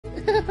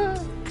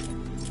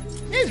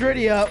He's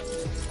ready up.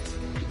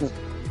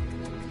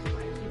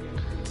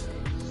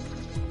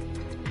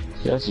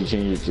 Yes, you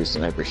change it to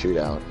sniper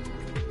shootout.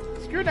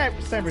 Screw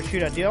sniper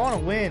shootout, dude. I want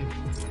to win.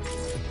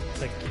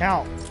 To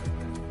count.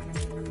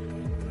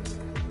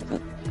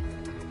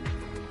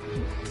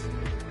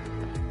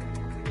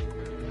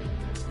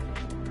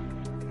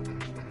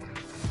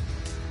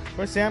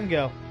 Where'd Sam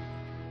go?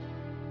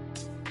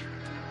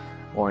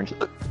 Orange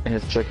and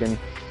his chicken.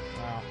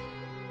 Wow.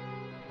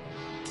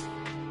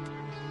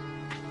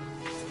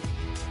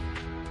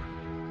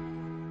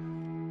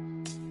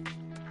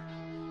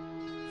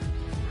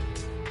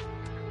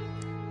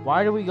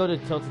 Why do we go to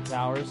Tilted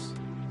Towers?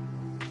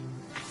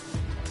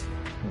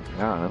 I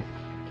don't know.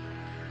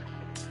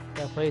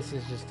 That place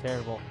is just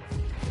terrible.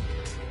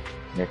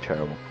 You're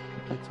terrible.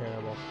 You're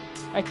terrible.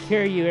 I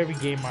carry you every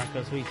game,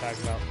 Marcos. What are you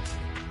talking about?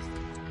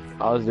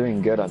 I was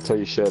doing good until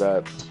you showed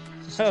up.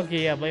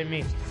 Okay, yeah, blame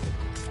me.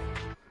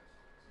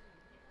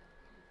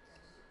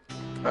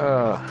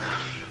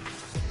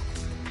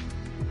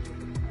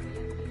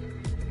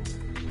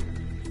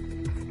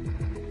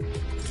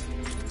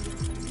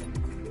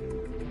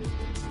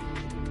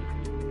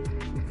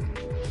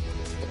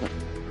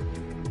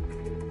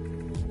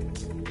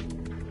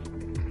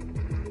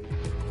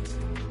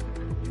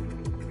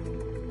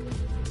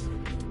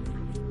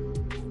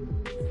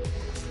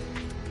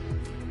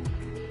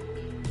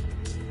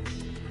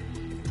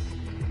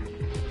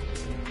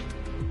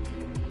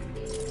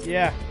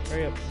 Yeah,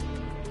 hurry up.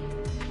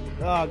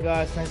 Oh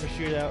god, sniper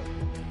shootout.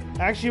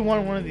 I actually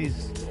won one of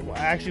these. I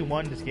actually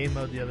won this game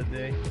mode the other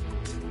day.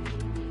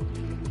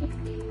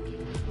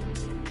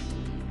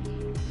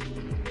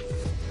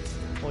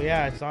 Well,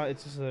 yeah, it's not.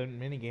 It's just a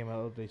mini game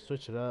mode. They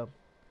switch it up.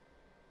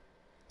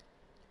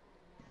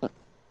 I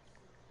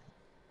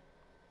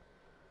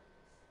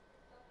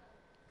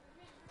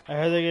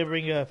heard they're gonna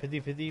bring a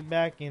 50-50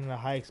 back in the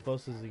high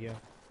explosives again.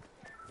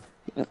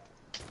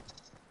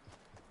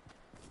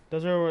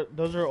 Those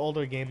are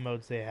older game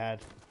modes they had.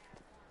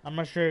 I'm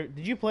not sure.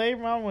 Did you play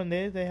around when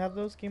they have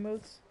those game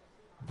modes?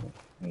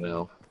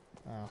 No.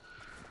 Oh.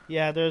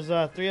 Yeah, there's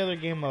 3 other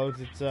game modes.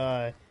 It's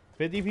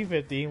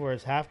 50v50, where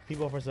it's half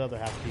people versus other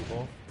half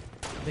people.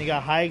 Then you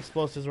got high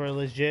explosives, where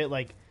legit,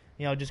 like,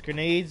 you know, just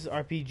grenades,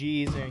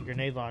 RPGs, and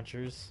grenade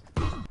launchers.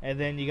 And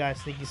then you got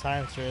sneaky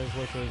silencers,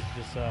 which was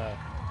just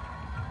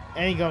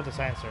any gun with a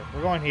silencer.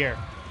 We're going here.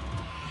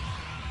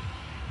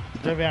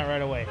 Jumping out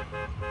right away.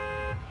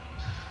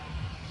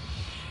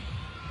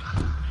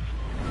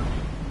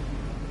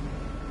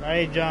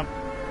 Ready, jump.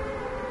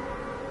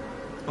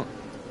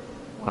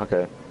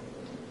 Okay.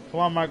 Come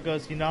on,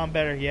 Marcos. You know I'm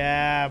better.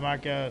 Yeah,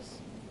 Marcos.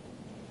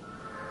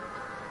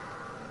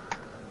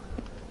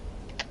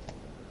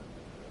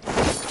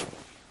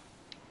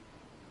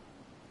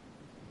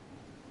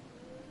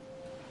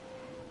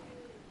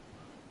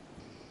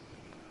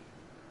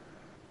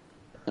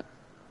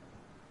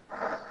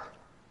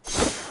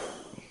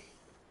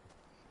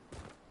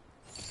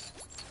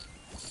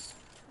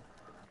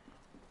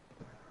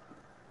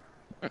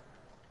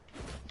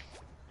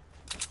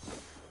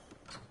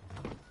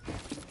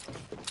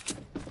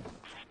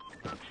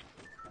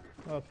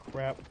 Oh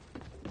crap!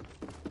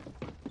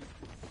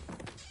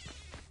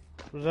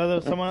 There's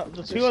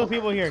there's 2 other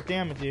people here.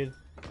 Damn it, dude.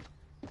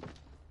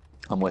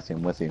 I'm with you.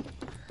 I'm with you.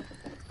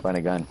 Find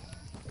a gun.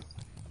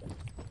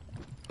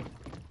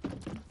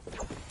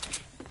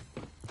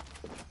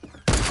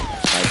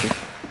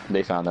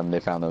 They found them. They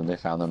found them. They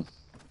found them.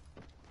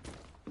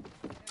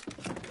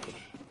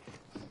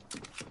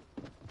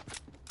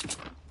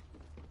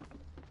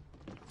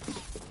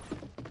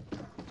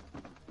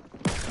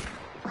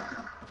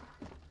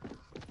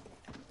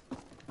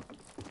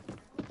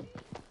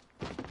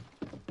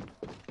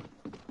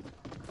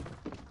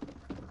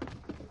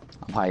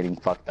 I'm hiding.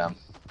 Fuck them.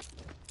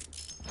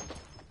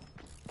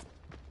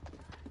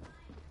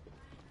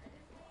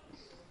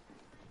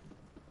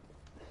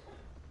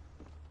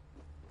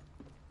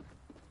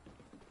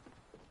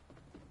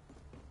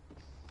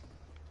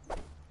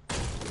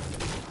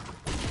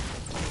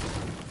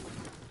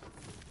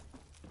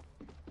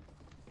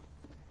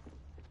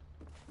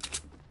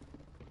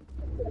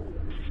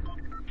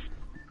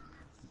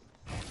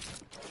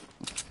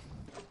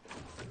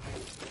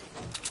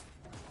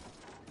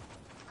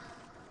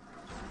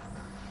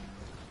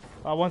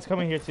 One's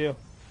coming here too.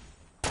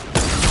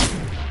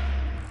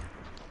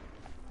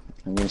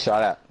 I'm getting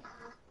shot at.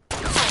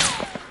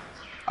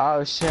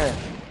 Oh shit.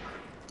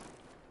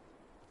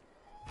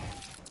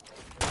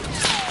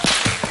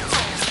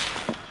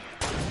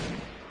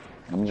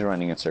 I'm just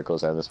running in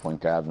circles at this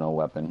point. I have no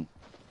weapon.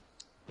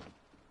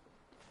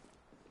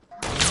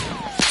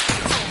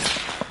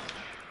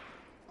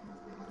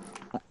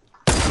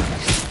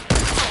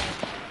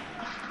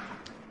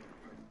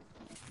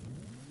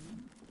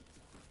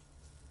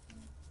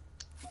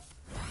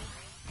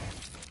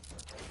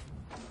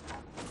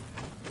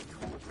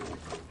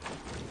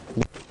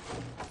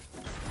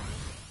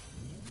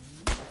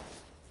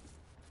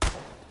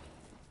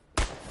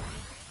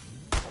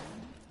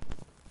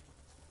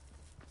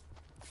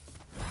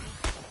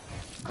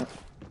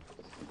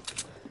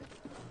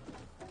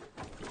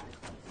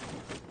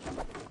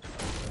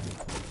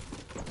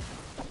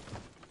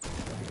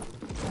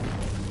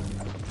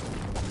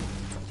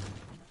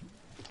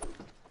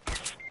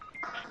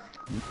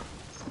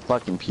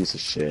 fucking piece of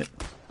shit.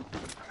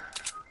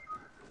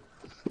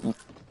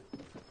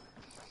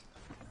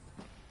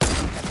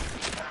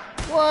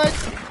 What?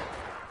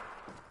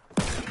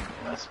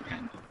 Yes,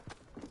 man.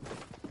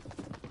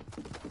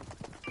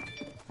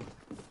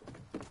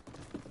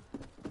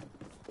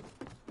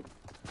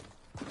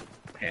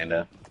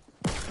 Panda.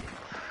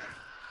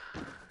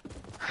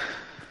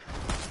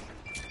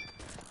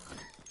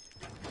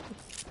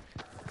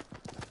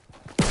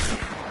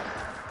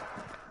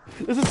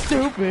 This is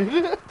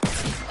stupid.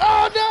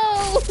 Oh no!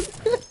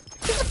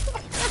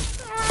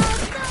 Oh,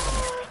 no!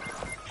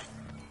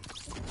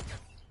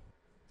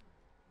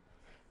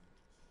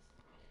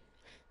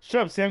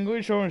 Shut up, Sam. Go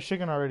eat your own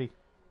chicken already.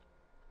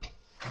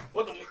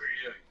 What the fuck are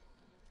you doing?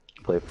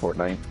 Play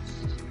Fortnite.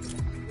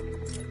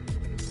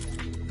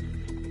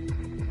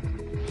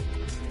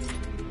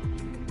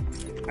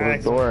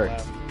 Close the door.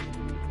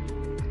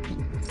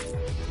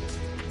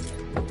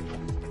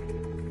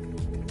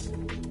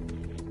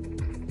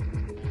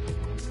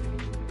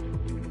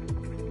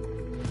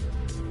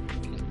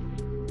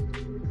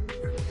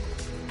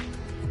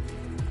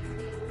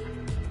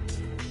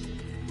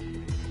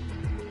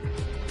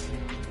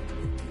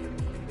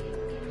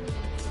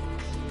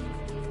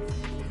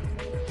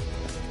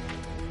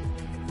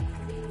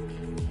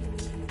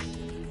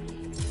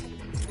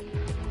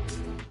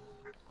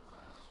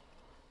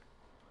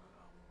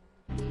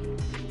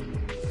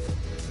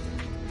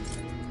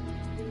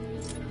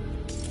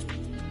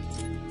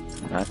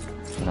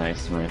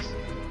 Nice, nice.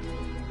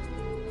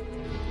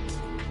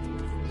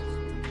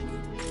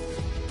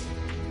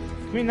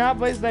 Can we not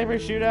play Sniper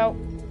Shootout?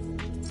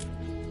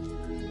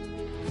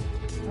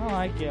 I don't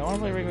like it. I want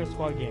to play a regular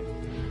squad game.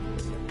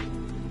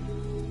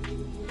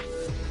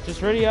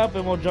 Just ready up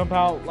and we'll jump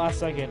out last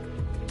second.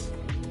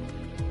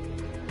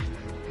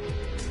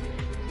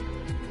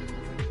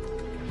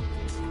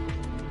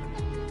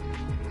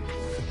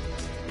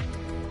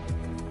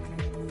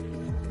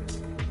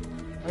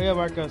 Oh yeah,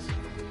 Marcos.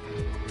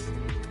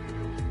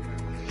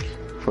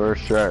 For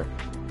sure.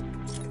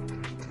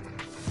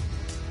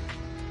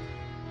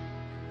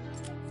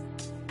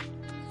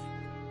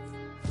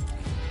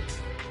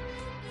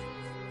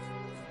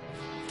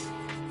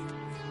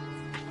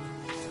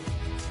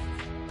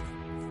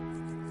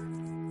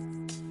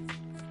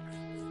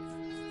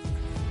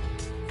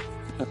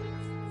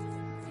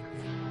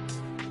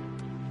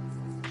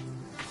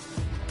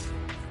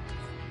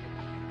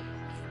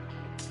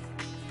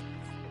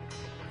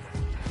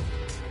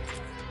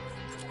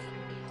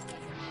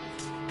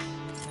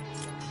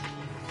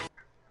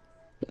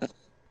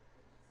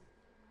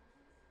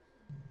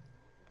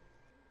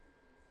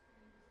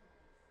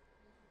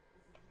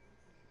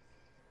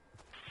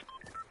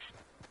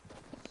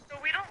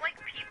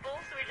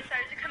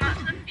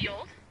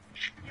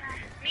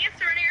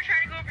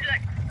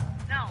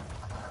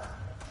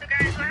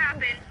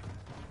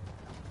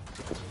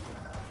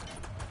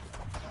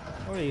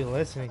 What are you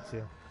listening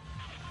to?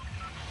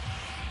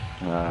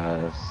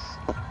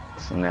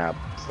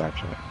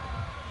 Snapchat.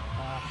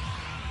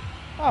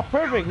 Ah,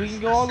 perfect. We can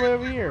go all the way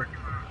over here.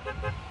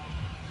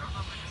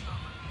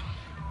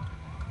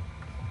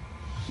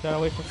 Gotta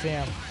wait for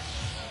Sam.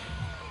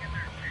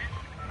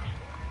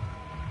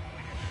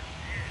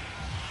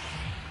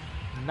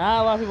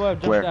 Not a lot of people have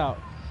jumped Where? out.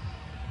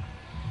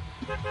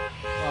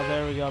 Oh,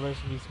 there we go. There's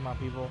some decent amount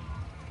of people.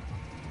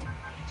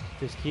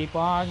 Just keep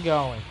on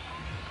going.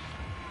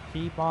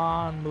 Keep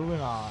on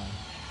moving on.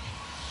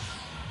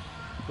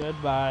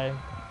 Goodbye.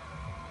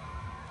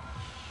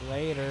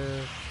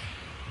 Later.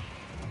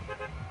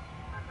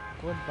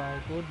 Goodbye,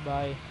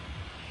 goodbye.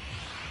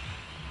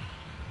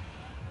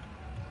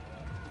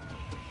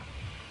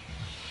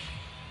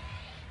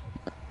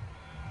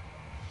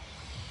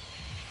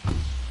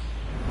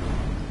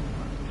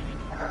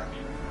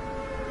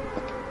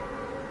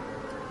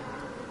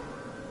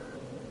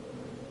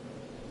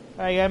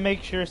 I gotta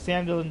make sure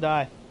Sam doesn't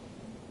die.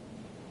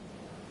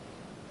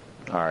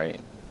 Alright.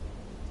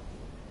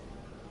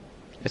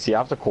 Is he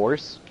off the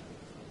course?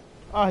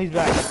 Oh, he's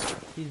back.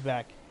 He's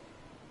back.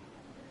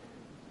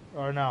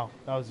 Or no,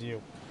 that was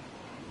you.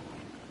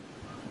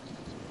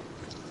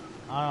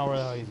 I don't know where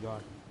the hell he's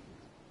gone.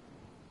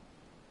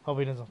 Hope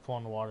he doesn't fall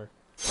in the water.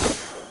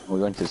 We're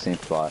going to the same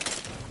spot.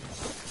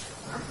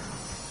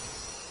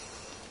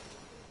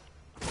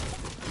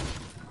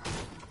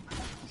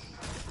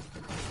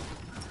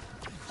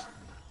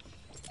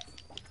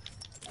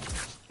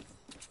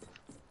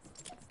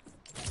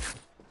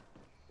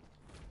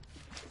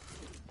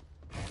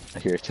 I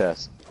hear a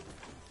chest.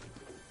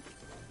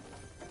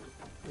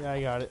 Yeah,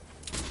 I got it.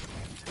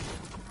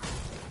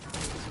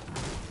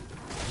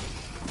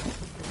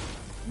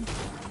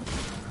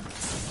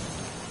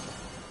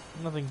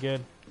 Nothing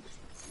good.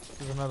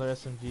 There's another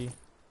SMG.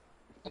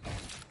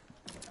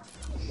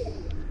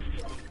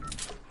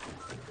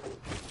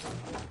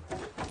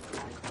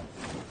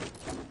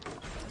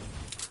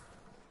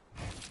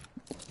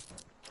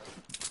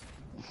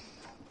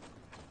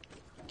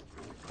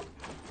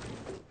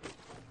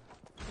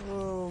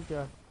 Oh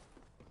god.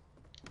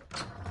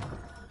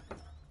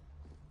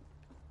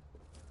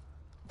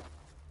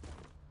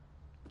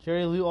 Did you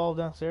already loot all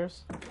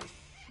downstairs?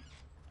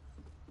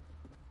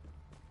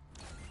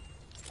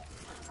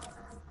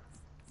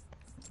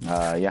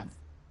 Yeah.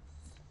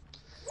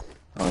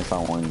 I only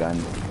found one gun.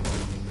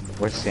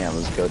 Where's Sam?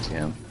 Let's go to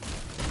him.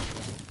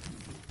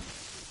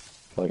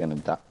 Probably gonna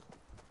die.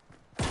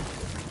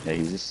 Yeah,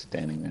 he's just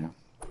standing there.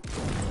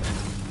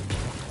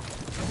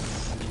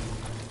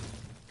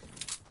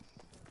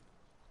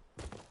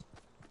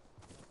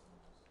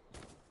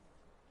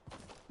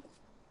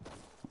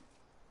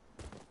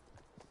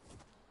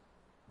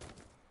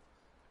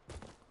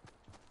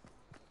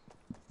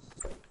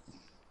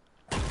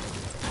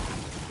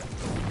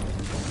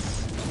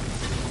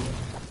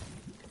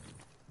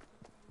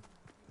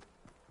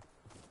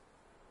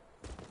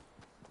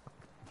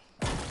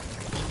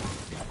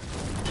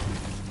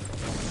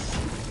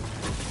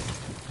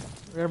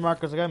 Here,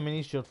 Marcus, I got a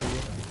mini shield for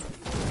you.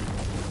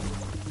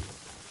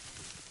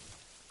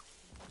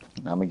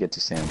 I'm gonna get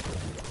to Sam.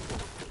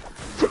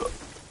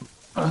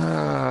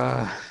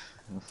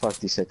 Fuck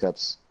these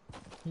hiccups.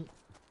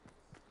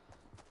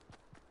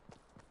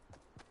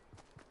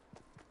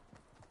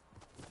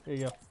 Here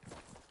you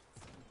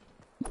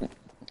go.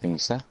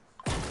 Thanks, sir.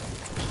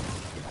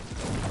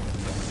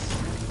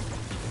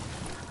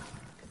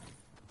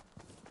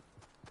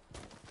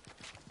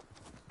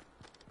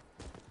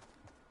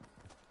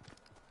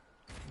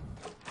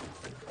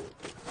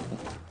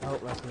 Oh,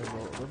 that's gonna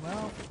roll them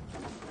out.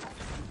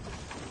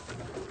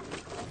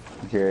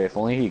 Here, if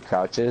only he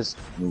crouches,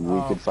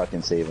 we could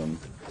fucking save him.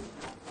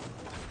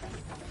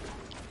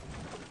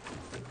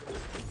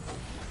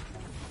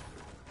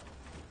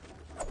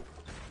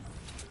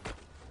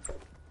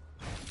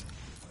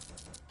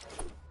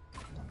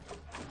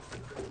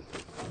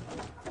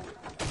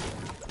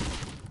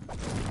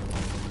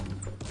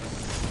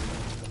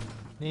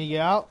 Need to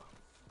get out?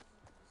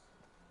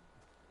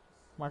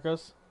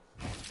 Marcos?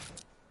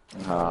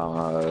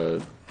 I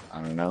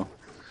don't know.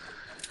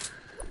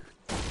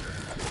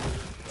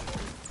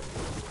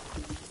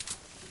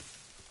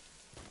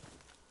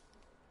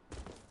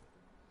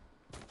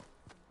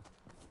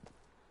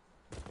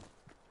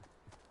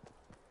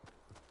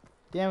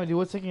 Damn it, dude,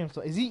 what's taking him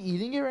so... Is he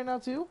eating it right now,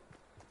 too?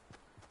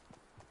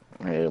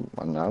 Hey,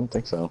 I don't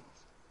think so.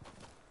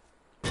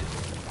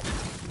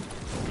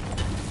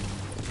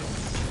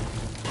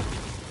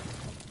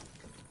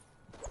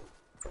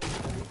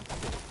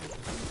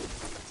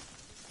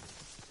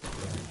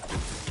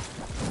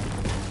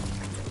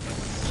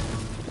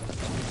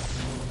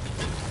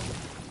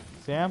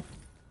 Sam?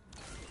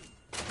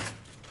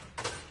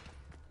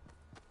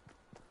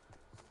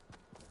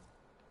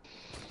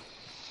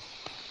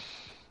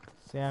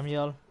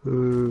 Samuel?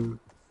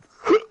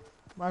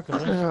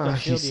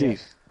 Marcos, He's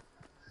safe.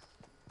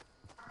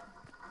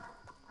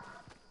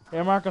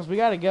 Hey, Marcos, we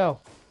gotta go.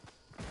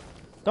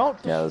 Don't.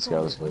 Yeah, let's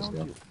go. Let's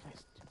go.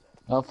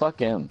 Oh, fuck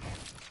him.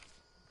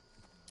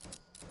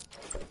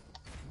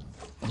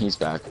 He's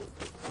back.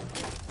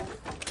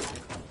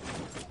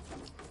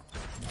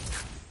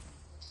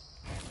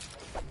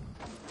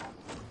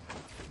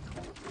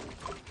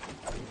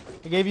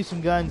 I gave you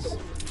some guns.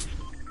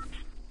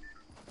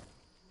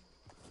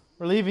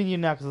 We're leaving you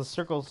now because the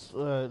circle's,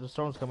 the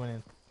storm's coming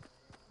in.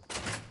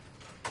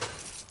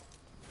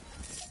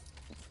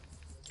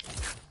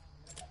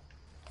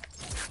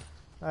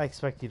 I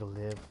expect you to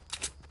live.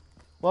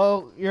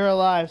 Well, you're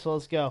alive, so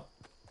let's go.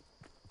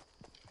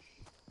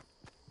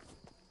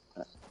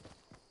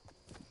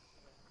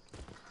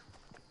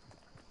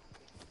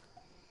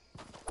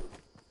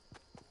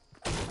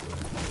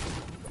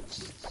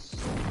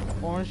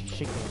 Orange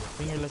chicken,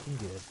 finger looking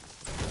good.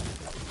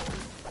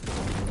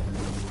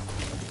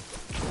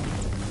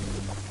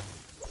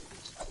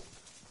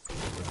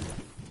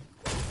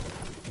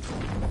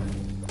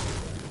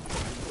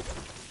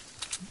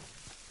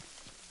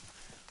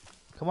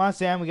 Come on,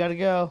 Sam, we gotta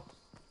go.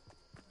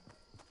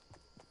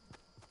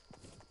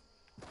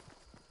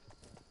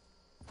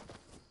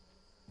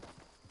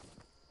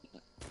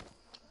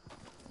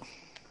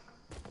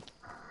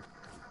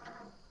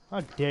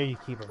 How dare you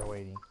keep her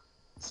waiting?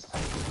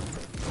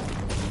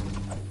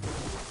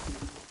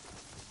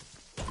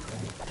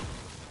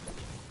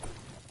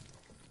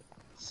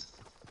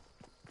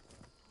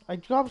 I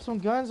dropped some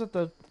guns at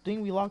the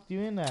thing we locked you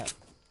in at.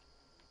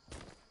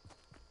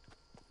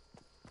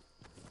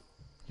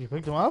 Did you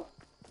pick them up?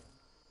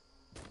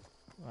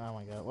 Oh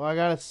my god. Well, I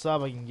got a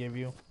sub I can give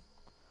you.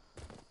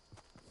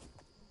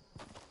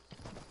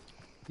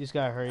 You just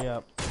gotta hurry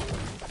up.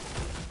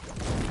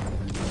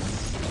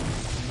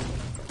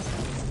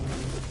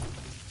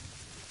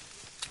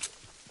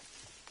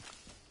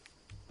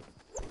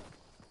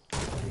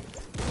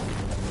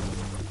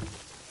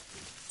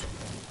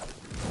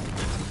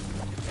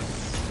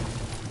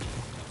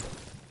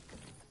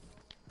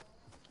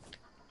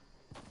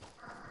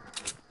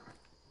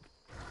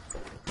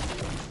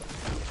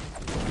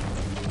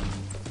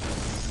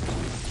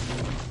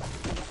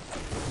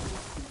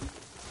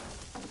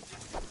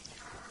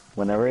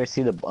 Whenever I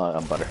see the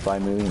butterfly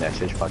moving, that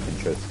shit fucking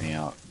trips me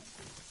out.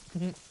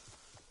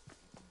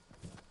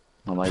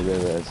 I'm like,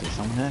 is there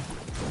someone there?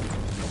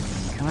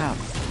 Come out.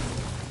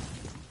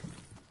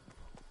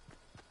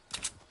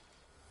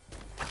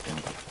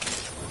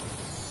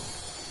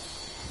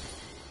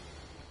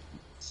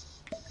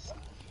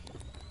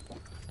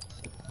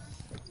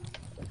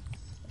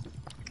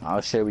 Oh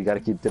shit, we gotta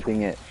keep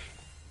dipping it.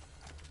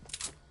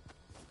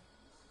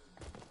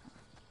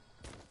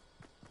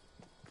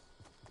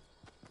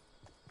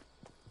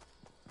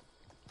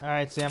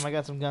 Alright, Sam, I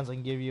got some guns I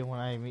can give you when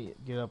I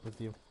get up with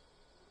you.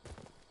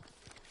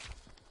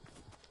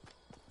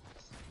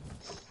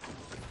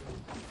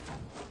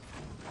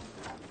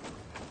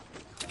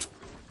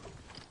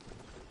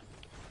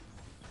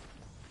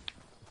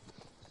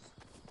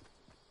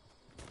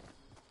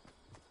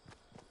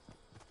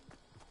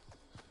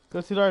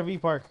 Go to the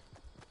RV park.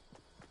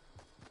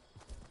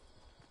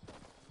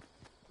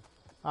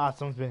 Ah,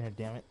 someone's been here,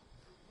 damn it.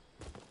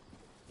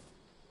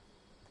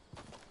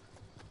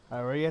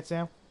 Alright, where are you at,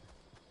 Sam?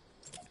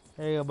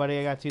 There you go, buddy.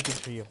 I got 2 things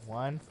for you.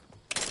 1,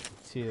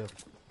 2.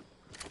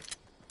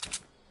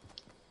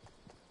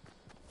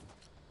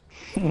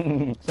 So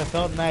I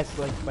felt nice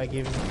like by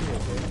giving it to you,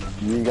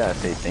 okay? You gotta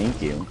say thank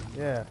you.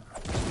 Yeah.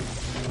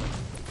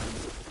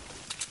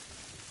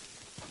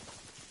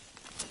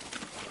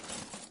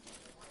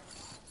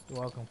 You're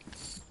welcome.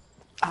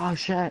 Oh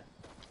shit.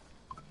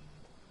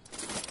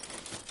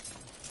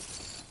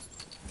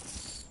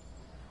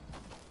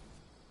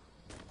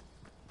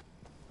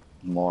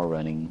 More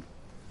running.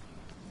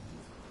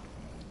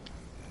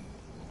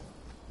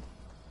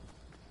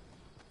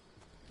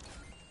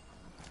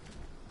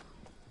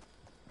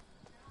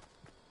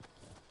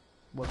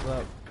 What's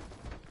up?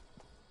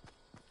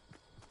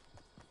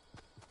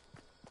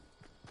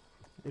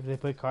 If they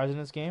put cars in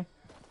this game?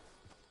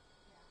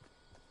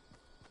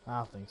 I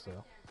don't think so.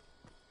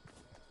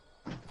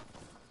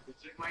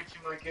 Is it my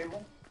HDMI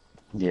cable?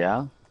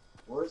 Yeah.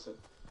 Where is it?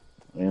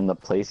 In the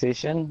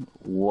PlayStation?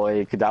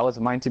 Well, that was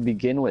mine to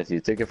begin with. You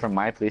took it from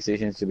my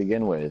PlayStation to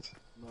begin with.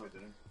 No, I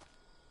didn't.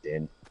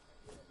 Did.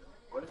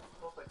 What is it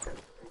supposed like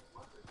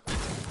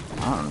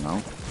that? I don't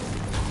know.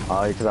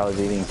 Oh, because I was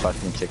eating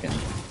fucking chicken.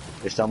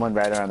 There's someone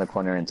right around the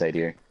corner inside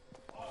here.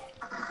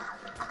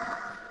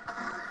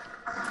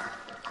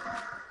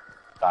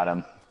 Got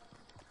him.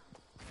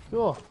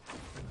 Cool.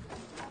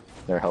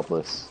 They're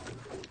helpless.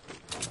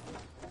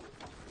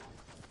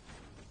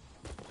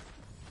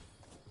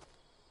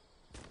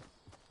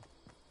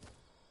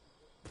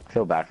 I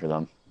feel bad for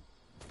them.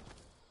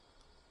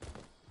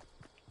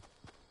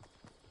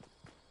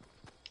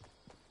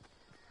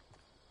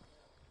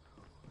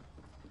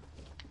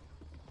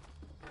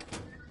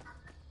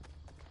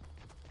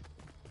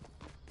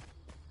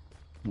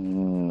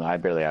 I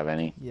barely have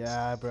any.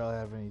 Yeah, I barely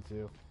have any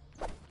too.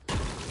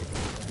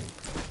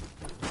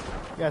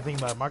 Yeah, think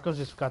about it. Marcos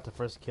just got the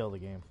first kill of the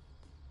game.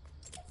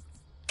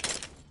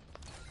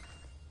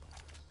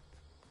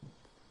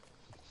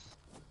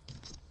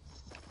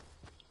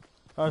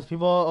 Oh, there's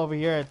people over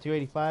here at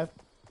 285.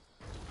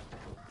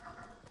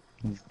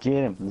 Let's get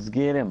him. Let's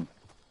get him.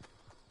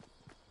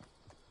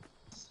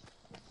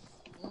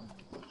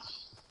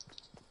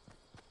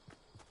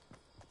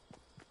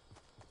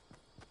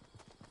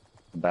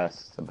 The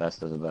best. The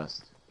best of the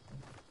best.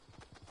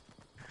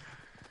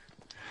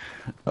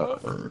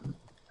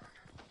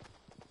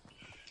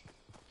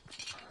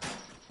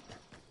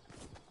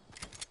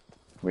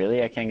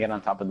 Really? I can't get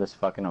on top of this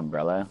fucking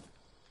umbrella?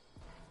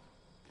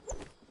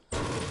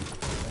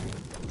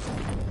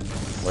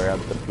 Where are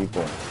the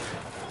people?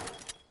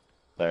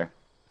 There.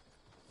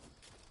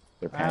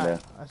 They're Panda.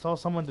 I saw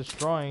someone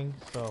destroying,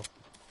 so.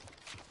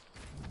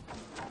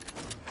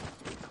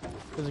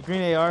 There's a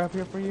green AR up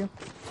here for you?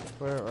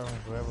 Whoever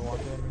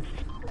wants it.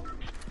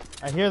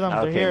 I hear them,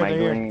 Okay, they're here, my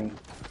they're green... here.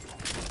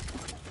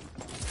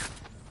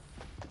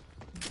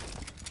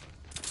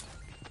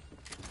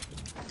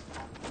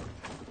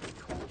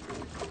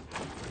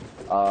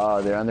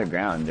 Oh, they're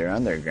underground. They're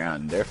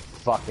underground. They're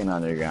fucking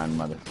underground,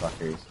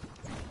 motherfuckers.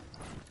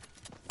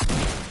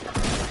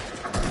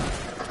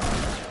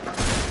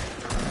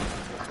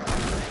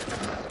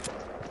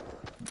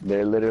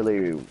 They're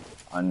literally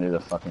under the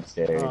fucking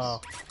stairs.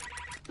 Oh.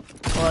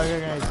 Oh, okay,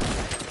 guys.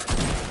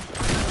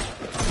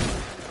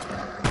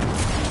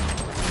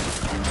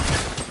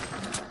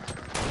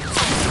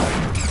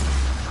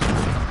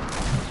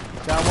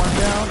 Got one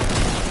down.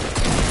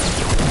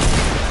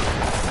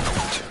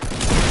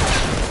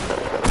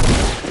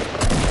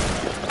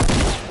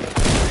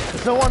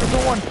 There's no one, there's no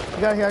one.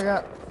 You got here, I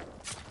got.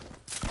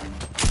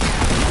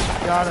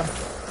 Got him.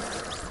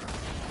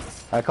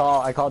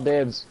 I call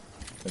dibs.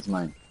 That's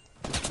mine.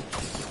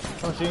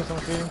 Someone's shooting,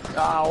 someone's shooting.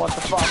 Ah, what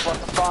the fuck, what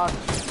the fuck?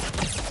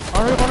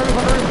 On roof, on roof,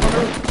 on roof, on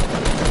roof.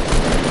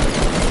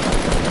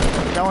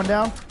 Got one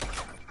down.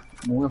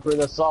 I'm going for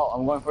the assault,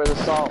 I'm going for the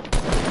assault.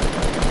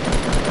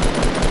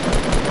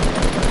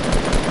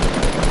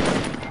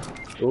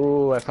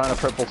 Ooh, I found a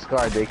purple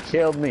scar. They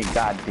killed me,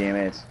 god damn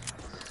it.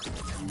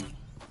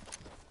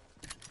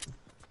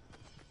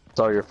 It's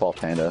all your fault,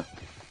 Panda.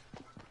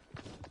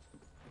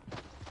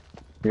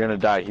 You're gonna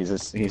die. He's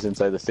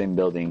inside the same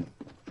building.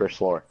 First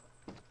floor.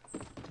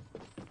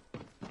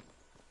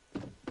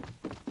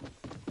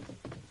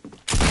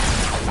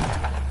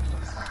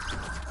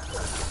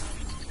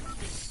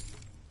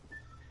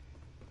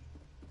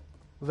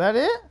 Was that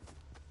it?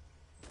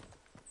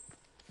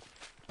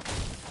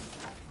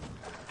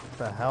 What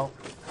the hell?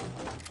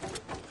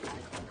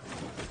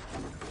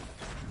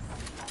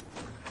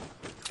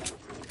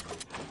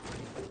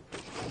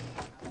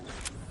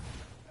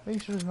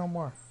 Make sure there's no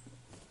more.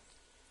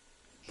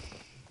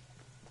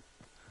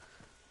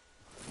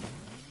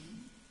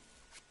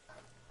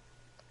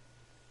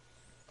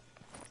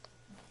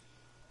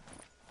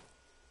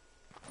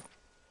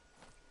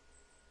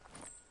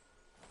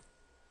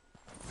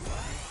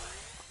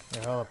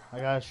 Here, hold up. I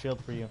got a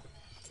shield for you.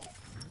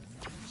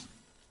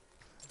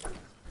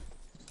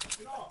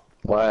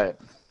 What?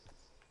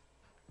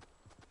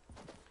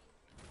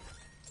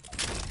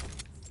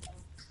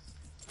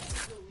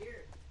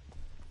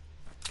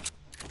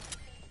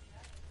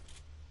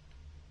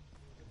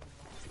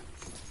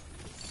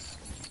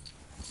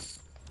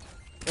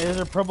 Hey, there's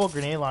a purple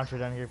grenade launcher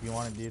down here if you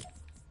want it, dude.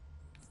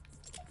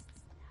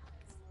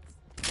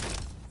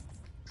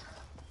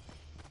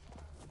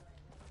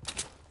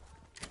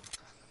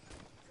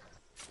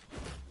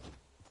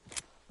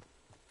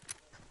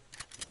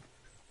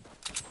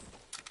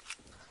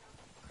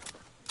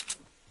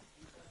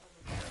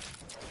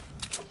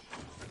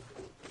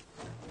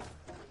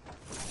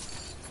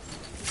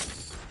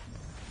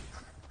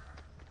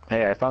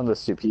 Hey, I found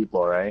those two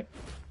people, right?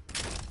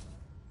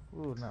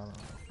 Ooh, no.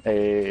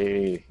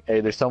 Hey,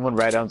 there's someone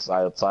right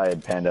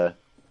outside, Panda.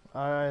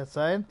 Alright,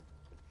 outside?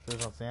 Sure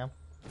it's not Sam.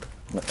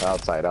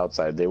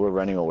 Outside. They were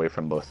running away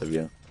from both of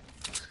you.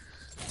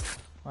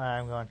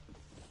 Alright, I'm going.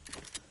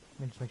 Let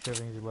me just make sure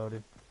everything's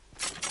reloaded.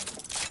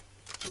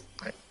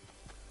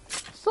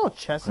 Still a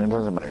chest in It there?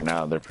 doesn't matter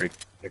now. They're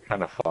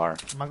kind of far.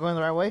 Am I going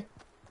the right way?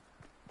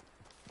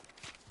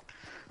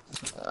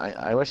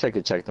 I wish I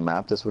could check the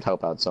map. This would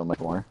help out so much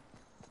more.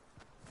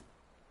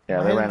 Yeah,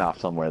 Am I they hitting- ran off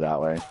somewhere that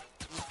way.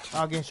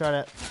 I'll get shot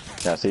at.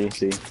 Yeah,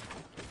 see?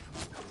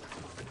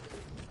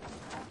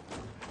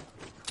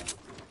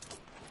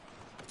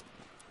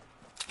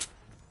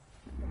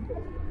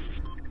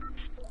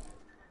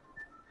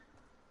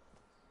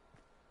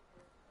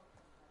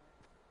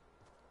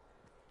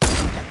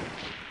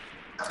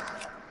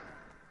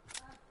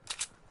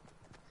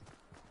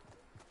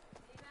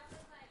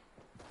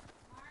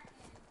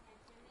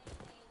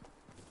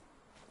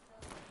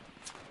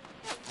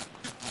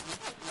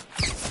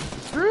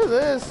 Screw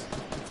this!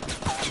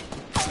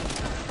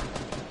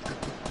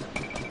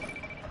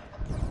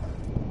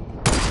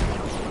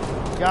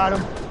 Got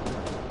him.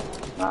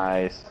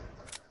 Nice.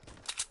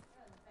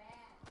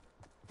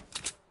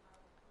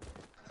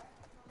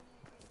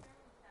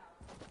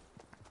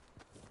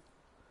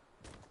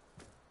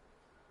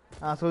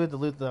 Let's go get the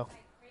loot though.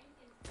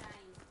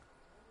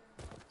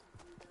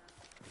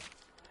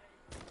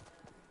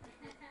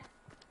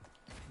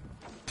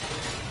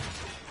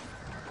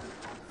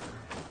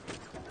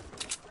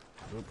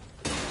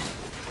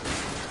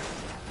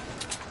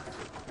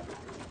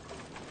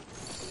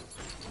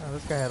 Oh,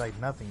 this guy had like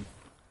nothing.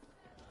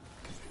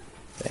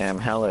 Damn,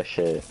 hella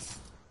shit.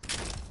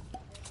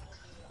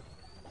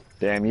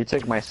 Damn, you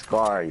took my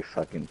scar, you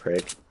fucking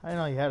prick. I didn't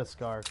know you had a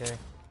scar, okay?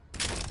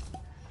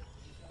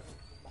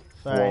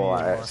 Sorry, I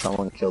need more.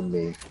 Someone killed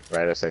me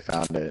right as I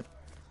found it.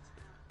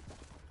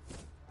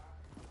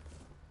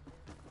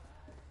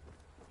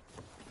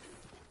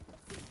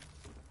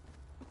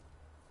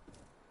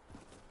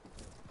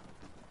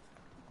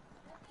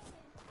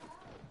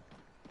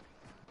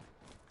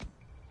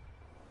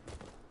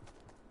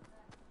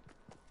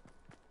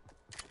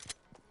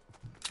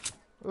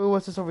 Ooh,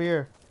 what's this over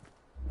here?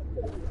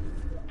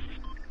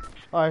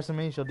 Oh, there's some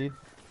mini shield, dude.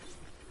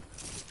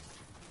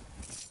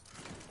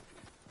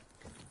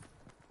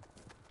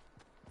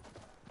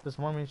 There's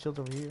more mini shields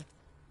over here.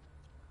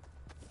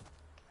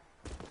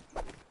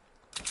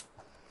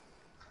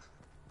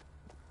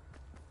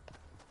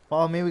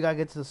 Follow me, we gotta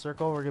get to the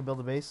circle, we're gonna build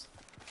a base.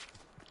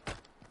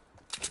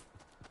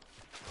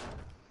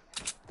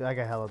 Dude, I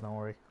got hella, don't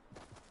worry.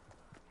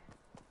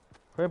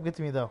 Hurry up, get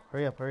to me though.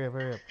 Hurry up.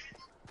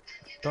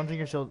 Don't drink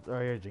your shield. Oh,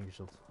 here, drink your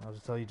shield. I'll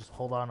just tell you, just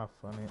hold on up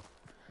on it.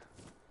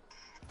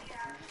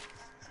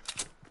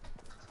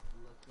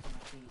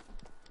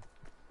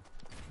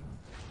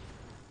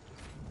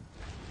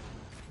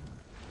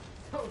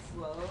 So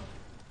slow.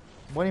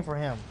 I'm waiting for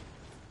him.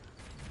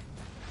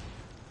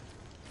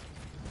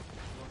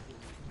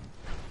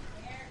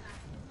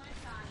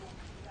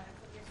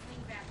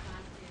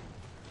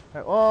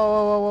 Alright,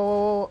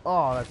 whoa.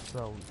 Oh, that's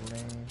so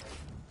lame.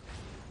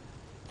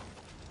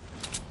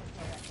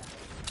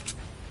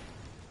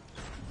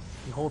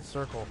 You hold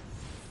circle.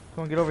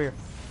 Come on, get over here.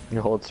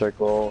 You hold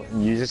circle.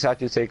 You just have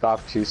to take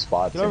off 2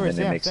 spots Get over and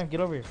here, then Sam,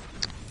 get over here.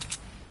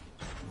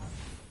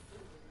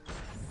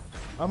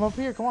 I'm up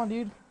here, come on,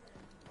 dude.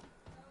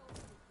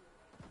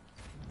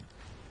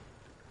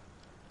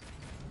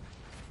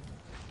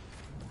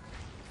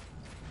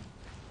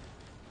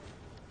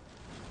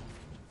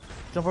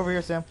 Jump over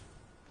here, Sam.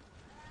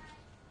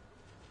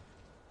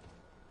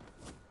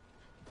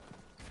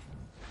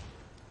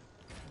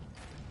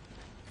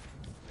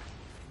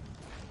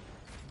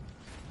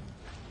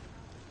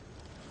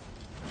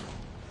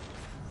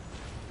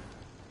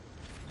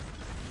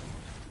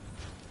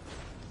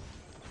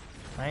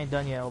 I ain't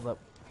done yet, hold up.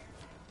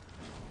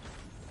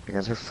 You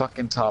guys are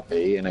fucking top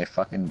 8 and I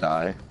fucking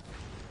die.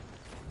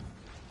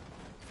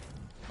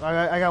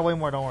 I got way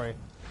more, don't worry.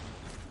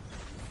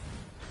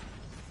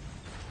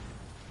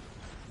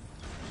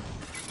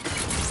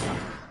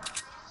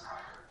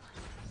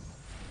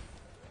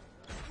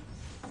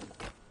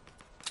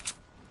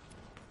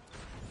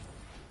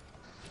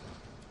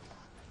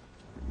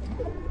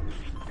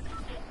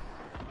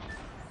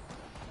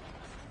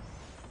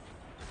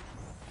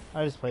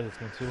 I just play this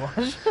game too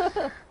much.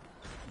 Well,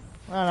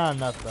 not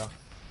enough though.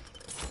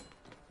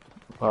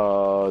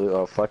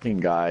 Oh, a fucking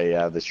guy,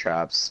 yeah, the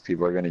traps.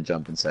 People are gonna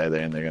jump inside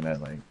there and they're gonna,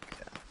 like,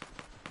 yeah.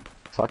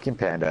 Fucking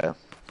panda.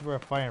 People are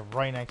fighting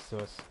right next to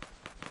us.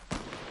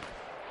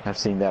 I've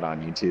seen that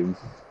on YouTube.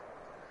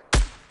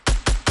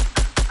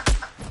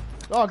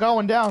 Oh, I got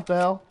one down. What the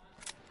hell?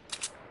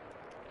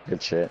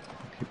 Good shit.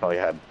 He probably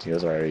had, he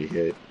was already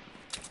hit.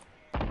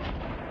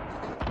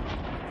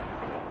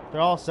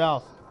 They're all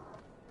south.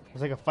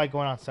 There's like a fight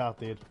going on south,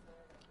 dude.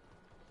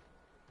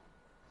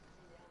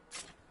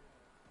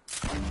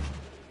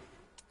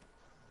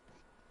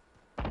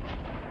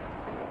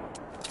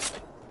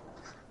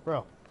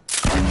 Bro.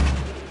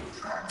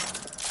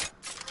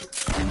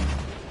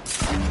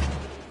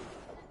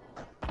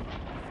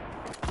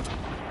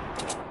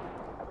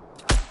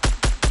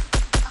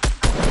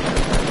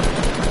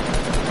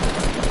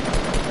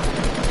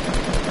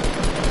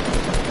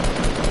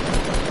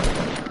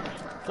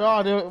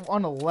 Oh, dude,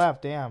 on the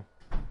left, damn.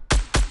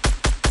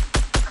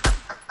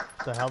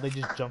 What the hell, they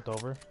just jumped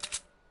over?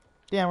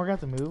 Damn, we're gonna have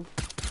to move.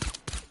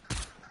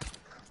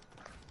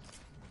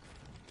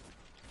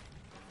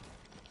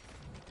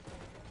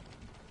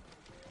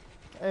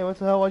 Hey, what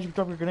the hell, why'd you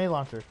drop your grenade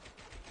launcher?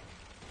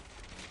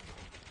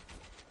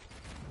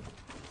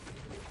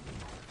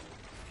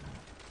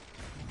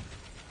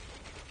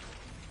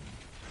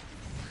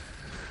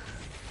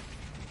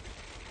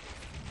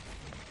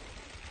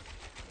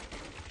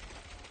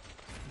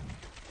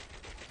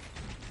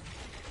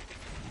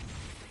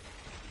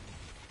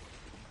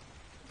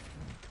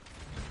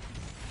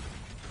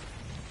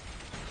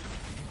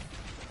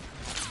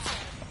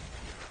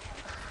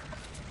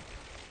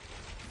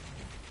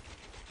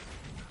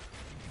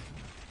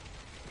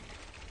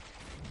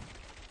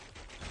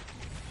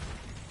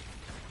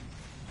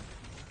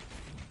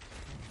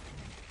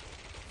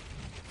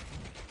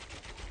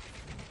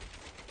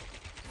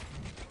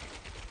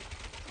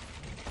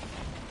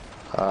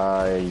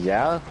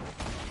 Yeah?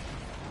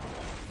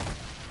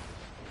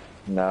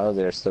 No,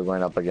 they're still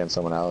going up against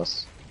someone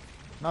else.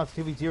 No, it's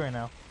 2v2 right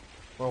now.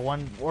 Or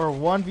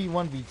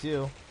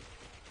 1v1v2.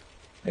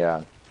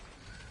 Yeah.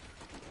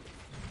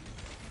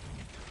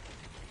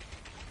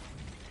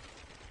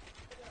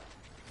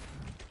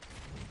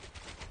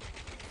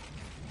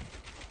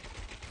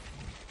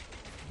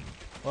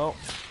 Well,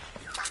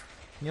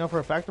 you know for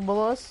a fact they're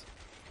below us?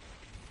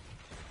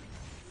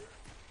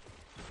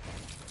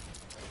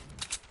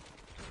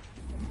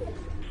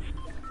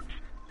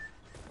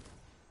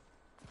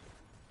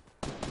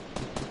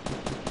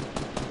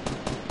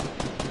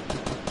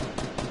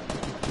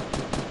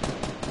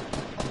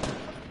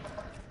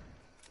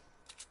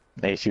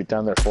 They shoot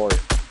down their fort.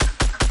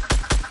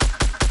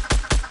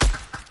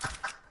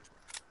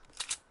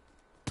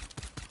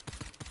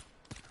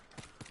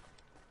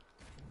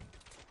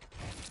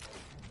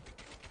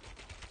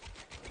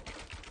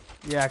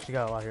 Yeah, I actually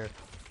got a lot here.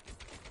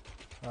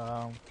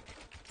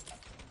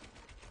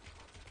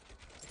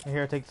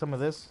 Here, take some of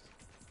this.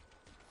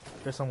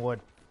 There's some wood.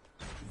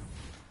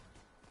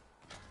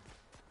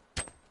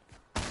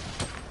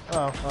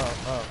 Oh,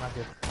 not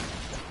good.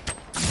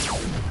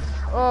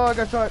 Oh, I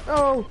got shot.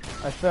 Oh,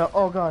 I fell.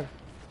 Oh, God.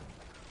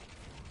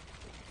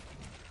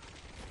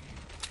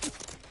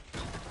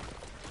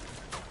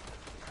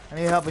 I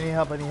need help, I need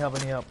help, I need help, I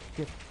need help.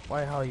 Get, why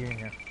the hell are you in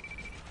here?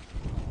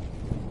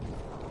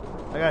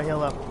 I gotta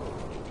heal up.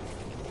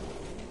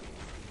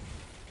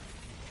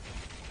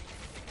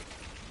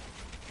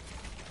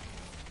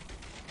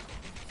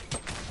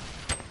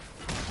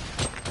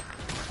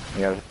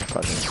 You're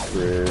fucking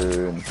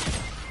screwed.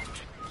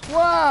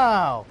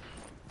 Wow!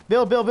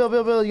 Build. You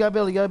gotta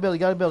build, you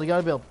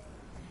gotta build.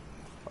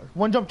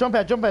 One jump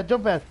pad. Look up. They're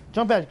jumping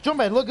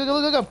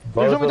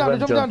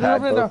down,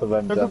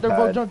 They're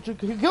both jump.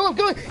 Kill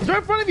him. He's right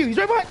in front of you. He's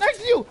right behind, next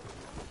to you.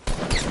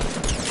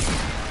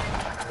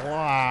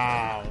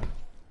 Wow.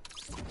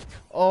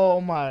 Oh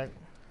my.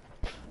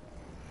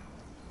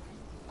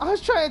 I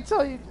was trying to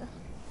tell you.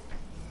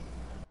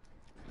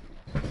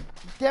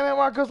 Damn it,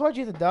 Marcos, why'd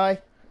you have to die?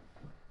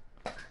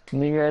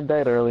 You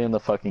died early in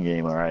the fucking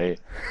game, alright?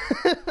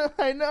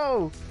 I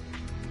know.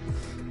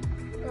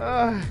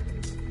 I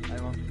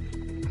won't.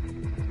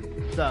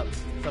 What's up,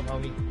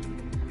 homie?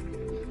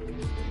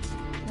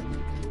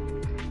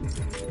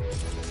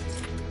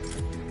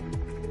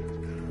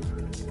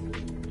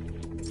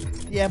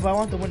 Yeah, but I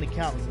want the win to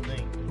count, is the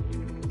thing.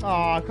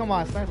 Aw, come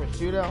on, sniper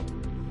shootout.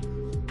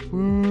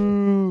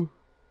 Woo.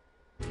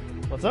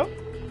 What's up?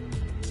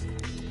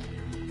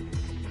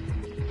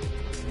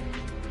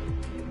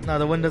 No,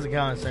 the win doesn't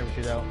count in sniper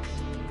shootout.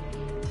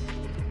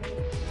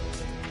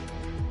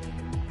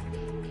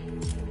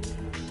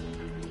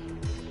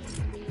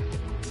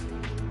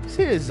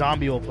 See, a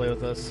zombie will play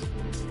with us.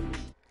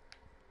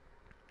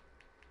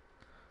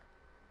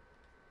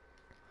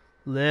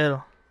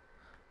 Little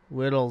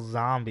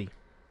zombie.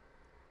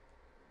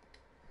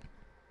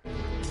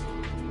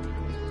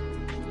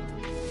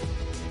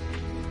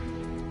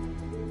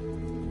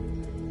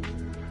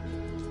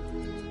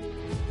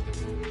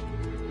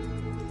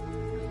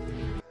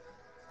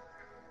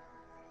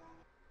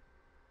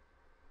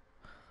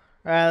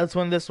 Alright, let's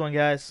win this one,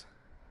 guys.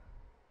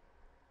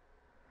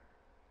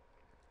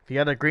 If you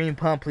got a green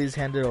pump, please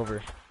hand it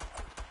over.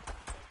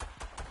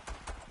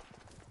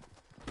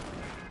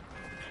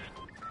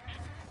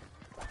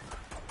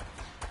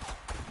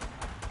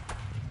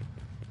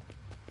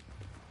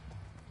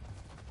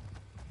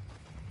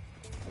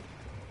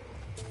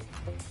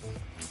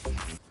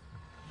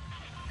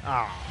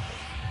 Ah.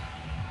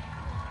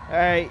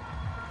 Alright.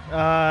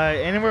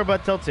 Anywhere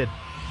but tilted.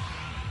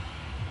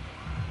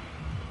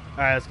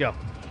 Alright, let's go.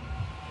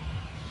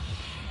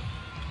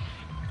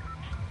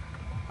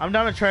 I'm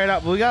down to try it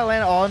out, but we gotta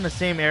land all in the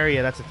same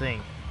area, that's the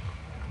thing.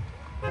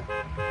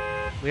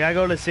 We gotta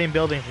go to the same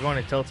building if we're going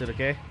to tilted,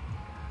 okay?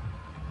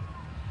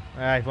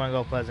 Alright, if you wanna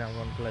go Pleasant, I'm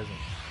going to Pleasant.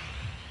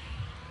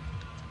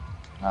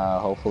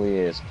 Hopefully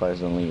it's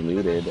pleasantly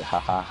looted. Ha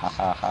ha ha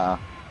ha ha.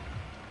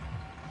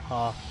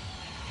 Ha.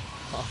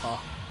 Ha ha.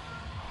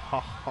 Ha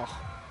ha.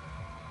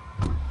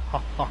 Ha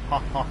ha ha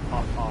ha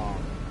ha ha.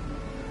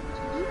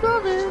 You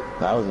love it.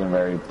 That wasn't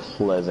very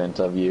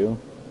pleasant of you.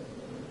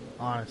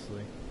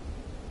 Honestly.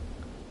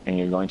 And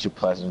you're going to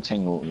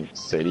Pleasanton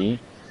City?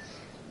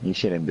 You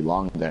shouldn't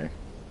belong there.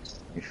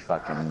 You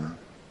fucking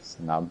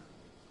snub.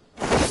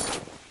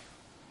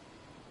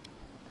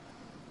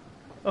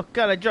 Oh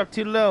god, I dropped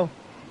too low.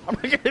 I'm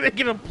not gonna make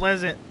it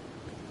unpleasant.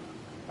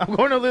 I'm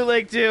going to Loot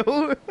Lake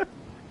too.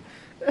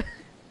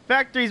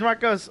 Factories,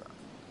 Marcos.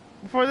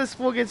 Before this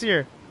fool gets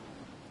here.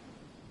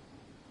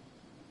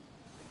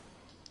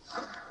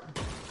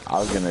 I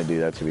was gonna do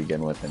that to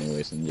begin with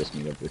anyways and just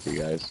meet up with you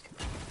guys.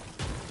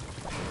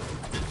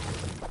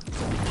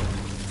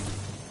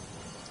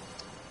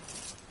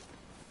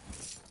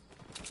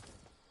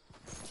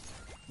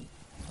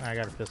 I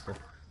got a pistol.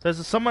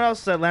 There's someone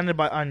else that landed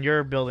on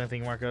your building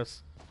thing,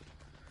 Marcos.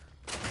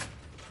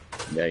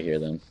 Yeah, I hear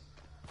them.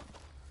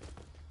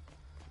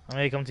 I'm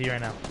gonna come to you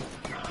right now.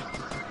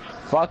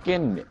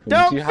 Fucking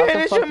Don't do you have to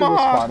finish fucking him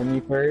off! respond to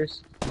me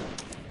first?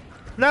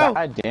 No!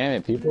 God damn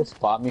it, people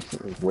spot me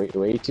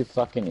way too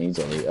fucking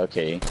easily.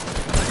 Okay.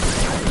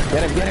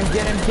 Get him, get him,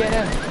 get him, get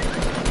him!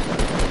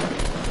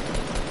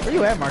 Where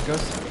you at,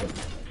 Marcos?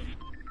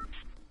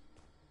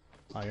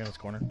 Oh, you're in this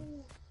corner.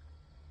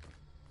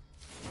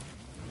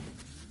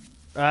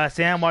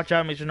 Sam, watch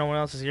out, make sure no one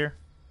else is here.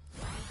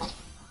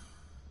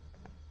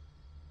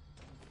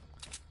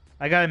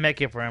 I got a med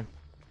kit for him.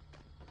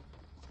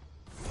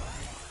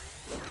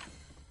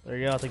 There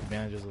you go, I'll take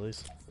bandages at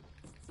least.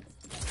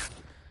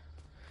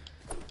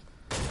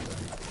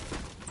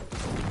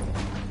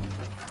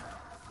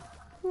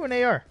 Ooh, an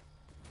AR.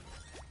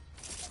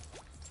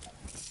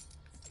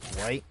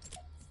 White.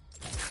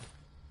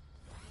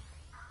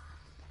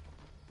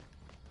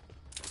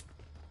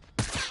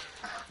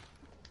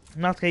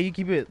 Not okay, you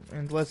keep it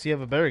unless you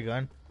have a better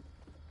gun.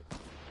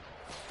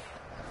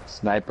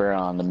 Sniper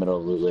on the middle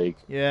of Loot Lake.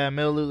 Yeah,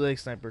 middle Loot Lake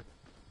sniper.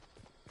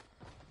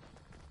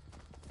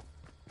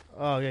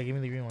 Oh yeah, give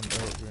me the green one.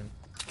 Oh, green.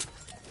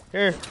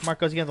 Here,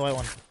 Marcos, you get the white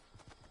one.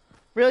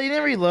 Really, you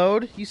didn't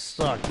reload? You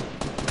suck.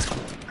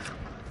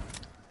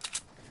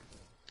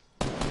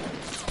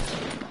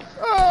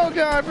 Oh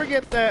god,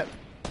 forget that.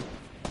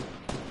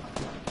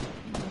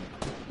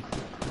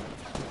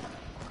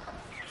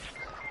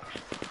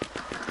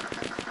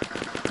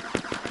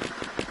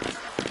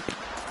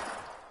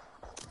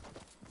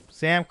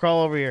 Sam,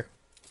 crawl over here.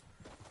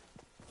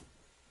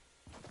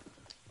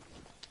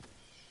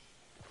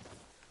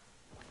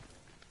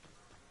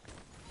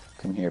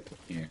 Come here,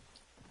 here.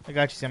 I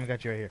got you, Sam. I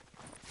got you right here.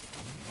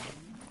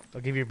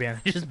 I'll give you your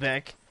bandages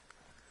back.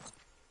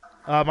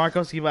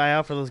 Marcos, keep an eye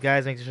out for those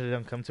guys. Make sure they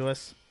don't come to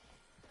us.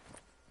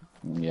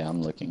 Yeah,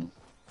 I'm looking.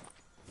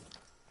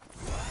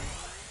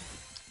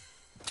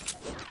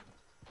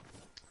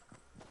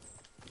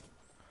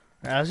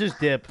 Alright, let's just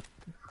dip.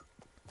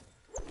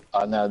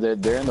 No,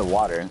 they're in the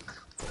water.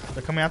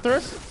 They're coming after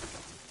us?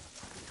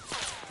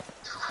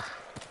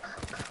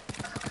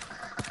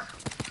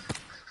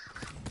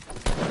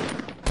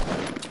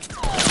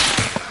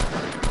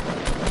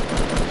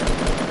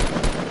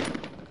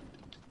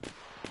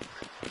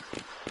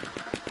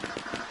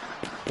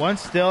 One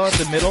still at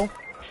the middle.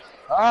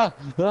 Ah!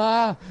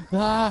 Ah!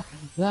 Ah!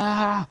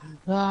 Ah!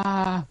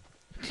 Ah!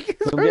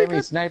 Come get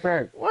me,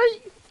 sniper! Why?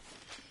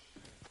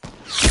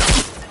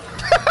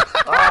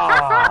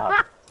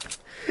 Ah!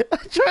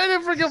 I'm trying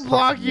to freaking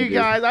block you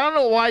guys. I don't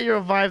know why you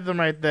revived them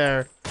right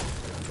there.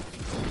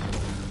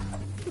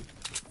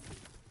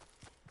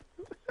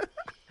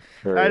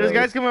 Alright, there's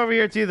guys coming over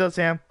here too, though,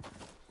 Sam.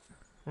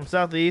 From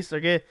southeast.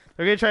 They're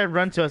gonna try to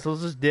run to us, so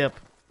let's just dip.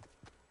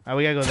 Alright,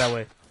 we gotta go that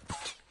way.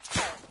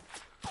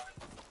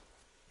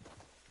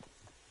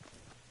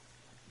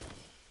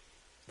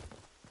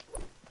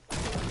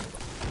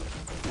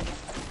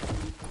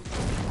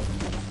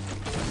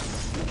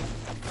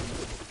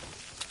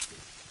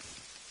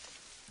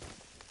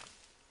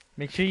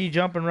 Make sure you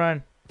jump and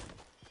run.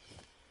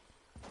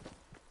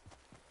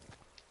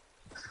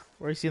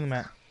 Where are you seeing them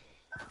at?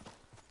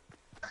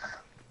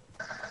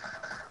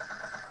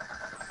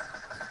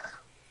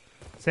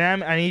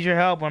 Sam, I need your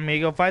help. Want me to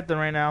go fight them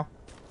right now?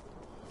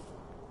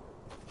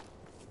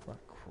 Oh,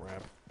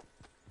 crap.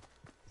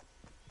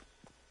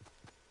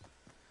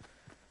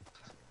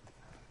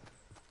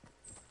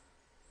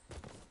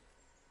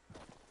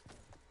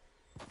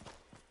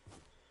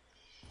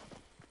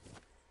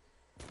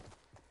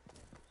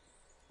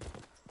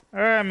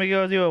 Alright, I'm gonna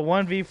go do a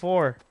 1v4.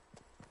 Or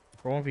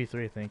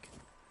 1v3, I think.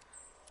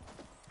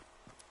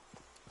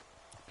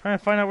 Trying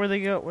to find out where they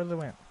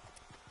went.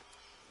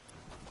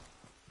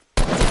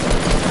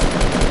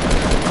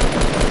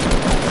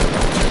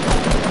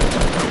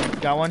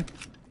 Got one.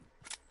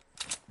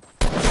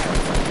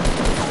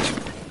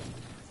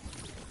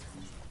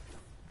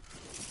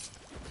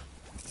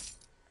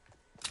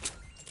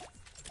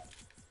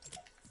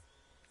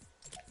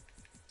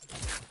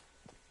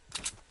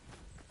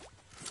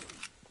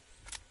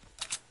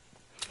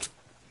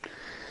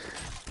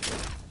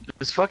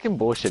 This fucking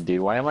bullshit, dude.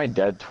 Why am I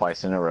dead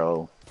twice in a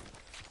row?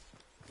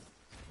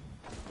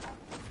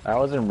 I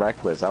wasn't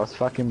reckless. I was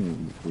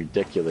fucking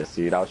ridiculous,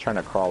 dude. I was trying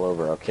to crawl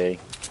over, okay?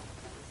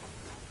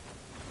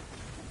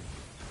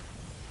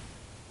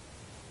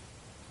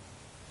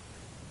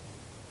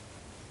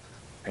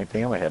 I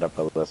think I'm gonna hit up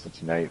Alyssa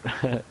tonight.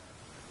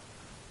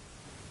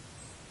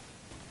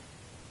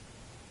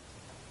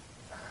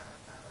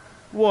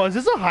 Whoa, is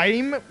this a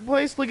hiding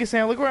place? Look at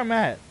Sam. Look where I'm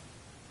at.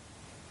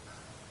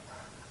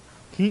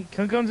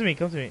 Come to me.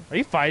 Come to me. Are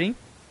you fighting?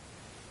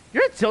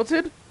 You're at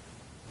Tilted?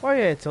 Why are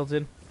you at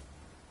Tilted?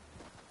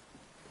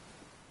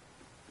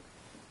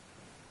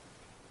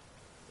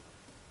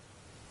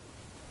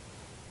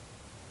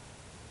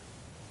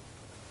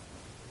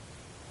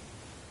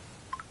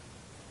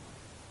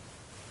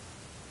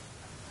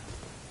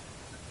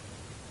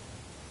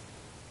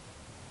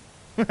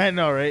 I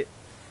know, right?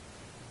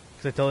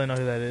 Because I totally know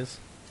who that is.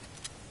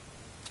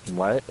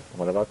 What?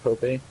 What about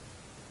Kobe?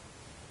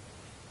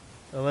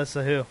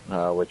 Alyssa who?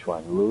 Which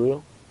one?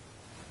 Lulu?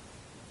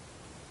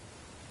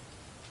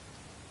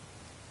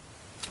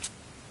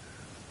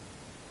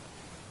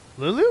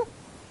 Lulu?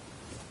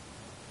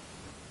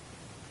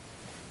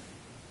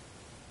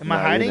 Am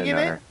I hiding in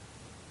it? Her.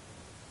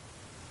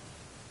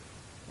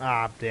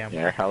 Ah, damn.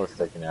 Yeah, I was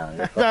sticking out.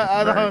 I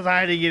thought I was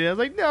hiding in it. I was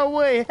like, no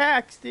way,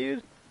 hacks,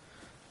 dude.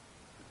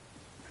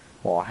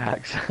 Wall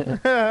hacks.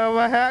 I'm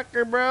a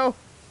hacker, bro.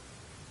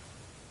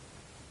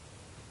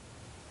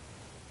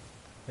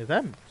 Is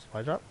that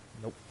supply drop?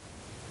 Nope.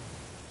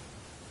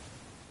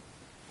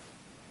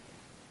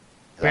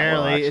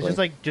 Barely. Actually, It's just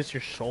like your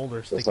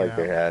shoulder sticking just like out.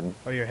 your head.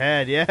 Or your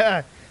head,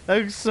 yeah. That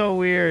looks so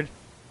weird.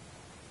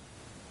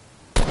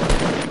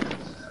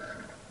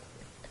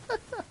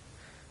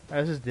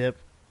 Let's just dip.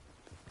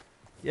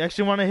 You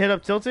actually want to hit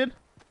up Tilted?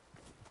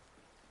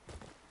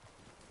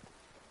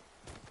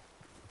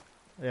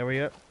 There we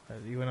go.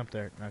 You went up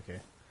there.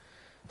 Okay.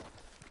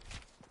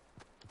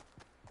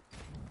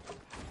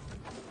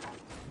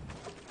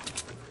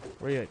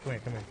 Where you at? Come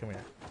here, come here, come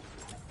here.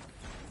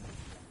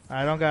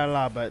 I don't got a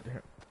lot, but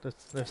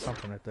there's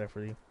something right there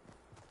for you.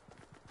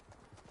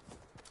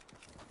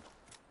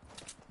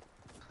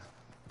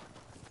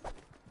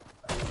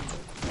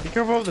 Be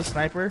careful with the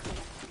sniper.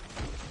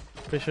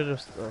 They should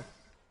have.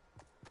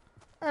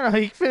 I don't know.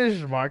 He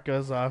finished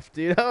Marcos off,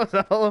 dude. That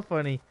was hella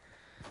funny.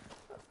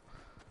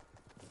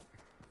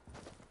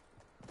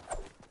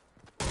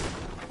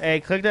 Hey,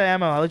 click the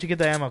ammo. I'll let you get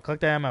the ammo. Click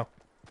the ammo.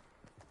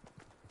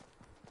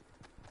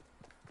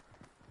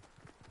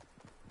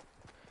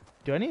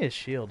 Do I need a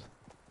shield?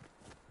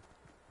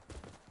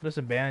 There's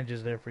some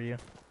bandages there for you.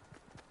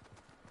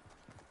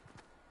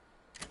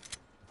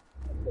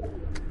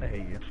 I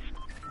hate you.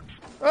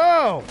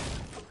 Oh!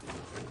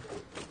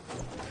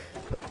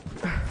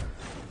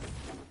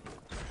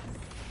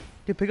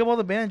 Dude, pick up all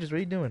the bandages. What are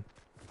you doing?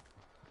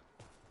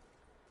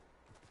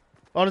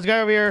 Oh, this guy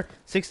over here.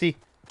 60.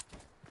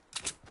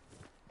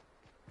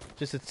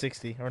 Just at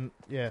 60. Or,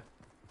 yeah.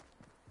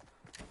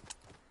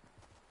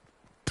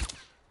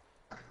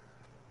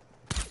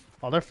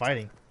 Oh, they're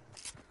fighting.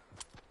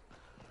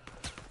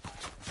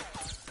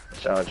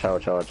 Ciao, ciao,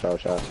 ciao, ciao,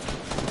 ciao.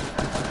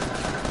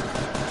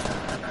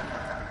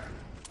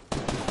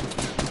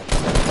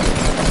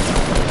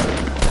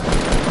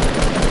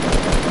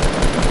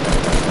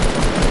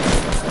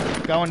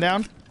 Got one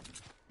down.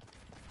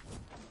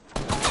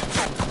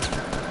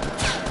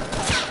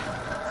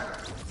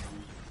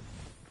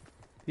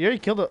 You already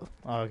killed it.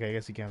 Oh, okay. I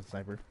guess you can't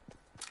sniper.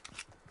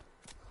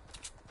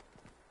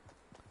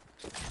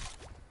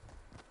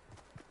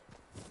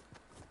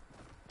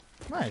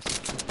 Nice.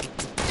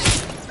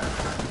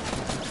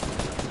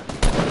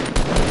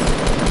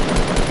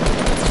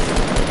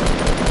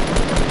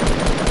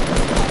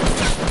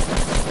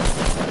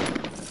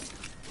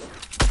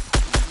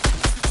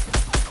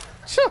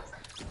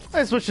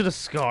 I switched to the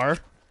Scar.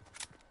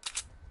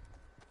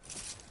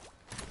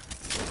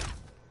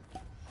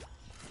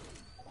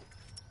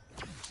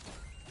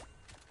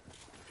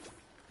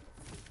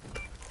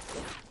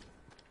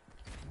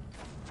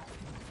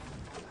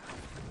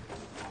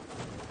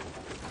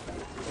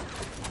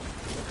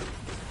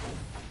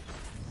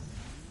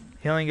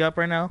 Healing up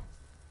right now.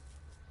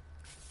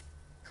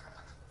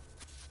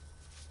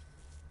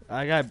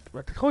 I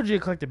told you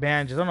to collect the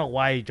bandages. I don't know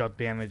why you dropped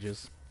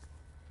bandages.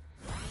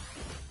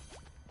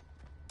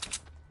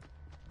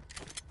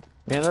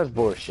 Man, that's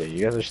bullshit.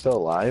 You guys are still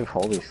alive?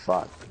 Holy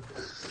fuck.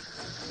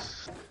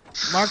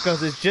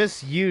 Marcos, it's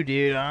just you,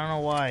 dude. I don't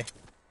know why.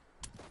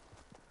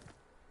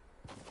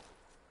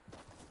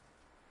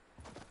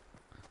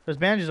 There's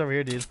bandages over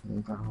here, dude.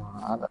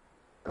 I don't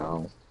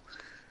know.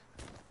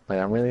 Like,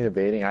 I'm really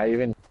debating. I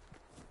even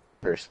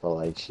first, but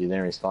like, she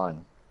didn't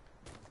respond.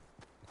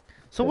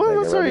 So It's what like,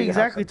 else I are really you have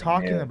exactly something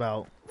talking new.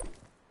 about?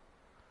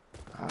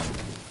 Um,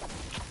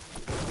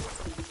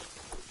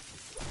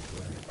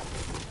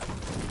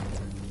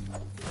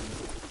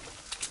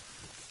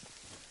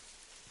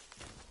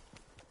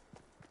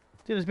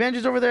 Dude, there's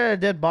bandages over there, a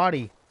dead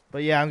body.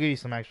 But yeah, I'll give you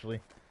some actually.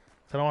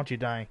 'Cause I don't want you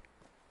dying.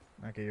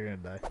 Okay, you're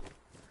gonna die.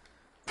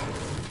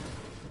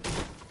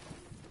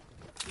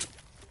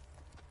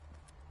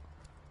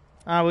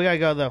 Ah, we gotta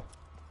go though.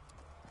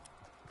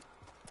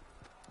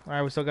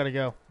 Alright, we still gotta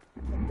go.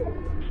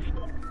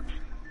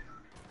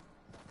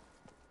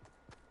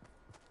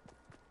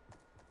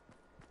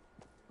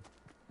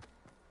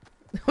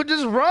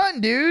 Just run,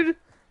 dude!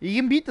 You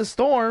can beat the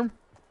storm.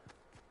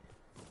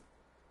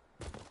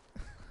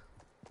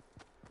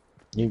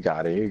 you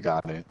got it. You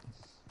got it.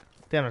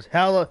 Damn, there's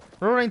hella.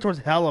 We're running towards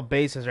hella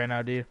bases right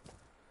now, dude.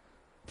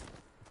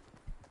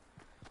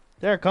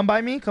 There, come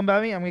by me. Come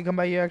by me. I'm gonna come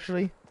by you,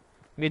 actually.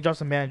 I'm gonna drop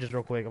some bandages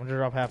real quick. I'm gonna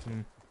drop half of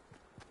them.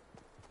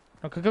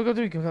 No, come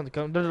through.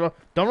 Come.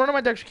 Don't run in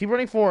my direction. Keep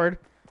running forward.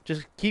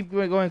 Just keep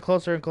going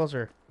closer and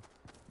closer.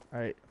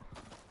 Alright.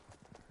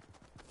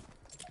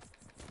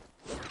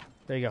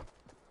 There you go.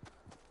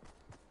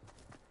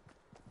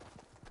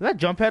 Is that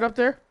jump head up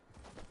there?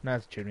 No,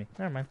 that's a chimney.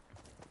 Never mind.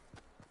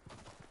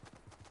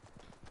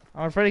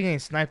 I'm afraid of getting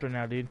sniped right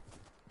now, dude.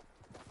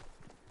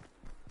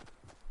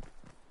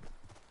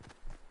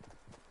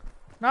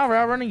 No, we're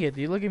outrunning it,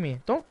 dude. Look at me.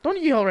 Don't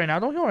heal right now.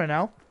 Don't heal right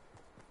now.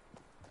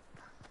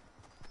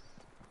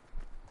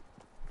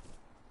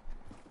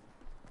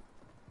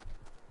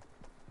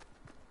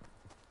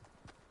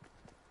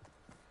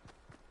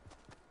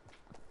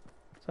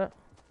 What's that?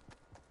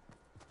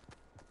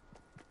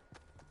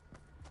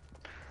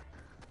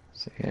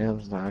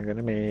 Sam's not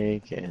gonna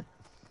make it.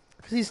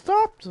 Because he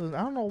stopped. I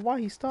don't know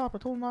why he stopped. I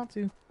told him not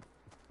to.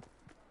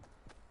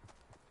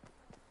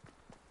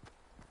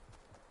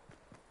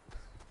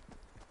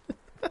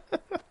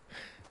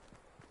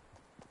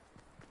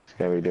 It's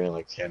gonna be doing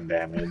like 10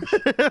 damage.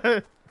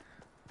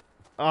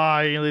 Oh,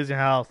 you're losing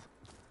health.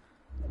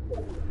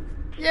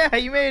 Yeah,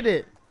 you made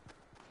it.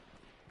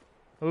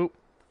 Oop.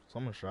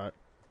 Someone shot.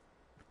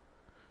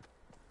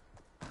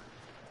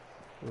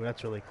 Ooh,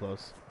 that's really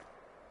close.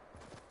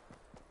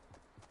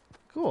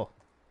 Cool.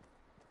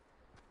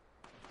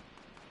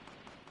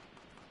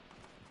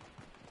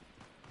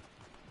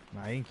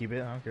 Nah, you can keep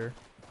it. I don't care.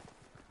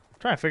 I'm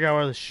trying to figure out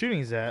where the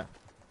shooting's at.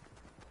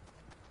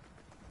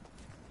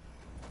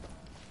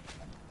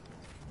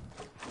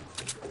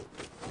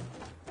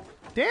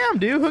 Damn,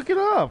 dude, hook it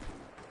up.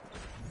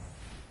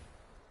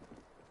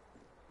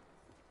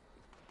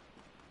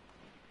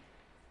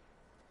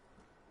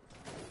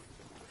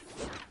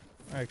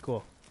 Alright,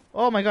 cool.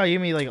 Oh my god, you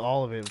gave me like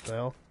all of it. What the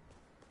hell?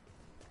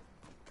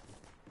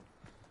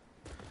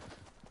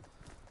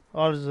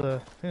 Oh, there's a. I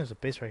think there's a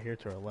base right here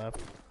to our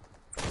left.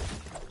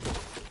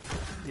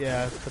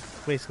 Yeah,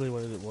 that's basically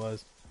what it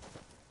was.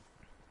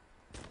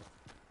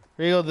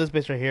 Here you go, this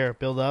base right here.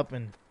 Build up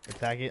and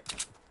attack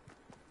it.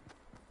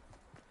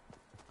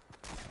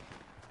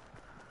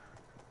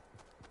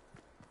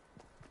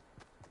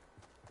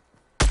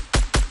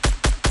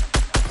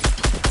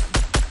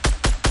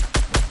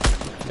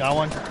 Got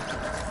one.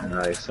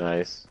 Nice,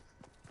 nice.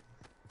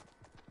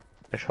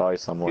 There's probably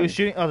someone. He was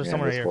shooting. Oh, there's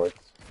someone right this here. fort.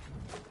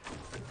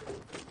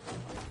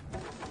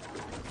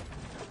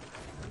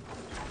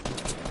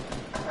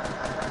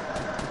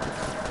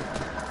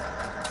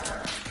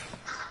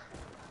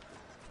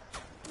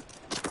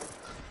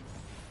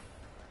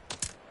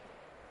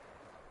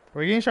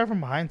 Were you getting shot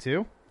from behind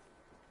too?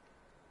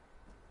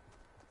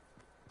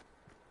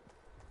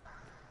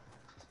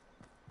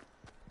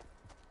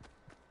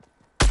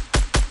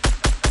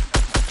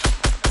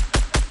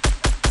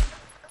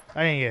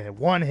 I didn't get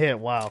one hit.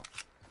 Wow.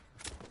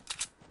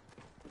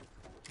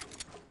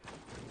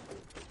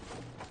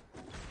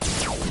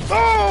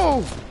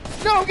 Oh!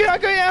 No, I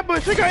got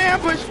ambushed. I got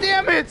ambushed.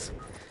 Damn it!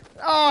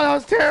 Oh, that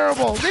was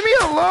terrible. Leave me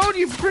alone,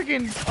 you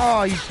freaking.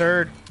 Oh, you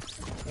turd.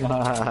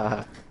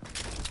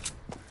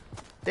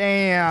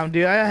 Damn,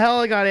 dude. I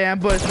hella got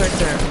ambushed right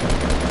there.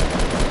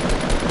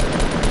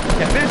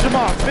 Yeah, finish him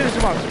off. Finish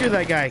him off. Screw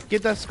that guy.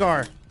 Get that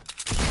scar.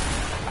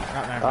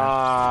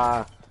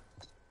 Ah.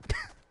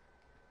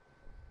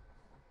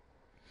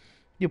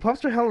 Dude,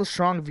 pups are hella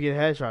strong if you get a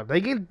headshot. They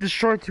can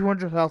destroy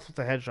 200 health with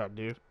a headshot,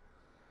 dude.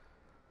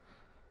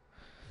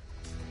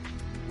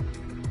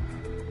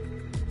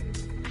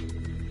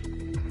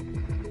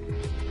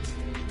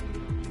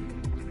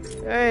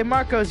 Hey,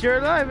 Marcos, you're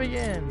alive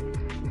again.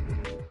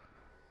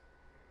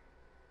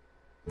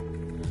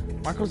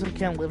 Marcos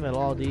can't live at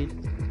all, dude.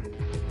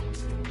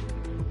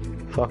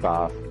 Fuck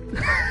off.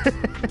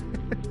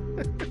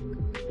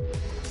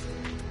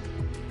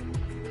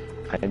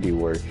 I do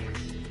work.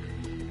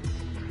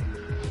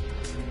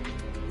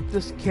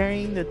 Just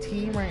carrying the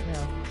team right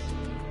now.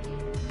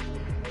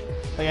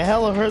 Like, I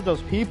hella heard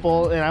those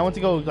people, and I went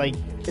to go, like,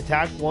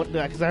 attack one,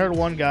 because I heard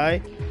one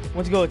guy,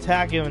 went to go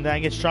attack him, and then I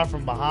get shot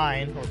from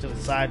behind, or to the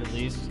side at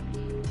least.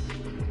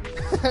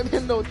 I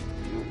didn't know what to do.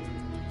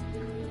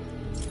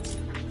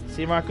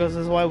 See, Marcos,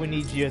 this is why we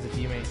need you as a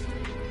teammate.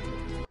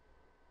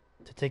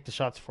 To take the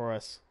shots for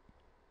us.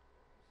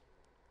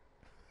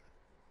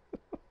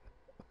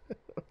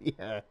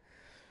 Yeah.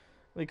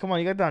 Like, come on,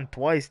 you got done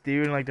twice,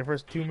 dude, in like the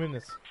first 2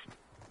 minutes.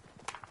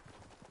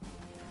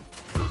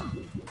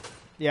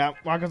 Yeah,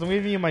 Marcos, I'm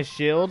giving you my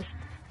shield.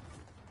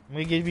 I'm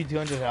gonna give you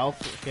 200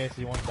 health in case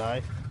you won't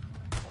die.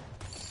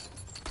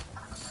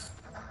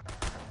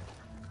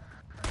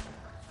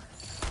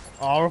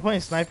 Oh, we're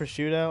playing sniper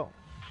shootout?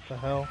 What the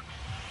hell?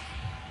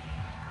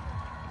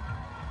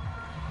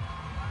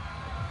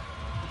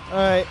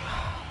 Alright.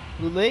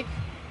 Loot Lake?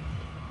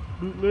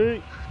 Loot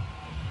Lake?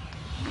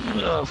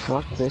 Oh,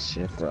 fuck this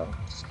shit, bro.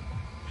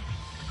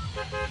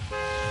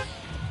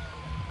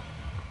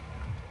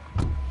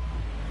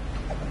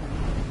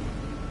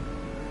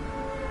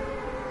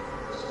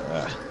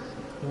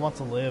 He wants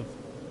to live.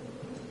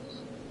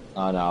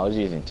 Oh no, I was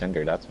using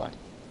Tinder, that's fine.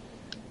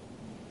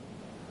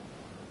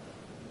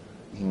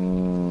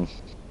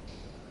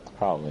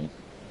 Probably.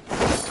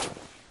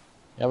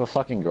 You have a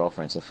fucking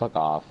girlfriend, so fuck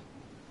off.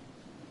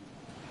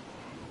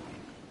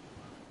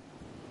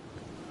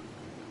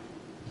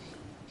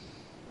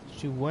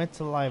 She went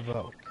to Live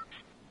Oak.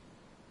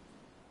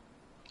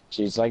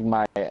 She's like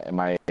my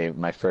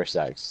first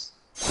ex.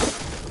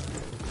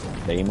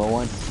 The emo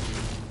one.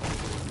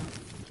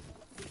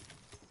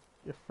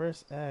 Your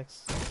first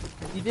ex.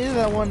 You dated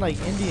that one like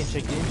Indian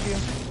chick, didn't you?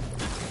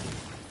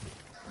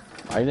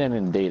 I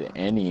didn't date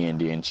any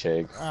Indian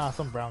chick. Ah,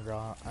 some brown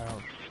girl. I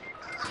don't.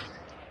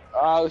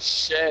 Oh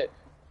shit.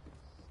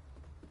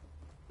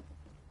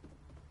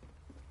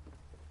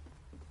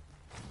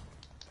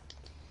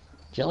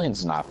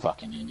 Jillian's not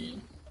fucking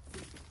Indian.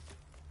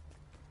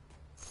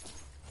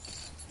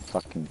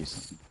 Fucking do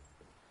something.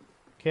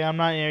 Okay, I'm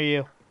not near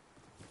you.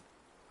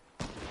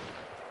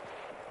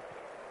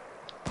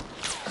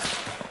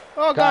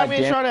 Oh god, me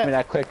shot damn it. it,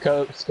 that quick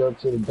scope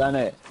should have done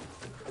it.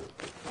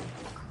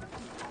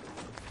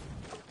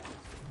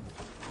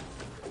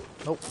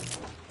 Nope.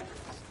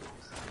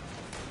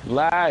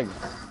 Lag.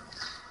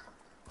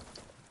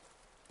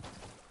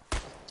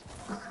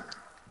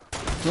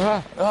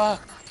 Ah, ah,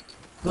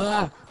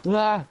 ah, ah,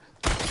 ah,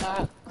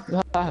 ah,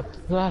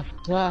 ah,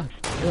 ah,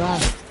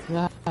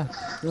 ah,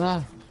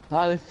 ah,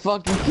 ah, they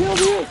fucking killed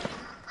you!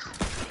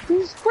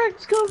 These quick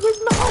scopes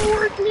is not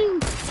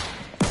working!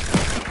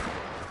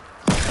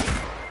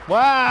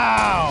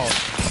 Wow!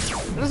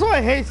 This is why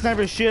I hate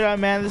sniper shootout,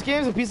 man. This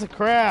game's a piece of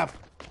crap.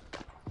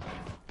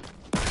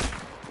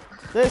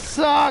 This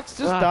sucks!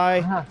 Just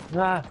die.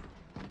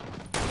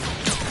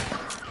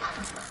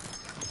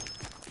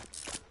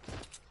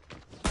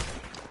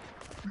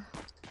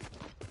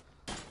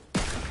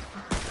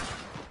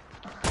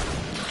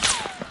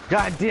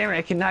 God damn it,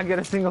 I cannot get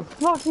a single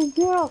fucking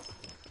kill!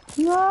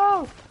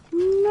 No!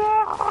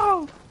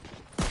 No!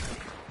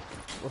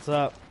 What's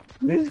up?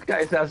 These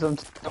guys have some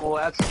double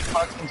ass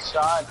fucking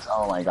shots.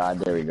 Oh my god,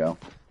 there we go.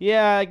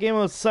 Yeah, game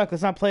mode suck.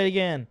 Let's not play it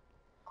again.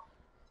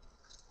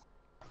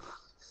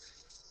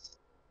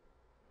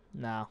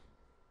 No.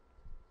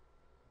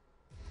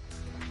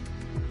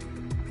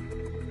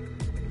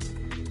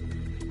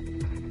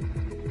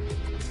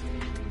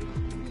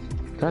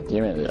 God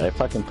damn it, I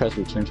fucking pressed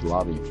return to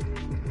lobby.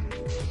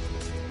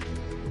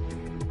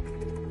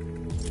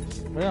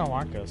 Where don't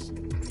want us?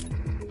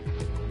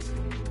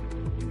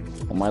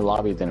 Well, my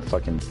lobby didn't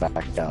fucking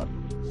back out.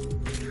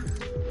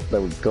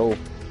 There we go.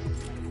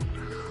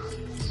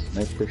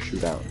 Sniper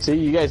shootout. See,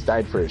 you guys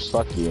died first.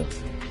 Fuck you.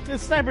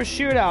 It's sniper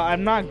shootout.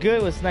 I'm not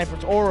good with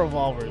snipers or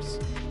revolvers.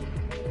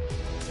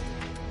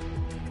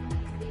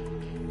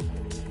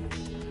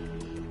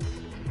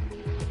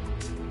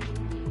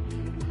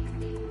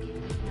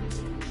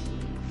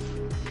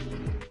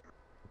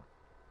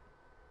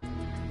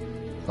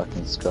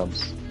 Fucking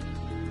scrubs.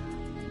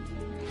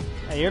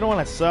 Hey, you're the one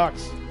that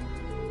sucks.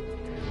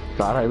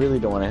 God, I really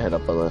don't want to hit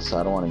up Alyssa.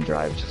 I don't want to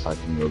drive to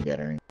fucking go get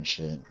her and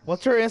shit.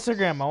 What's her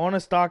Instagram? I want to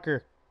stalk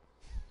her.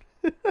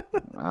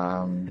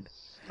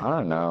 I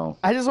don't know.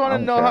 I just want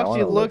to know how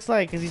she looks look.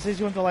 like, because he says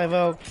she went to Live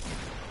Oak.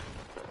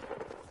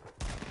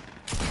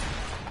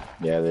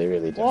 Yeah, they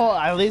really do. Well,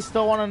 I at least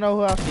still want to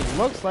know how she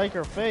looks like,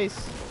 her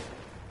face.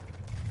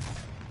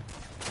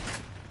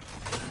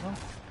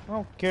 I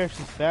don't care if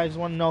she's fat. I just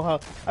want to know how.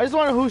 I just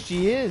want to know who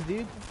she is,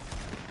 dude.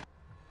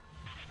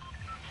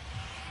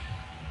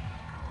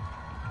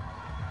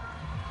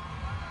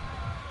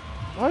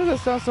 Why does that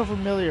sound so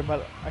familiar?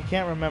 But I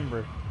can't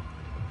remember.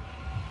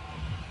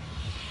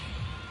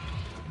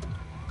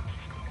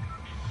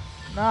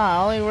 Nah,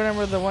 I only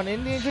remember the one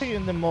Indian chick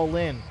and the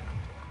Molin.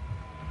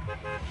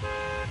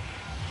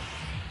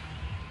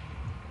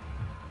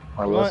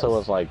 Alyssa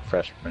was like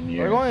freshman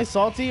year. We're going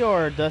salty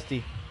or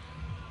dusty?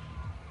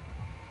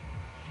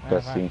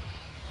 Dusty.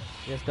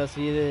 Yes,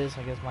 dusty it is.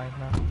 I guess my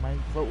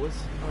vote was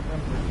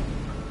November.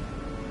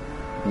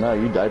 No,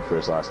 you died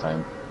first last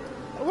time.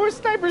 We're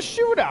sniper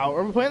shootout.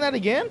 Are we playing that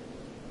again?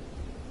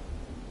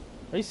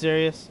 Are you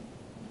serious?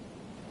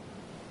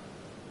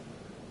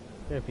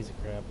 You're a piece of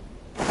crap.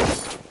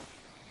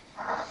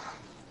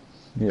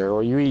 Here,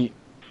 what you eat?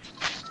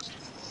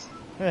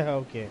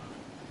 Okay.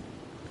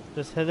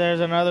 Just there's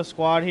another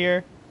squad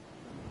here.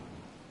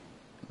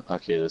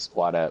 Okay, the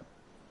squad app.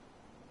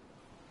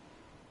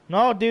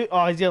 No, dude.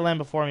 Oh, he's gonna land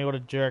before me. What a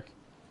jerk.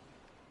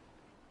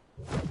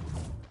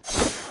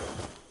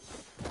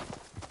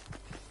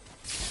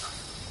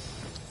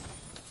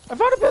 I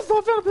found a pistol.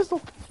 I found a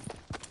pistol.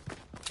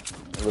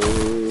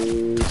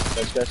 Ooh,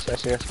 yes.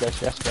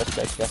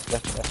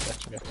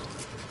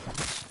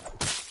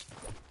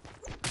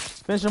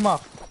 Finish him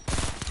off.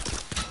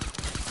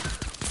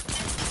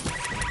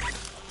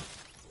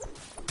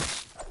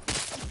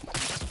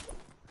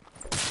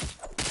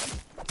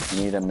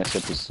 Need a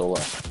Mr. Pistola.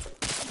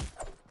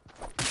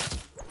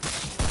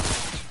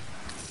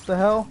 What the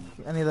hell?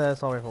 I need that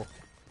assault rifle.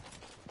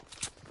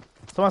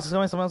 Someone else is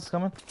coming. Someone else is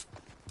coming.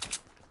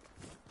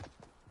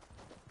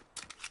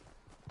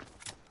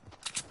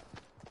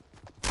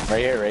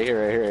 Right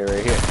here.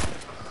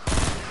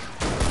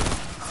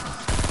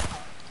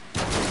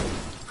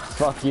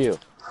 Fuck you.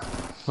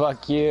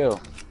 Fuck you.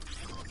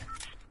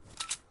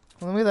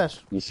 Let me that.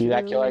 You see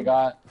that kill I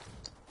got?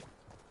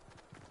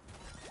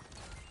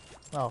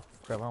 Oh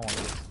crap! I don't want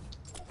this.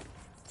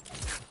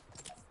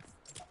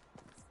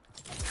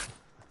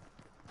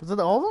 Was it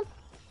all of them?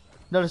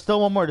 No, there's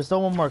still one more. There's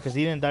still one more because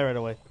he didn't die right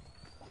away.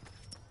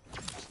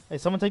 Hey,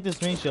 someone take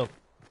this main shield.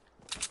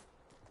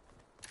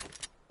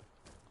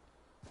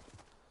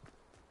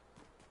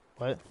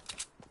 What?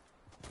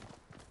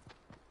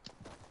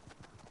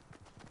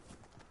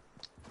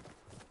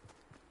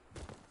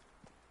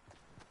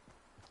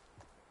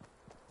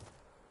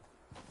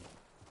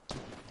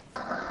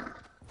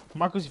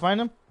 Marcus, you find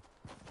him?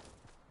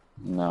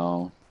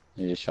 No,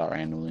 he just shot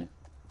randomly.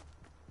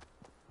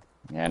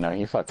 Yeah, no,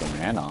 he fucking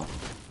ran off.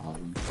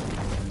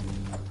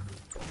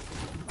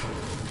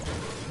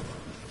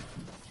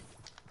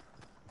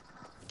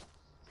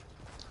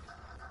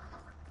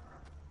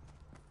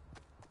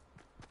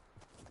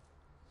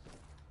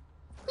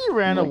 He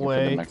ran I'm looking for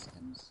the away.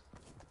 Mexicans.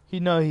 He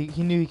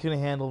knew he couldn't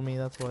handle me.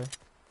 That's why.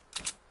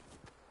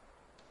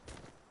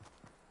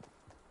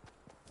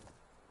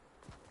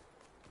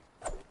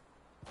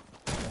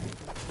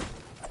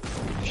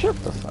 Shut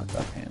the fuck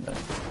up, Panda.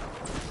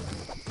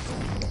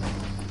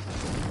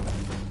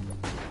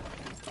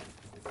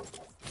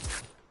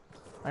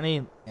 I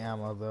need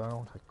ammo though. I don't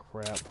want that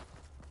crap.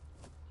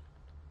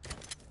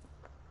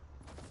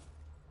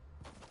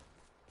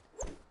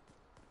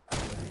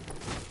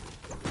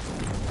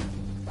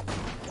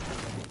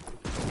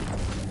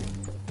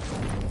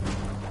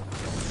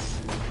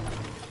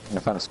 I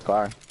found a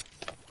scar.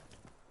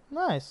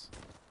 Nice.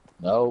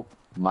 Nope,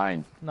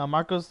 mine. No,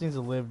 Marcos needs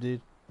to live,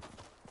 dude.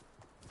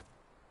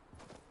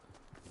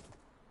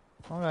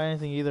 I don't got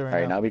anything either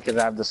Alright, now because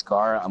I have the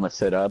scar, I'm gonna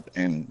sit up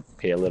and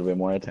pay a little bit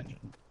more attention.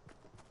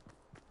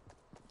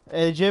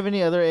 Hey, did you have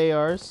any other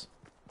ARs?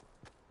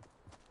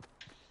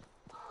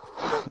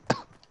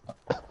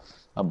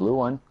 A blue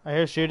one. I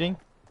hear shooting.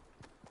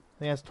 I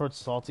think that's towards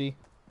Salty.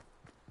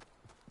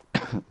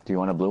 Do you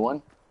want a blue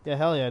one? Yeah,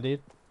 hell yeah,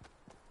 dude.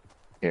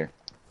 Here.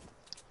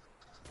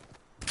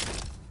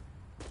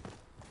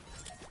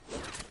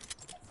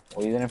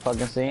 Well, you didn't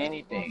fucking say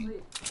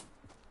anything.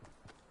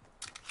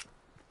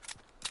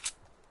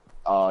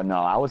 Oh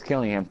no, I was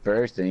killing him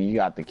first and you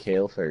got the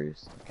kill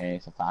first. Okay,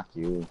 so fuck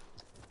you.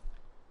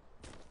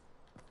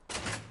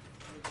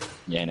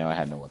 Yeah, no, I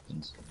had no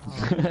weapons.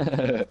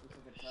 Oh.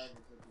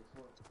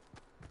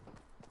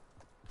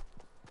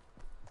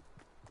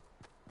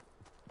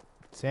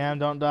 Sam,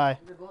 don't die.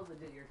 The bullets that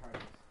did your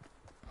targets.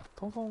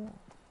 Don't.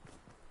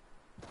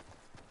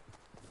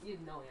 You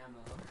had no ammo.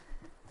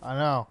 I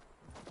know.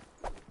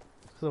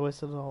 Cause I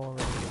wasted it all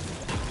already.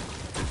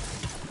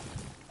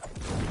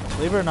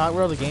 Believe it or not,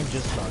 bro, the game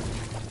just started.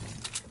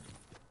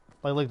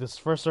 Like, look, this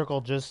first circle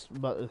just,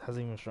 but it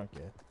hasn't even shrunk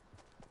yet.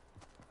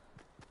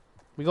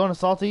 We going to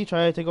Salty?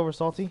 Try to take over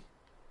Salty?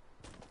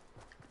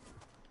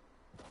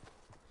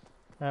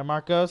 Alright,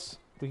 Marcos,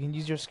 we can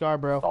use your scar,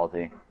 bro.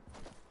 Salty.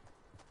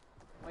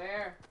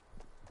 Where?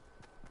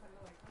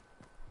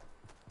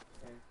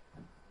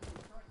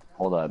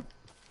 Hold up.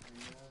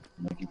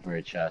 I'm looking for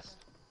a chest.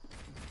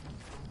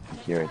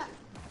 Here,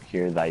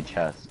 thy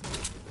chest.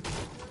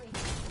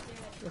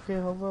 Okay,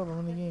 hold up, I'm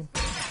in the game.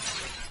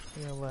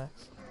 Yeah,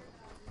 relax.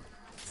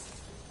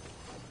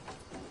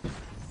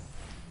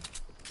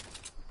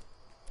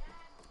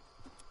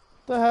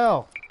 What the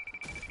hell?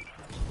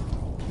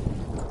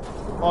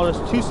 Oh,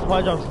 there's two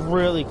supply drops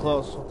really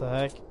close. What the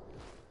heck?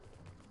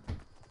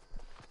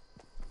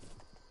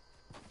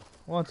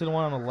 One to the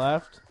one on the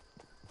left.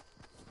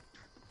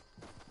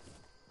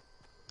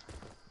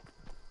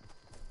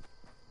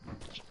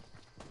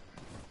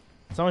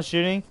 Someone's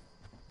shooting.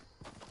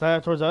 Is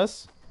that towards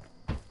us?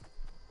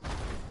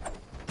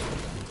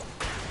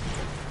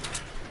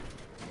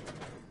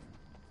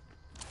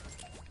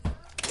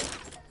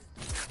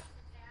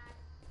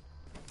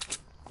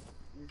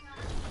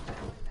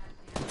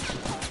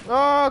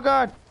 Oh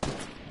god!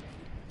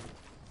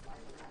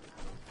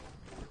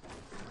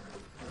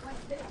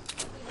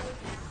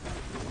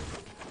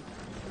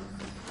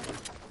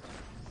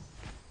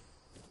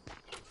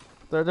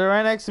 They're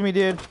right next to me,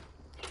 dude.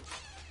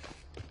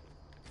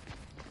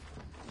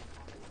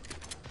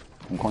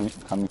 I'm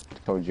coming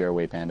towards your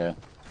way, Panda.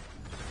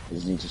 I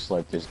just need to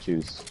slurp this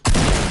juice.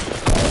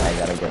 I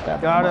gotta get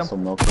that muscle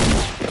milk in,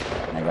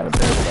 and I gotta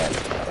break that.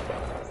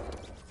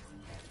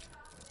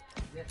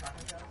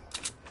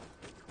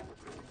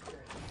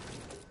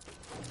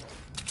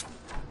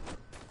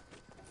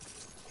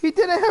 He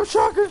didn't have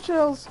shotgun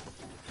shells.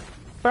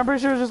 But I'm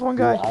pretty sure it was just one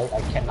guy. Dude, I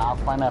cannot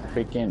find a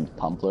freaking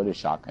pump loaded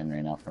shotgun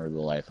right now for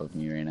the life of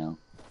me right now.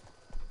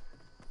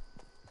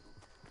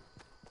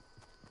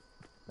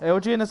 Hey,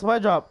 what you in the supply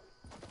drop?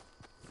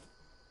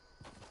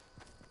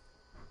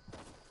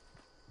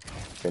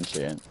 Good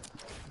shit.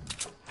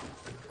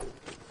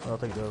 I'll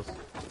take those.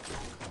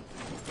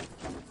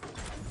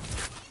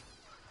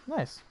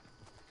 Nice.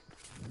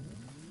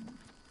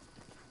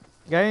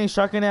 Got any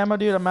shotgun ammo,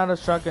 dude? I'm out of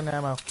shotgun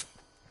ammo.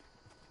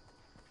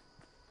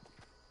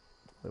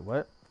 Wait,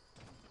 what?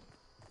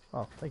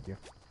 Oh, thank you.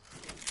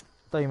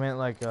 I thought you meant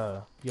like,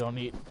 you don't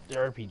need the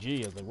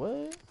RPG. I was like,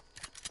 what?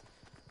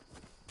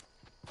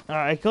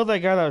 Alright, I killed that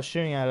guy that was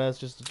shooting at us,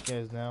 just so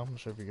you guys know. I'm not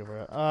sure if you go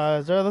for that.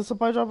 Is there a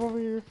supply drop over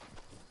here?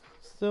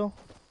 Still?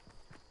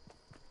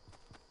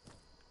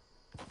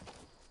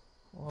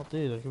 Well,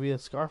 dude, there could be a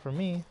scar for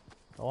me.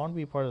 I want to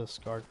be part of the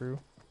scar crew.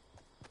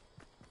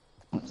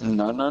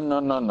 No, no, no,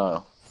 no,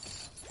 no.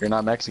 You're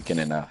not Mexican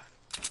enough.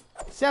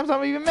 Sam's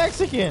not even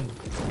Mexican!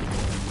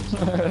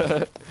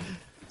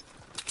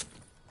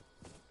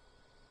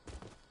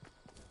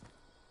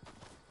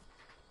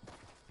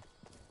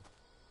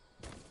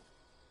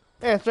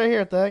 Hey, it's right here,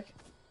 what the heck?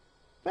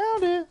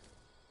 Found it!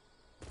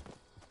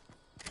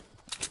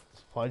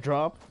 Supply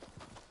drop.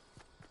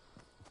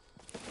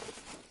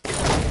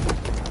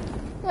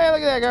 Hey,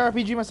 look at that, I got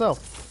RPG myself.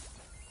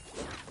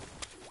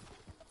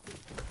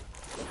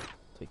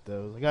 Take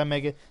those. I gotta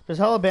make it. There's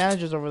hella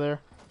bandages over there.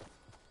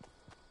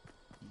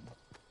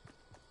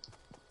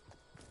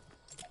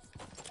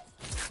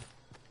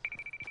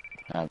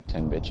 I have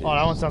 10 bitches. Oh,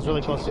 that one sounds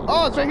really close to.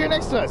 Oh, it's right here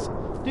next to us!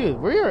 Dude,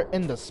 we're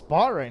in the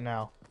spot right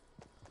now.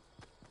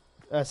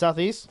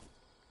 Southeast.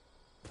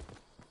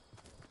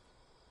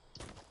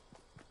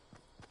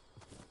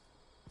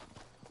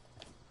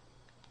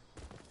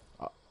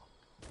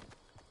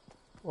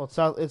 Well, it's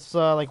south. It's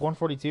like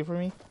 142 for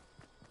me.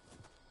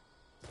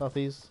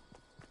 Southeast.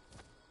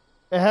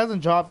 It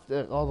hasn't dropped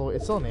all the way.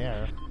 It's still in the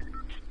air.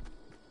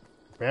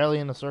 Barely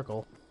in the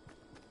circle.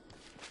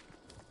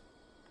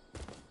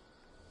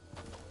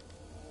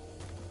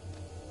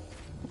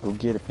 Go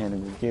get it, Panda,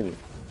 go get it.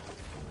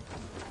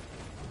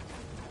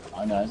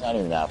 Oh no, it's not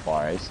even that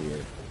far, I see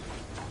it.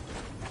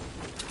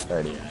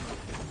 30.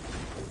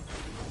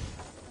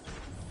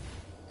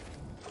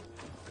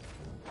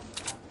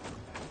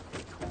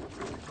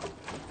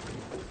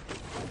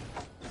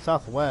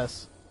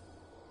 Southwest.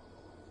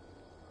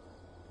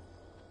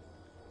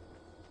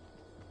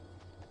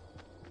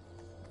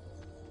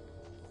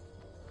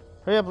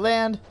 Hurry up,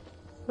 land.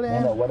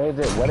 Land. Panda, what is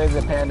it? What is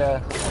it,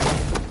 Panda?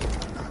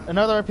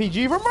 Another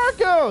RPG for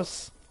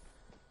Marcos!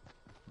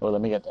 Oh,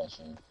 let me get that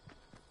shit.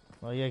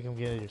 Well, yeah, come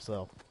get it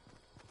yourself.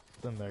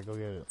 It's in there, go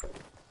get it.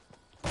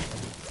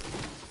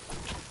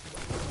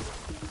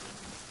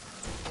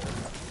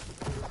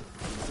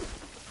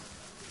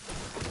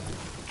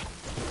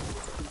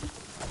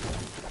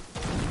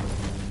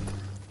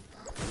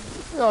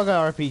 We all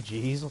got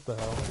RPGs, what the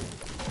hell?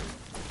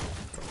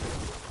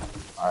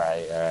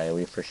 Alright,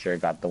 we for sure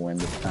got the win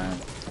this time.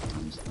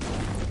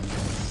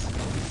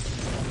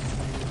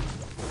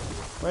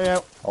 Wait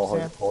up. Oh,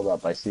 hold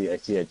up, I see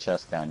a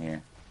chest down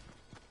here.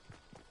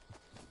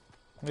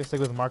 I'm gonna stick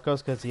with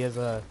Marcos because he has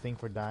a thing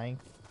for dying.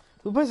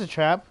 Who plays a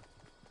trap?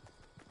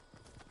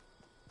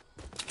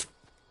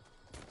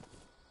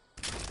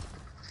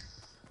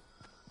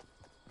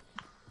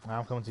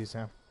 I'm coming to you,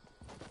 Sam.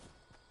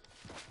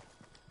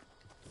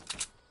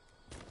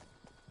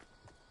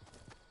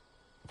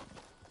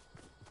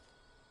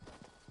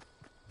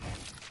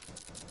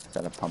 Is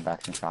that a pump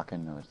action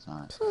shotgun? No, it's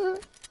not.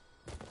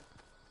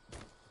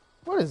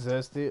 What is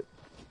this, dude?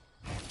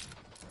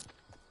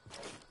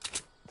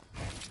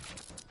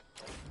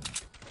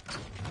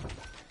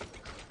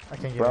 I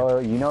can't get Bro,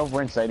 you know if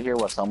we're inside here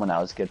while someone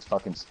else gets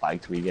fucking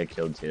spiked, we get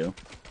killed too?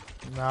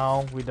 it.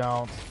 No, we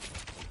don't.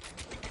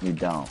 You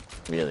don't,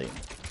 really.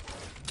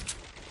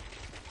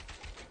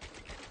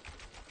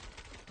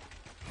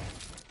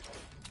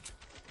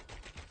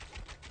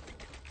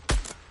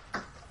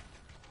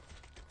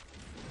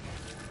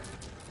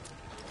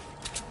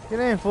 Get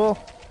in, fool.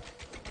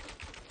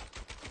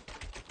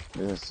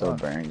 This is so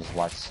burnt.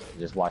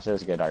 Just watch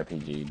us get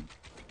RPG'd.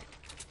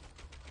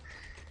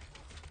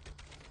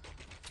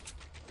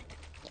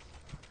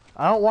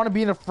 I don't want to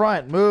be in the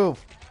front.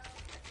 Move.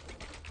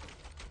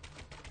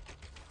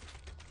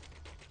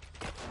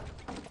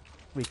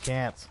 We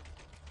can't.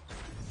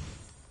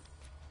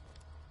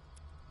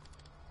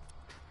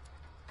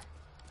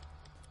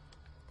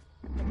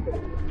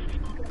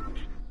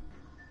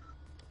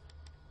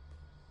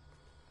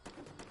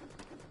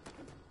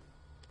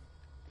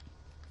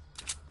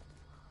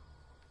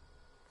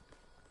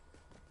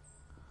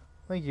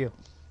 Thank you.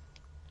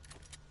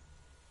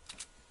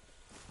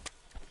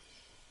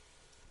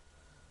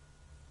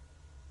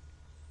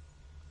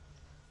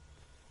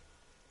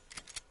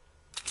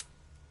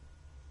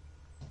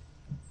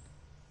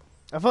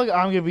 I feel like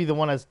I'm gonna be the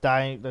one that's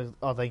dying.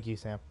 Oh, thank you,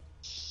 Sam.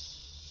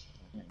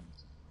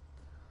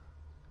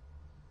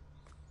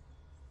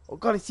 Oh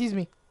God, he sees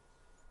me.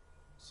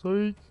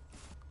 Psych.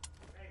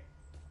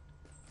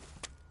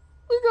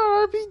 We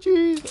got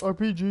RPGs.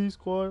 RPG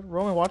squad.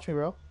 Roman, watch me,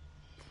 bro.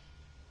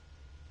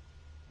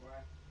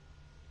 Where?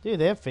 Dude,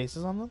 they have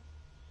faces on them.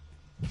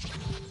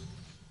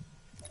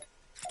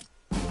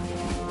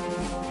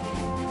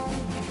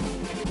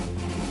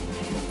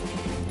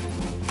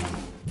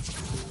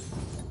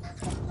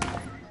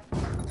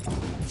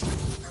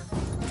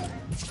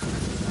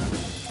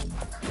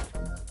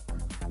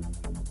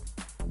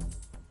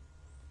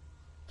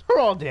 They're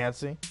all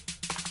dancing.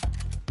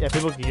 Yeah,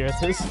 people can hear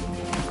this.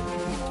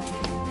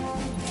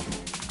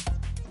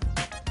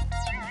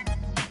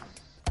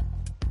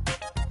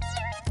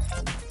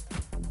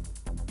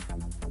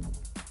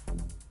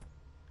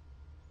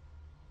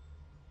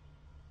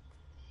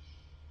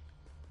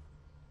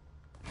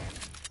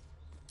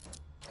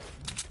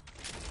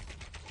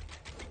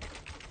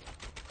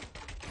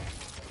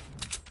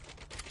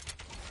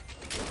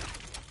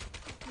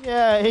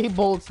 Yeah, 8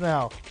 bullets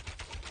now.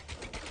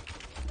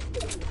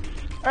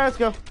 Alright, let's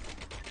go.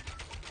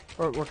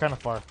 We're kind of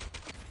far.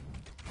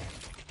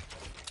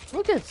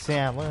 Look at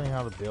Sam learning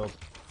how to build.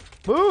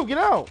 Move, get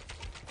out!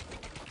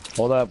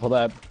 Hold up, hold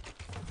up.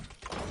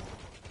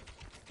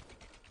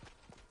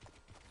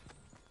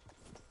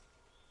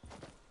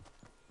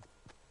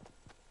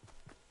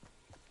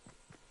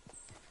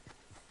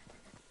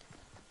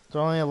 There's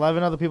only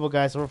 11 other people,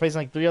 guys, so we're facing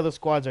like 3 other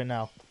squads right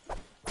now.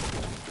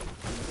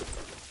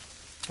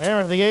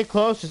 Remember, if they get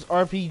close, just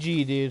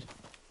RPG, dude.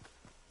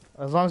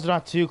 As long as they're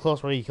not too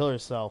close where you kill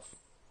yourself.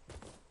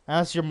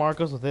 Unless you're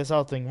Marcos with this,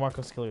 I'll think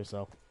Marcos kill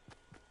yourself.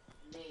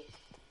 Nate.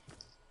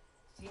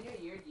 Senior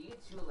year, do you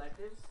get 2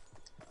 electives?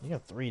 You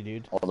got 3,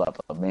 dude. Hold up,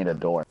 I made a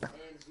door. And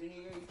junior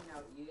year,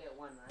 you get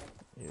 1,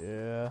 right?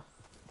 Yeah.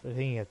 I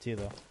think you got 2,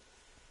 though.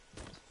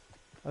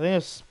 I think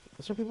there's...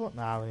 Is there people?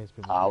 Nah, I don't think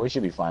there's people. We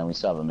should be fine. We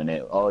still have a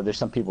minute. Oh, there's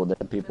some people. There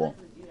are people.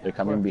 They're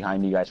coming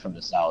behind you guys from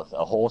the south.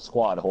 A whole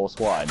squad. A whole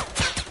squad.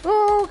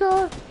 Oh,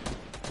 God.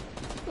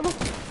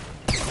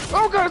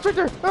 Oh, God, it's right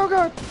there. Oh,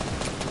 God.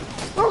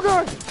 Oh,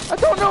 God. I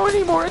don't know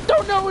anymore. I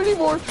don't know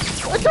anymore.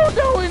 I don't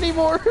know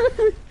anymore.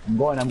 I'm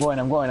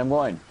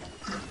going.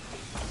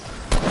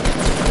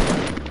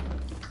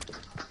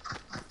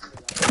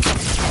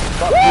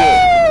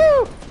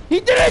 Woo! He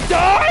didn't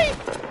die?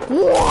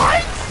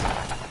 What?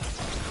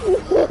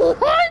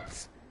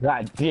 What?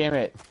 God damn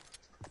it.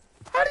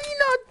 How did he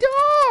not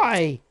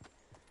die?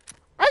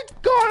 I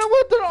got him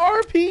with an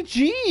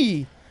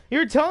RPG.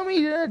 You're telling me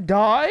he didn't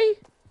die?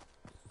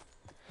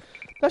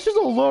 That's just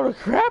a load of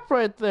crap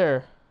right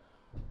there.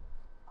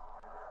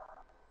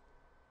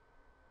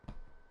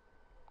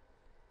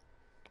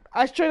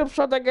 I straight up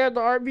shot that guy with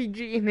the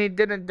RPG and he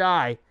didn't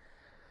die.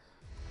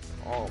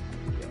 Oh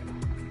my God.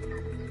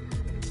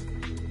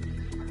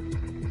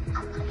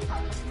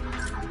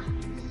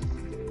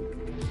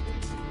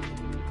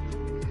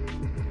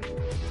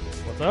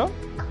 What's up?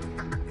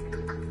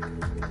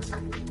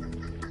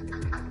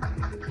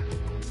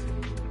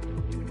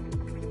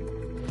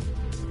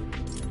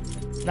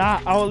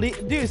 Nah, I'll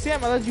lead. Dude,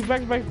 Sam, I led you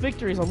back-to-back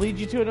victories. I'll lead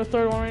you to a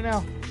third one right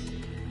now.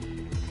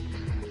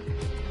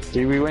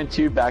 Dude, we went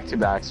 2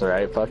 back-to-backs,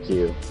 alright? Fuck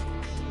you.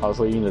 I was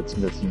leading the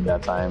team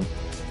that time.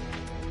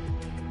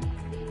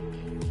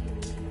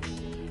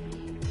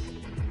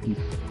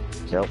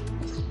 Kill.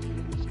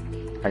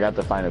 I got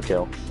the final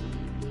kill.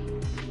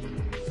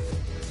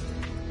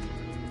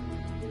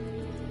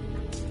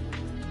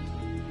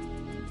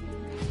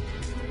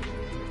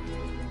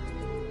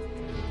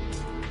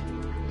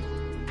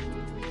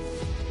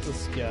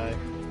 This guy.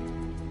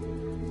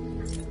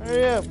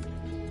 Hurry up.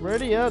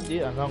 Ready up,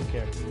 dude. I don't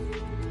care.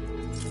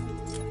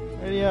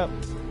 Ready up.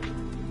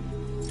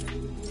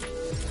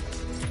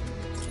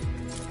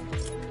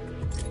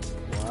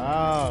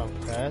 Wow,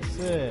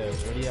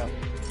 impressive. Ready up.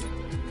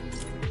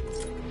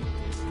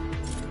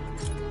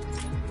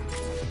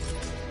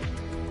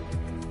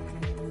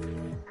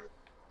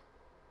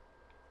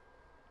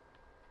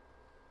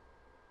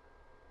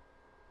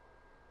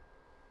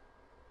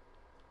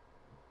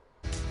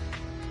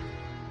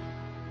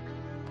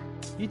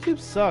 YouTube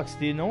sucks,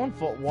 dude. No one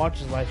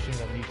watches live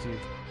streams on YouTube.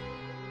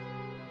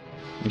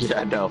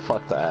 Yeah, no,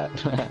 fuck that.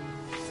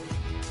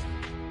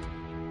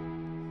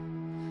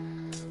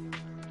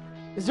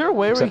 Is there a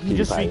way where you Except can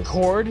just PewDiePie.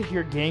 record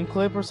your game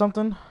clip or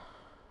something?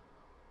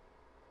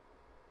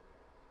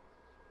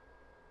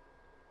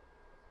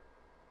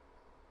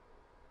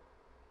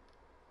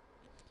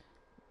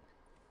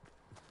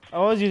 I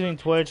was using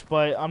Twitch,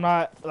 but I'm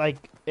not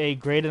like a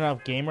great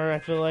enough gamer, I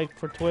feel like,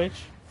 for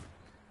Twitch.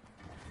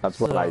 That's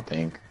what So- I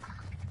think.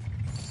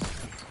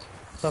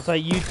 So it's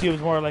like YouTube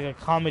is more like a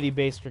comedy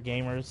base for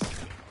gamers.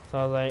 So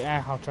I was like,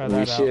 I'll try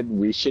that out.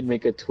 We should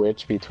make a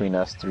Twitch between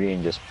us 3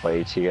 and just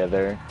play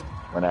together.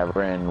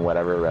 Whenever and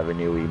whatever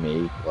revenue we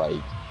make,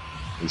 like,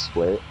 we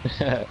split.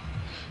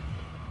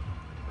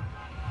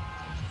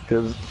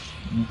 Because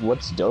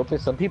what's dope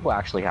is some people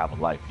actually have a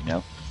life, you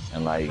know?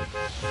 And, like,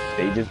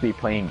 they just be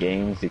playing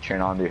games, they turn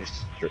on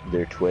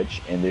their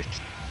Twitch, and they're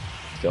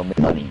still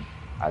making money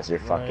as they're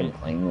fucking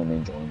playing and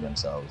enjoying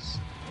themselves.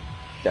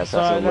 That's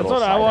That's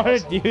what I want to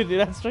do, dude.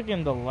 That's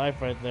freaking the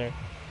life right there.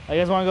 I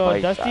guys want to go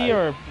with Dusty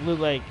or Blue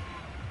Lake?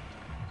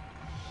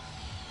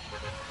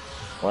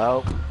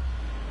 Well,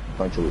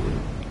 bunch of weird.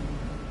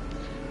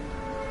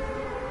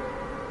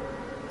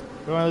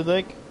 You want Blue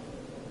Lake?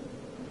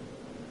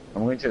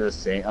 I'm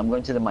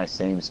going to my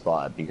same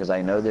spot because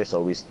I know there's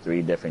always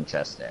 3 different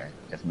chests there.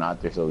 If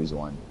not, there's always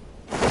 1.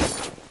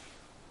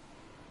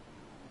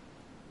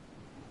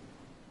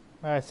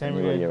 Alright, Sam,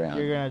 you're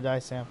gonna die,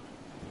 Sam.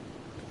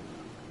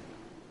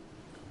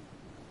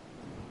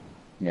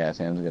 Yeah,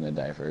 Sam's gonna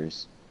die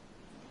first.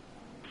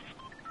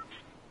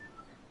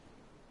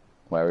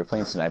 Why, we're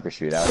playing Sniper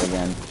Shootout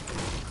again?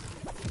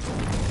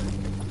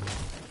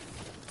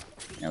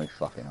 Yeah, we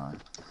fucking are.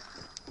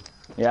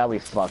 Yeah, we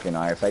fucking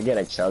are. If I get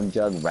a Chug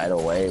Jug right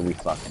away, we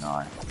fucking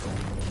are.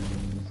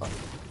 Fuck.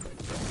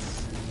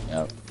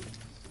 Yep.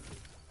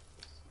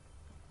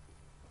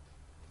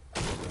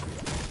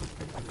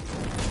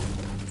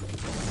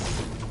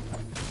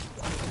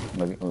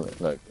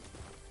 Look.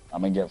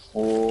 I'm gonna get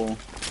full.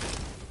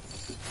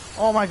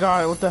 Oh my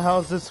god, what the hell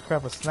is this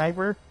crap? A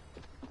sniper?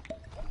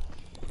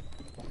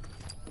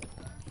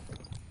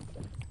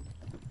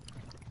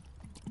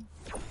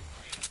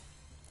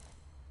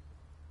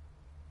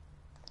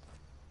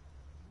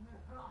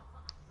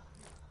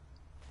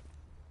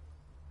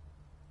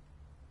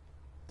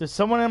 There's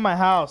someone in my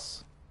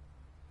house.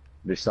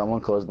 There's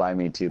someone close by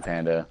me too,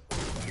 Panda.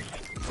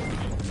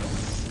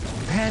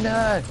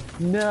 Panda!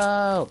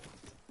 No!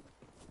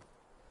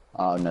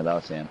 Oh, no, that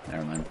was Sam.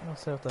 Never mind. I don't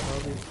say what the hell,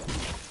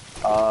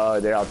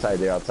 dude. They're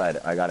outside.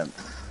 I got him.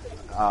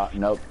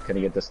 Nope,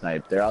 couldn't get the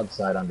snipe. They're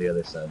outside on the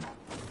other side.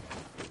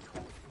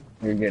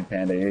 You're good,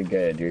 Panda. You're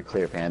good. You're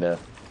clear, Panda.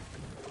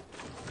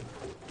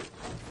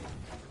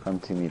 Come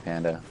to me,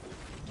 Panda.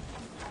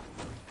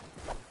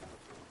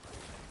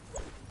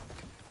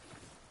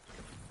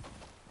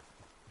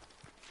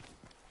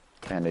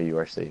 Panda, you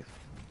are safe.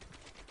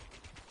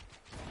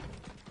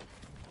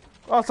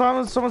 Oh,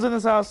 someone's in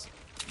this house.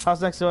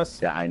 House next to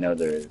us. Yeah, I know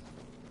there is.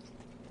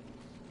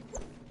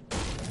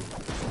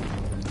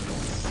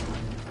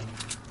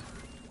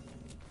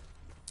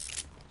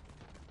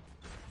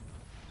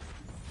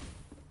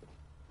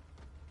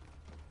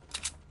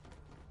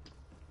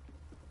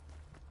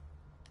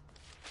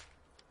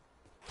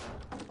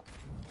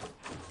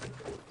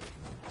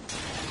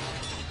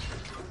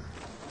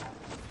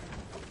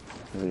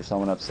 Is there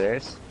someone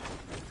upstairs?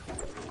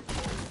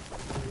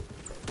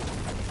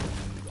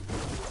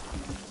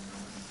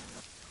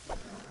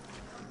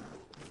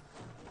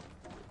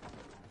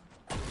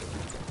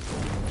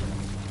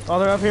 Oh,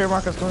 they're up here,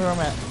 Marcus. Come where I'm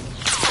at.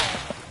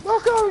 Oh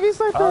god, he's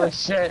like Oh that.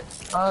 shit!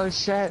 Oh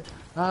shit!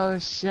 Oh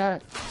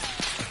shit!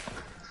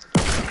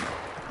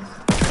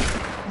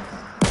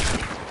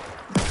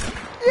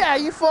 Yeah,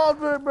 you fall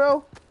for it,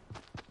 bro.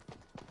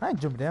 I ain't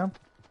jumping down.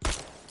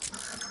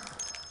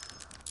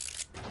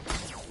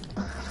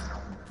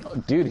 Oh,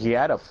 dude, he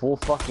had a full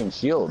fucking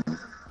shield.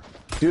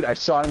 Dude, I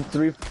shot him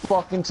 3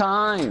 fucking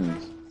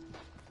times.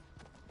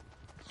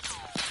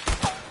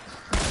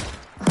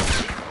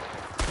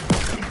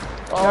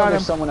 Oh,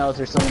 there's someone else.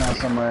 There's someone else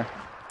somewhere.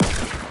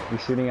 You're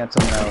shooting at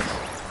someone else.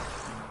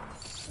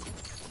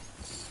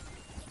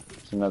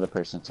 There's another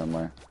person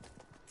somewhere.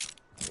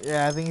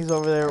 Yeah, I think he's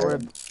over there where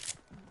the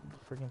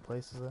freaking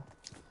place is at.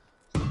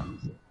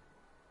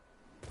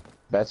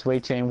 Best way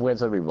to aim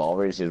with a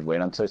revolver is just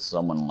wait until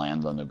someone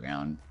lands on the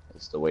ground.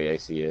 That's the way I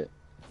see it.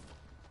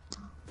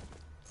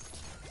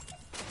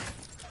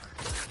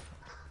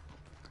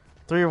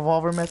 Three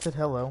revolver method,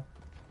 hello.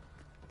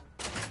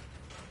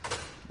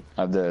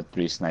 I have the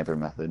 3 sniper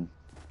method.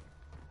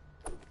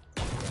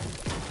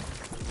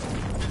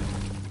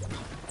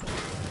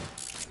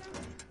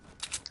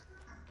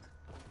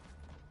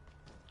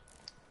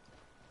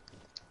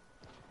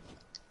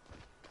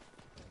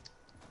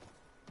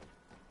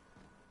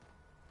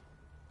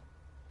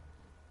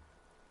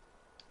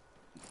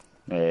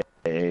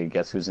 Hey,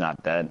 guess who's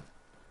not dead?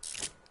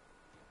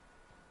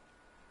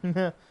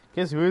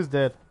 Guess who is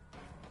dead?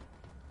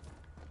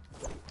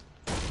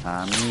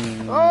 I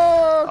mean...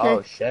 Oh, okay.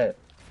 Oh, shit.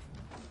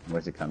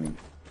 Where's it coming?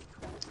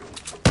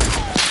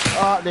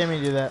 Oh, didn't mean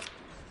to do that.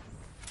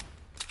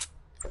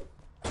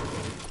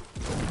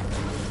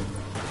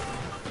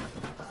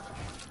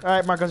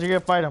 Alright, Marcos, you're gonna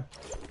fight him.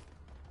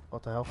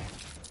 What the hell?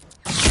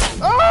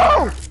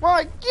 Oh!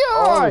 My gosh!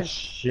 Oh,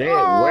 shit.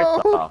 Oh! Where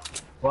the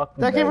fuck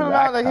That came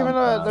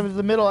from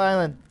the middle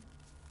island.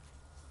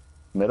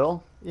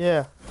 Middle?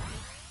 Yeah.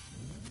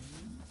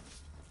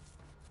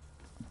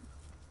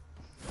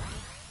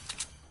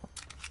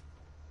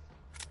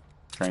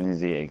 Trying to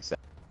see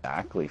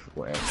exactly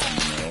where from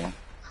the middle.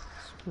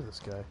 Who's this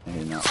guy? I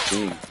did not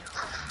see.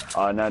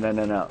 Oh,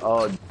 no.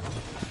 Oh,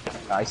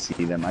 I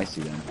see them.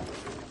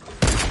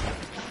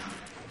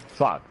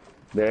 Fuck.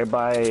 They're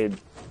by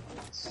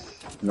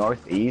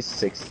northeast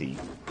 60.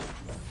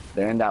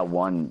 They're in that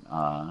one,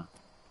 on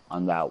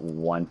that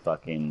one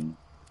fucking...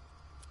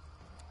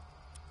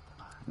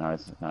 No,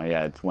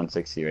 yeah, it's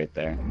 160 right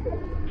there.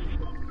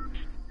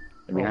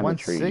 They're behind the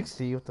tree.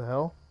 160? What the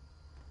hell?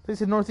 They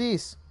said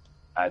northeast.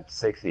 At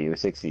 60, it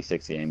was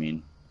 60, I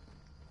mean.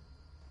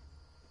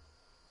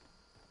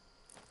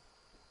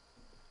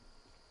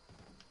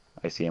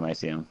 I see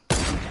him.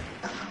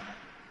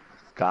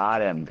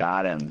 Got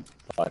him.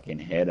 Fucking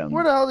hit him.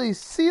 Where the hell do you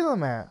see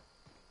them at?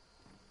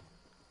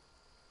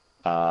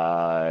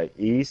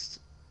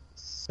 East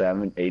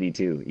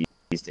 782.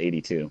 East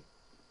 82.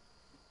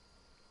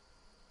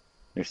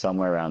 You're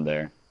somewhere around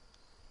there.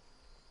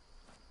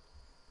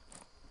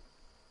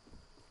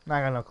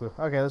 I got no clue.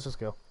 Okay, let's just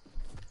go.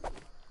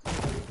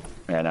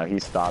 Yeah, no, he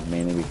stopped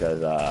mainly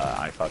because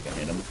I fucking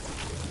hit him.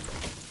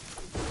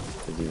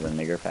 Because he's a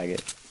nigger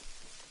faggot.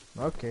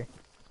 Okay.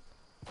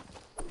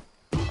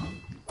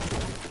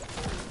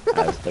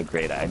 As the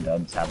great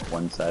iDubbbz have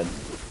one said.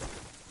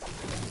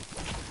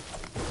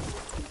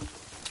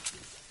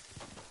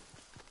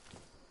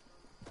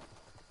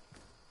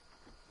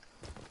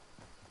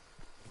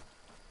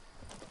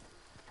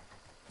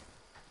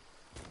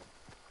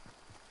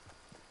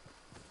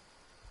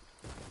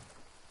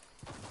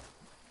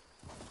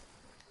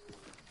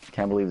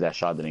 Can't believe that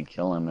shot didn't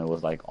kill him. It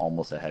was like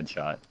almost a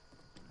headshot.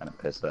 Kind of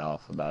pissed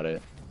off about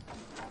it.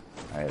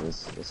 All right,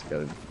 let's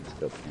go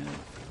panic.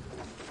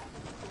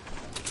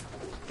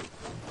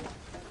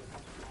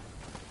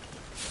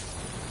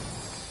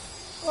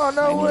 Oh,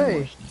 no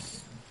way.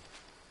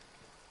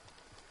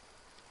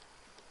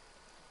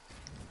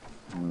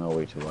 No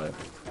way to what?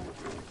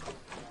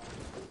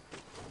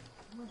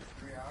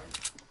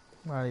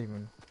 Not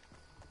even.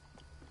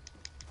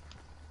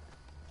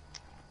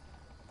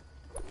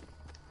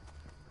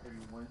 Have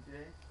you won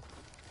today?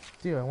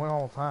 Dude, I win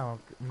all the time.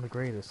 I'm the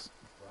greatest.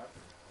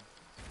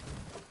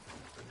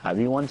 Have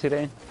you won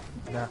today?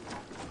 Nah.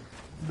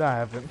 No, I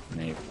haven't.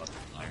 No, you fucking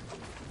liar.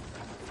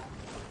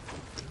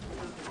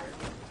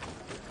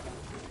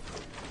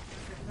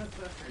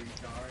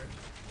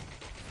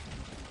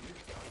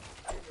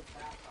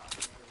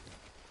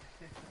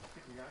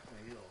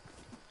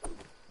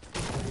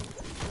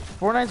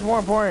 Fortnite's more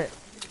important.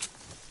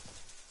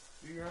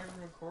 You're not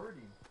even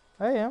recording.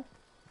 I am.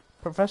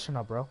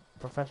 Professional, bro.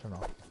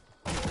 Professional.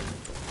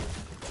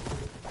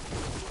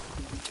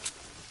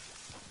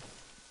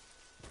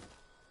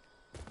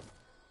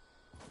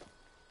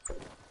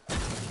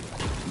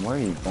 Where are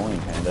you going,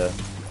 Panda?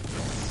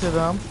 To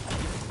them.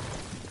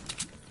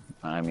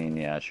 I mean,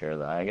 yeah,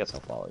 sure. I guess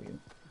I'll follow you.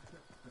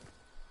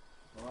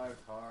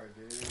 Life's hard,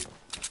 dude.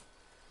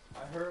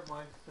 I hurt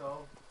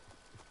myself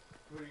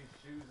putting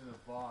shoes in a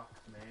box,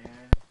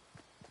 man.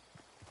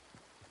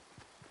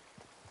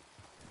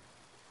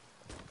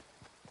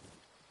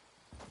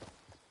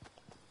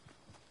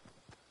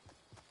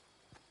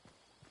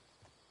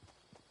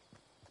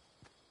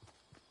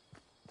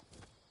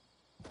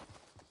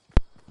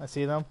 I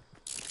see them.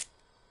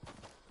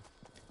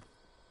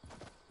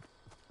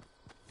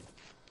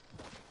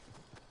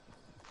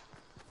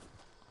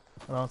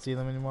 I don't see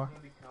them anymore. I'm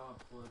gonna become a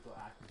political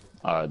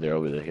activist. They're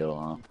over the hill,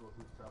 huh? People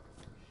who suffer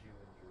from shoe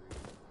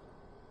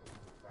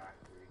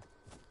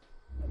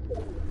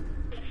injuries. Factory.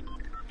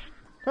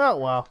 Oh,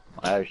 wow.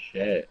 Oh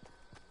shit.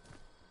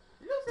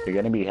 You're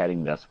gonna be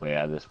heading this way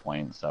at this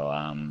point, so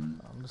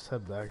I'm just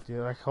head back,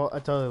 dude. I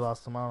totally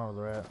lost them. I don't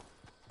know where they're at.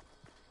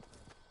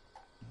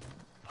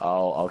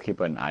 I'll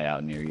keep an eye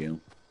out near you.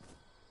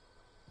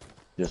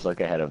 Just look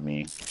ahead of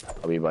me.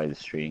 I'll be by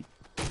this tree.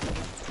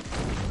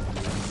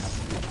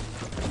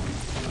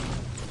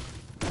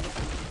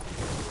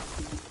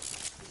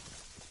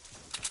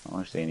 I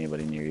don't see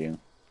anybody near you.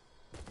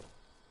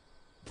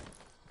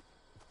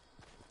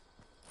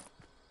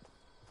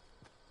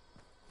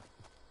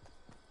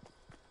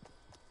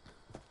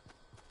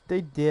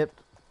 They dipped.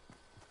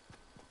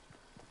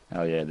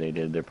 Oh yeah, they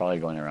did. They're probably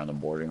going around the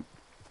border.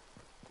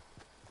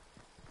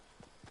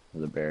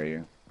 The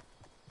barrier.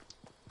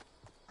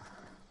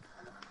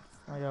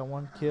 I got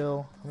one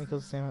kill. How many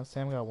kills Sam?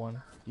 Sam got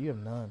one. You have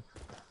none.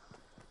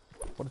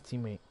 What a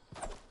teammate.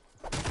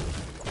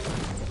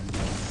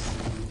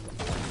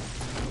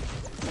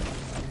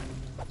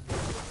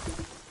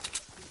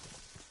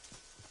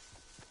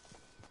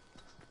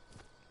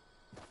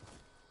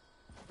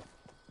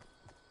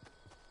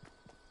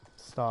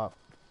 Stop.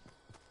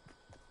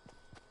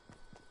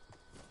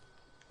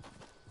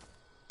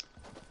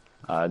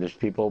 There's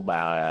people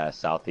by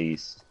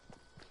southeast.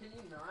 Can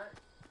you not?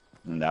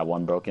 In that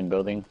one broken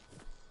building.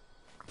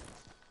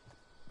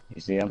 You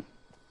see him?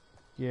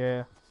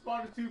 Yeah.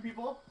 Spotted two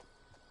people.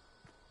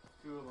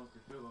 Two of them.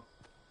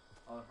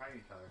 Oh, they're fighting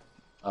each other.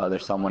 Oh,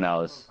 there's someone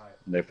else.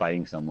 They're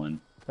fighting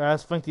someone. Alright,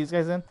 let's flank these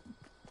guys in.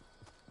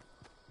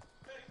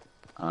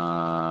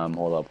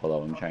 Hold up.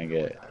 I'm trying to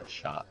get a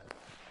shot.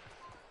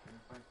 They've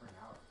been fighting for an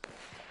hour.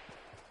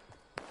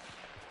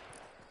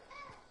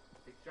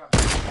 Take shot.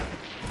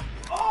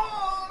 Oh!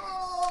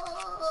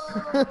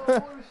 What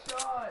a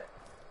shot!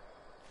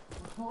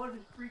 What a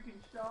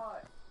freaking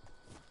shot!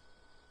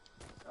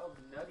 That was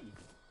nutty.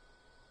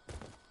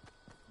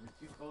 You're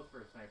too close for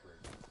a sniper.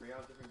 3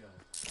 out different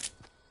guns.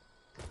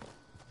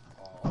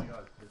 Oh, all I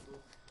got is pistols.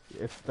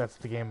 If that's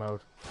the game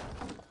mode.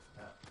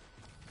 Yeah.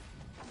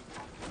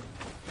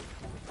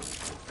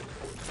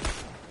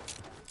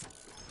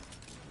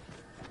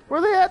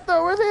 Where they at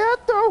though? Where they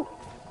at though?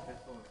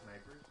 Pistol and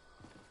snipers.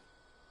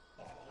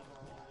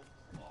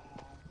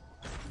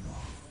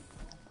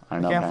 I I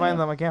know, can't Panda. find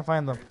them. I can't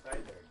find them. They're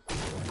inside there.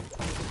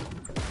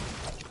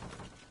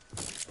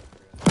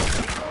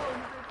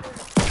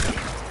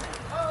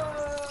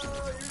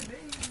 Oh, you're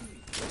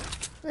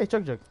baby. Hey,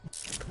 Chug Jug.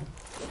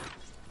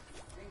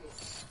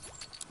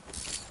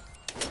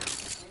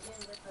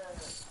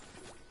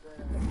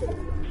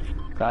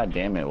 God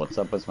damn it, what's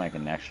up with my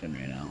connection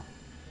right now?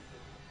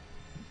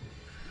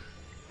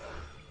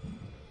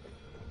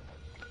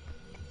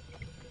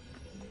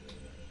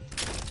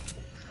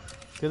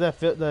 Do that.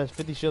 The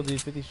 50 shield,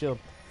 dude. 50 shield.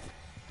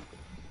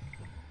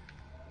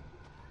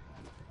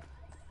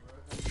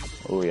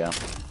 Oh yeah.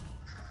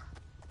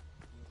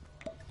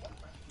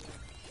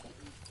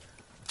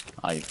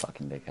 Oh, you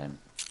fucking dickhead.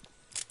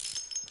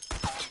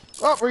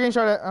 Oh, we're getting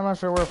shot at. I'm not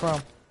sure where from.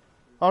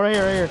 Oh, right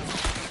here, right here.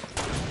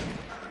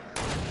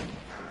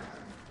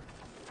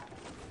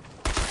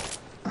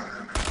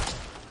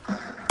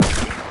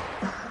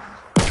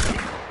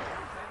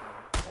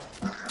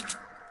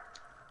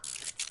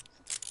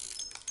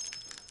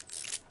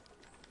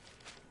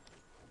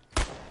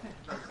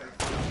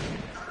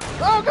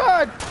 Oh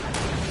God!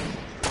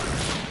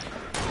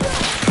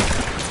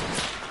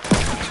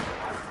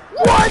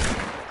 What?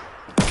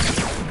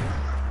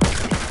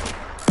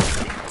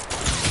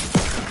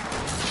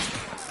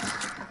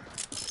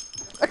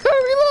 I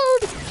gotta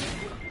reload.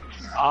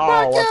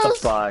 Oh, what the Marcos!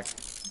 fuck?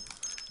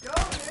 Go,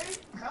 Nate.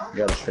 Help. You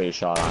got a straight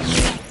shot on me.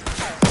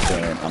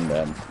 Damn it, I'm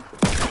dead.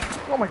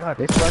 Oh my God!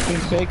 They fucking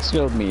fake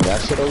scoped me.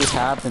 That shit always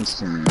happens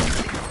to me.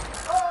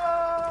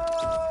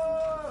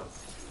 Oh!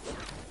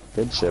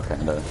 Good shit,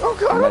 Panda. Oh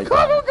God! Oh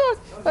God! Oh God!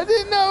 I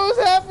didn't know it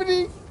was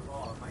happening.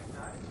 Oh, Mike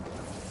died?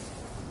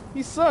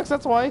 He sucks.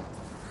 That's why.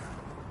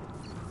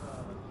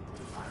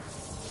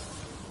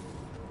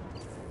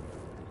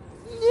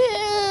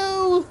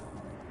 No.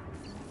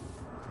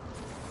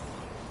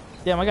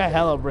 Damn, I got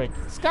hello brick.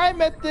 Sky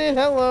method.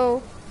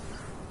 Hello.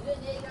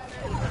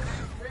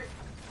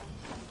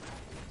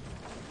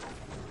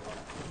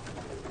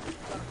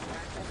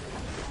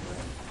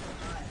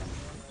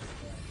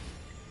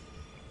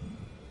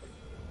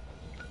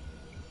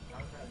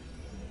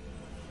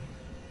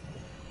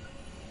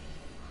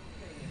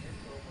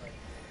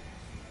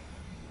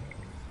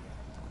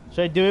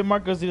 Should I do it,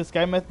 Marcos? Do the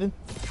sky method?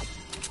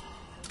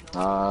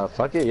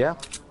 Fuck it, yeah.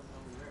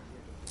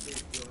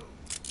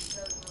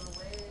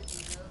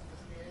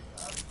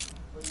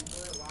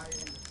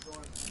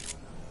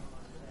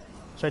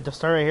 Should I just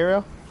start right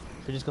here,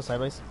 Should I just go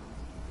sideways?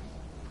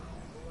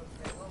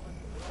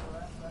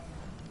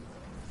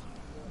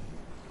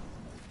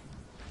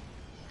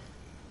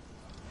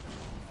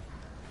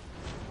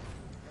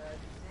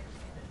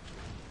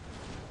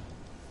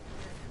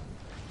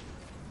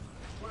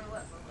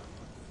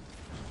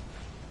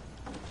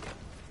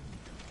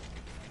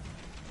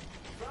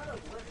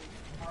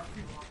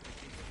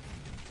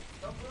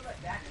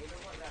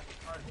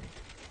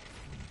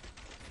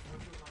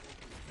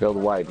 Build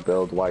wide,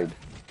 build wide.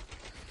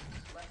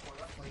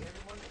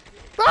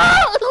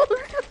 Ah!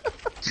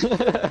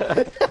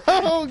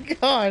 Oh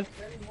God!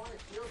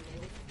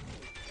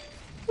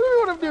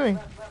 What am I doing?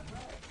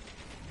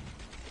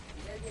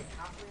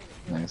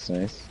 Nice,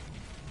 nice.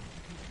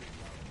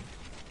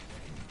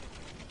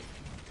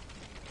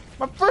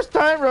 My first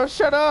time, bro.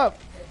 Shut up.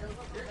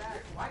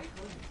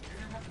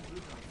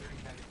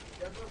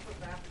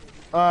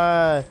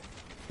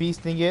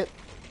 Beasting it.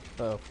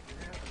 Oh.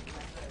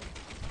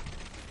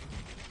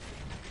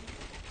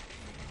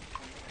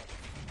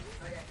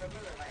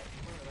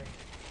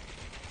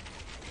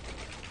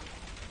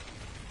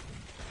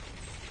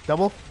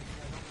 Double?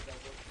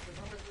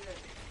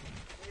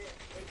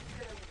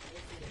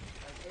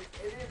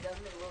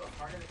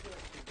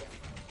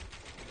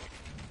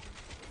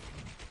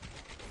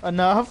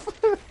 Enough?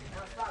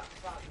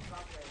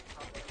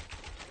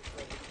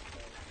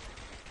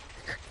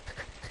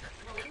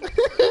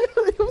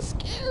 I'm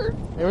scared.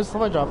 Hey, where's the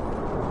supply drop?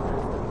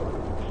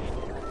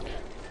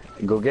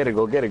 Go get it,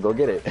 go get it, go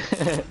get it.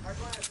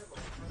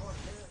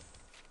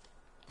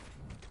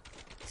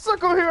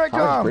 Circle, here I How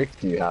much come! bricks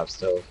do you have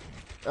still?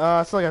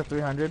 I still got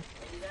 300.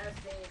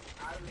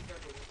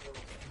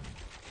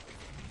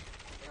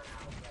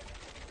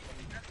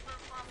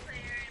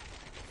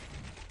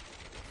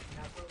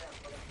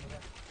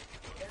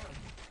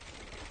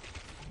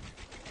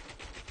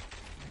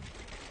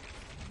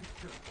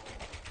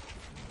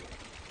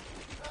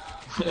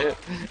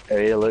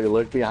 Hey,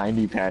 look behind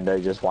you, Panda.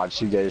 Just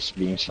watch you guys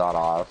being shot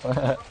off.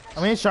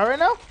 I'm in shot right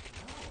now?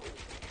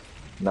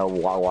 No,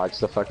 watch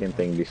the fucking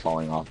thing be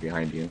falling off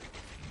behind you.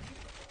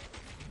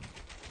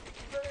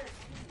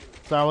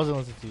 Sorry, I wasn't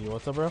listening to you.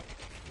 What's up, bro?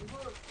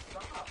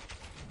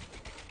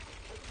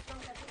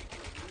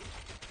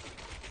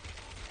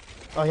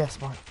 Oh, yeah,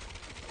 spawn.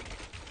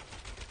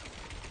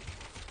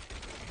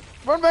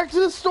 Run back to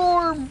the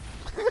storm!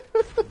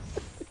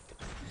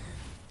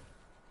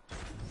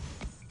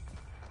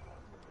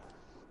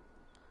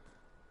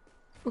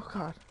 Oh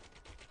god.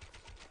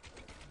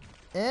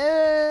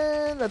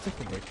 And that's a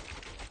finish.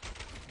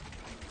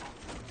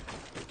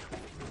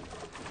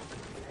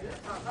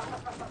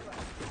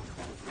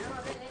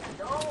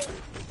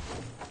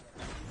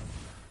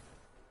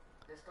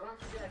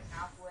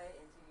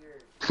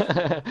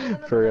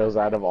 For reals,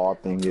 out of all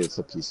things, it's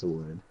a piece of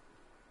wood.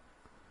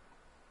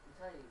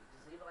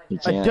 You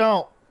I can't.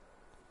 don't.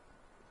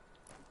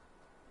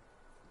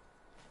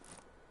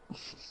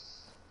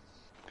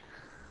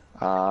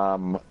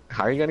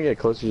 How are you gonna get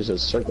closer to the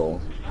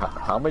circle?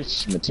 How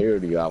much material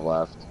do you have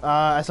left?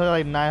 I still got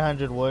like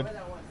 900 wood.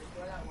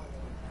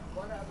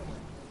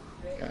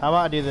 How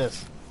about I do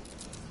this?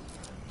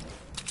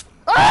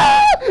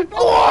 Ah!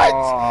 What?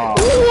 Oh.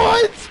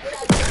 What?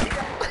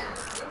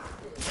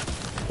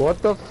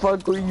 What the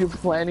fuck were you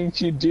planning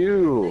to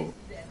do?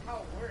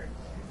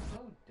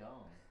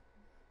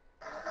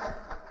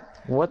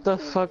 What the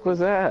fuck was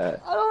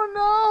that? I don't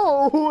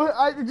know.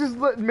 I just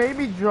made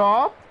me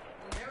drop.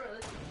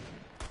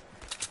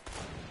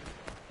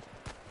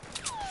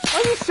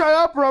 Why you shut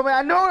up, Roman?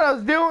 I know what I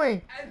was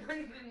doing. I know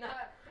you did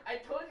not. I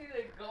told you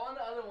to go on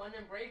the other one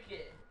and break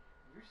it.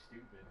 You're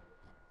stupid.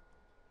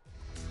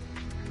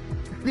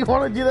 You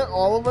want to do that,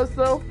 all of us,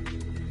 though?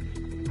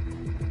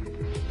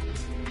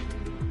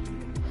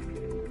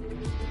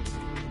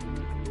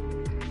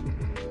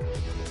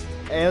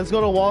 Hey, let's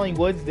go to Walling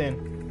Woods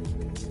then.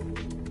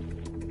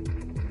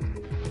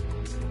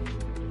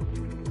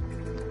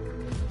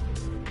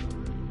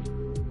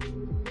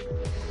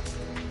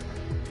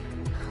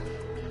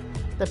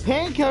 The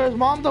painkillers,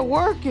 Mom, they're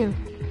working.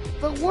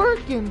 They're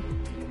working.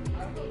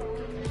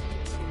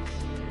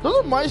 Those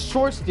are my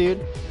shorts,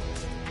 dude.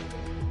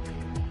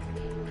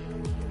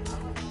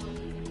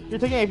 You're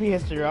taking AP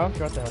history. I don't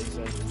care what the hell you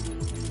say.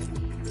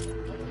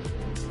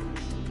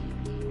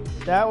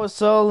 That was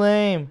so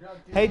lame.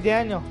 Hey,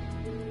 Daniel.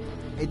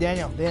 Hey,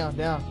 Daniel.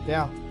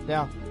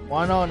 Down.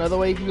 Wanna know another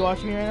way you can be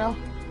watching me right now?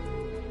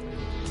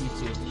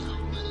 YouTube.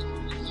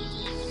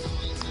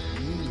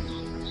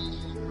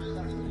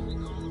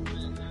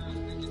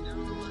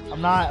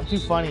 I'm not. I'm too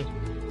funny.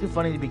 Too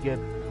funny to be good.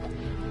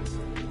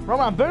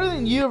 Roman, I'm better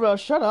than you, bro.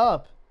 Shut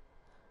up.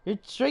 You're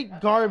straight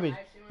garbage.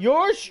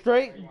 You're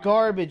straight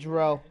garbage,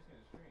 bro.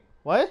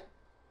 What?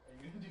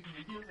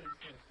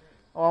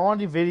 Oh, I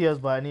want to do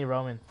videos, but I need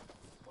Roman.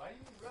 Why do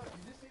you need Roman?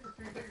 You just need to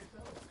figure it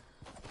out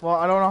yourself. Well,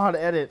 I don't know how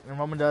to edit, and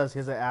Roman does. He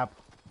has an app.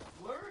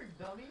 Learn,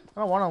 dummy.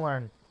 I don't want to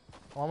learn.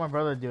 I want my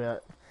brother to do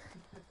it.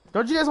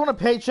 Don't you guys want a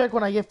paycheck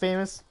when I get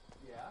famous?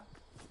 Yeah.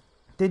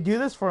 They do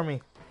this for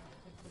me.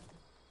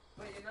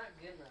 But you're not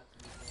good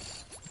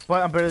enough.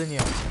 But I'm better than you.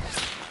 Okay,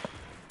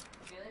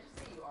 let's just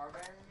say you are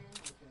better than me,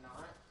 but you're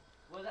not.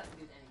 What does that have to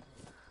do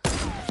with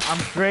anything?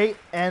 I'm great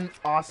and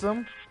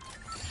awesome.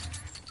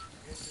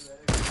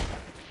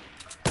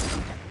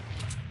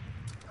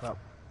 Oh.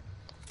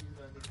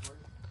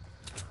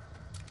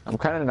 I'm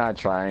kind of not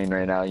trying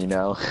right now, you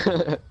know.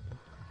 Because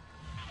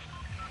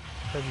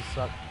you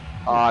suck.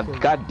 Aw,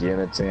 god damn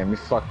it, Sam. You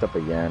fucked up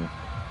again.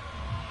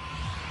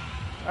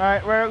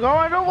 Alright, we're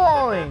going to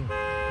Walling.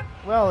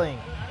 Welling.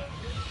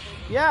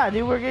 Yeah,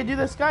 dude, we're gonna do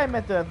the sky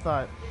method, I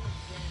thought.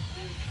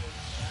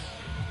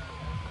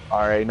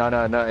 Alright, no.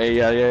 Hey,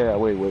 yeah.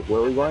 Wait, where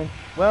are we going?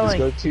 Welling.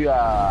 Let's go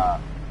to,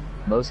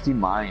 Mosty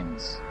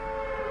Mines.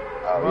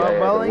 Oh, Well, the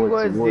Welling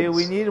Woods, the dude.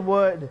 We need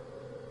wood.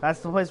 That's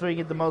the place where you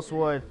get the most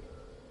wood.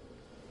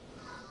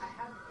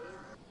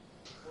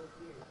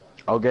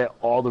 I'll get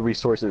all the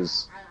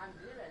resources. I'm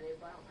good at it,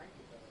 but I don't like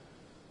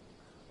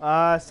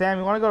it though. Sam,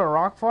 you want to go to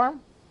Rock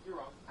Farm? You're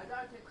wrong. I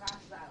gotta take classes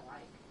that I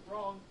like.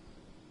 Wrong.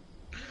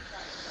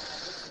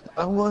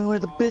 I'm going where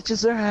the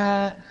bitches are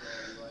at.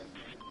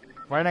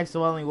 Right next to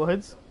Welling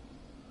Woods.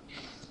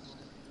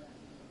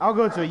 I'll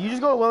go to it. You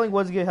just go to Welling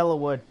Woods and get hella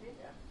wood.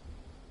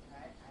 I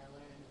learned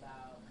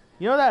about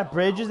You know that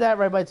bridge is at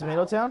right by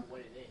Tomato Town?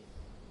 what it is.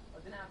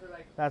 But then after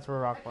like, That's where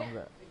Rock Farm's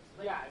at.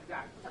 yeah,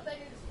 exactly. I thought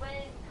you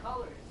explain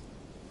colors.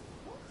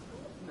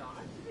 No,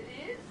 it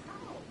is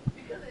how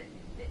because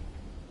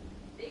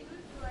they go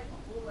through like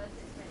a whole lesson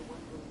explaining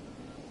one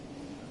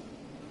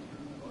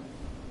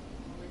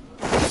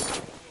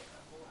color.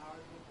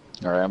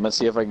 Alright, I'm gonna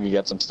see if I can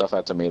get some stuff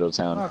at Tomato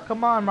Town. Oh,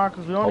 come on,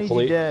 Marcus. We don't need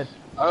Hopefully. you dead.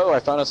 Oh, I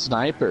found a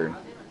sniper.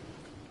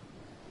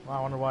 Well,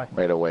 I wonder why.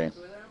 Right away. You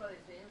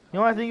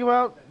know what I think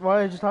about? What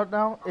I just talked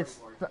now? It's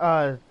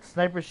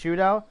sniper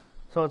shootout,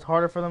 so it's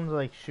harder for them to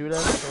like shoot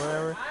us or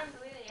whatever.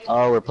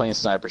 Oh, we're playing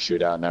sniper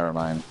shootout. Never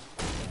mind.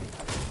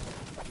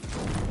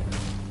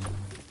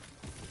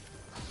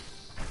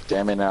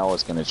 Damn it! Now I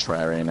was gonna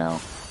try right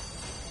now.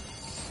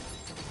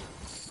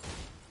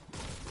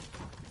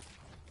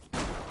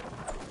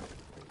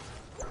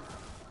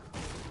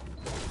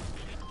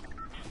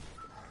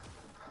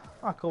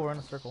 Oh, cool. We're in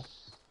a circle.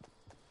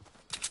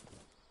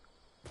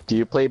 Do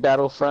you play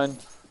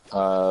Battlefront,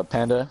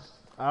 Panda?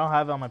 I don't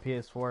have it on my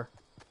PS4.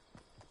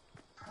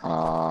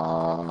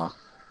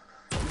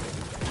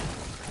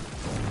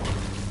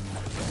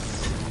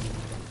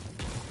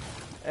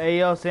 Hey,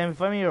 yo, Sam, if you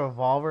find me a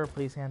revolver,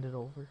 please hand it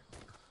over.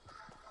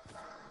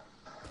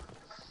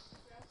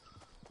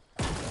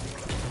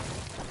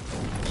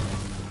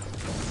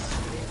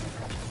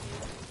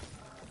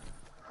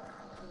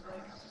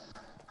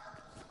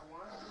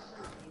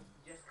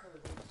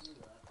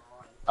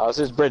 How's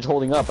this bridge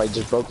holding up? I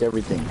just broke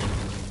everything.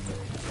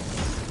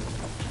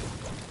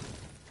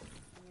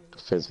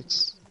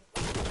 Physics.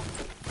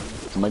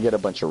 I'm gonna get a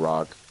bunch of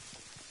rock.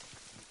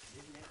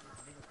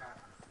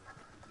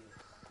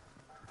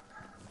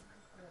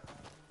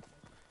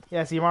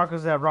 Yeah, see,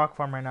 Marco's at Rock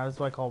Farm right now. This is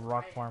what I call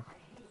Rock Farm.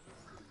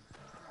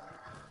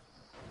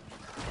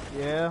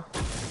 Yeah.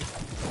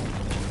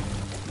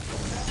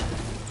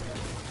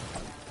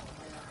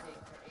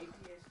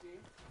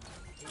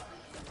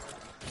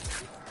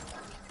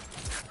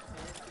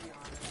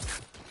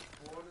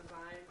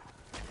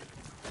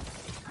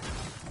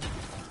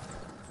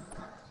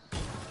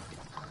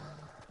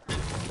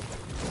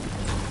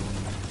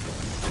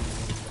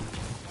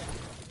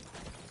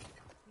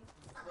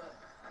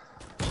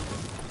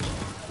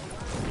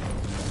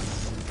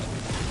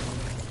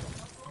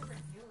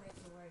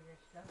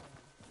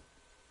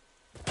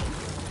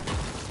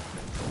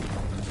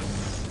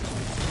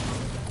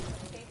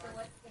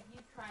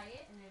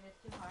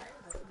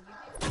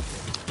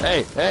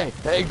 Hey, hey,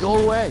 hey, go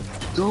away!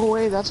 Go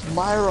away, that's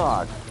my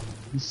rock!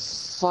 You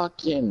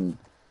fucking...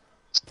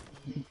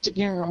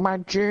 taking out my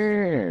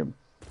gym!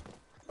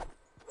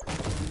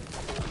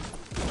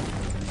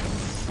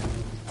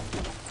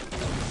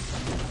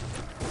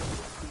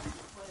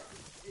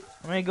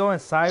 I'm gonna go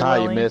inside. Ah,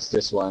 you missed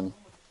this one.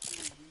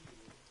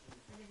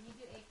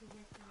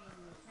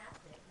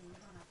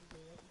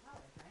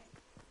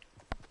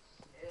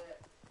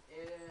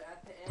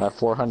 I have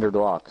 400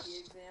 rock.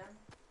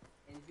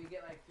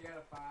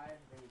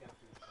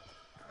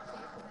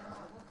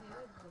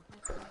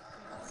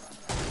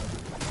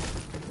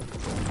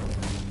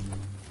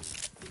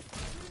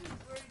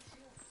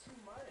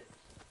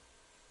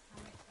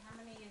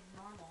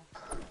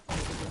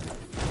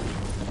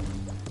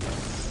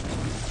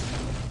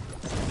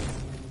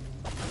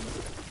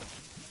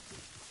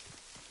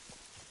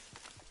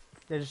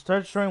 Yeah, just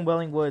start destroying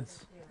Welling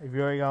Woods if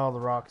you already got all the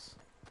rocks.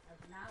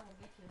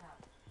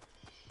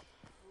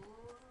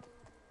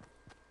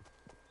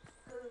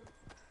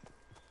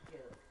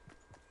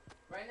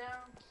 Right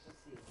now, let's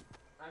see.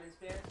 I'm in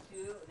Spanish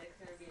 2, next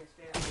time I'm being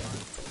Spanish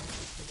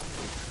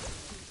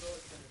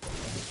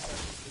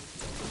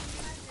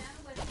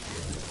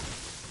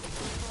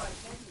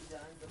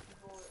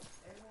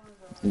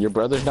 1. Your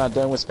brother's not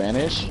done with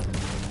Spanish?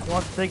 He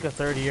wants to take a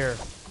third year.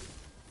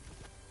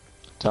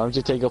 Tell him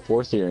to take a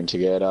 4th year and to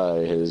get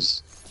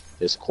his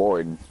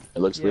cord.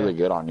 It looks really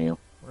good on you.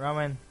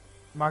 Roman,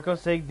 Marco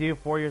said do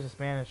 4 years of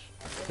Spanish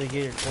to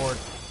get your cord.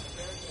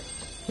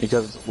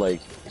 Because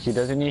like he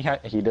doesn't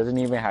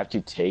even have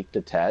to take the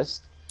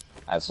test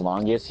as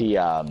long as he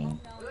has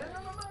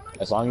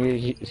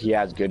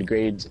good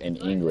grades in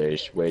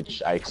English,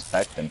 which I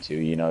expect them to.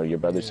 You know, your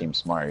brother seems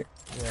smart.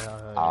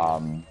 Yeah.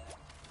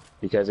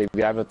 Because if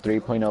you have a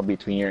 3.0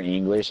 between your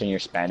English and your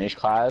Spanish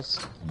class,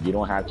 you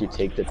don't have to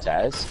take the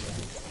test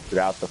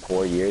throughout the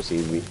 4 years.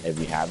 If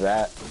you have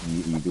that,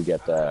 you do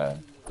get the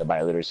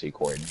biliteracy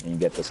cord, and you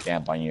get the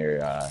stamp on your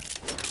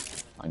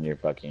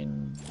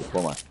fucking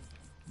diploma.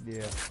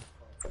 Yeah.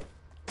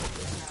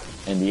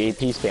 And the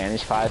AP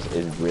Spanish class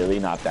is really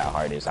not that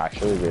hard. It's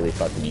actually really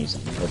fucking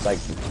easy. It's like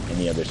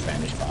any other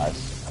Spanish class.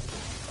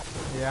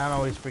 Yeah, I don't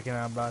know what he's freaking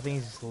out about. I think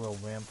he's just a little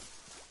wimp.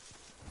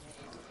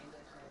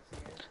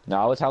 No,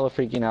 I was hella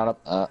freaking out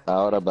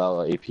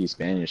about AP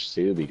Spanish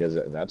too, because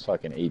that's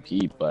fucking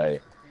AP.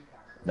 But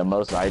the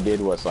most I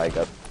did was like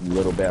a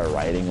little bit of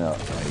writing,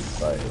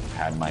 but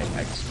had my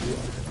ex do it.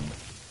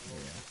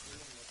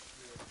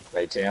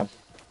 Right, Sam?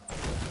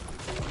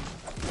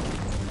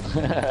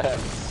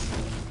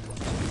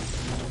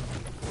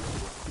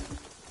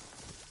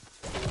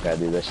 Yeah,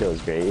 dude, that shit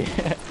was great.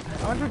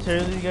 How much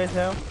materials do you guys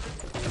have?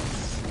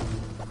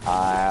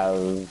 I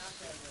have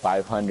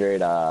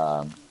 500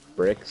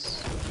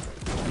 bricks,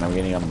 and I'm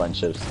getting a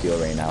bunch of steel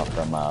right now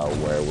from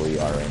where we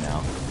are right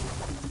now.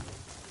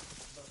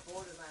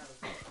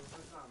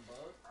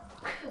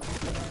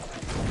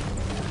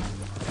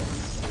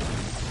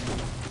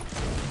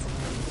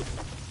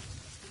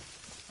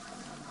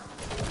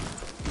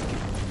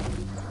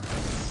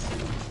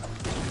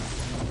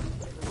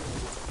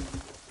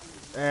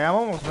 Hey, I'm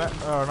almost at,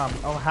 or not,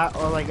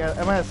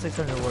 I'm at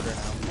 600 wood right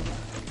now.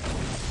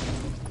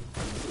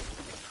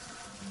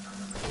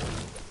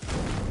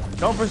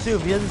 Don't pursue.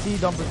 If he doesn't see you,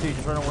 don't pursue.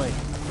 Just run away.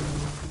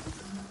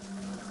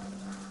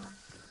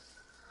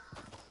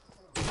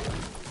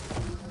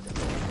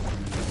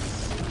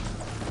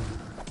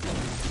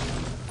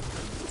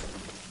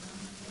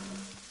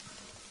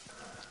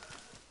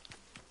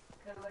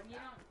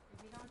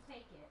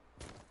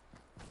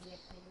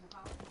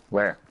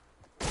 Where?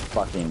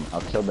 Fucking, I'll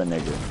kill the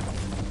nigger.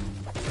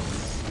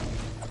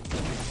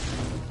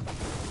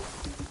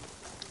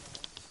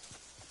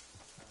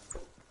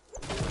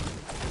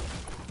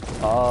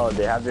 Oh,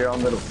 they have their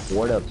own little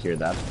fort up here,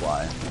 that's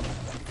why.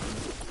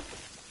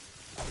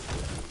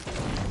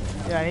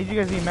 Yeah, I need you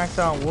guys to be maxed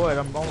out on wood.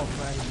 I'm almost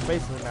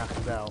basically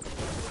maxed out.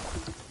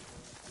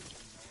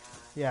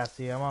 Yeah,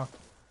 see, I'm on.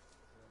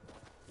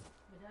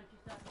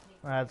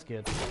 That's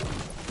good.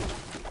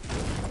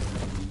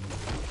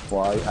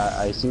 Well,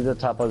 I see the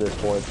top of their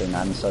fort and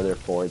I'm inside their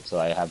fort, so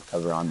I have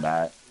cover on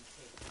that.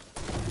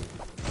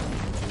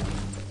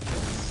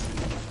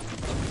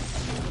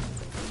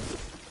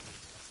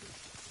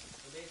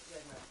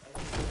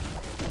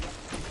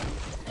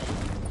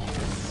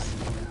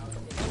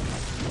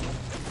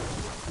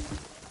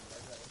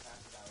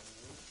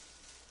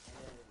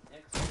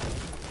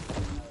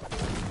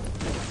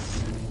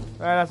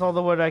 Alright, that's all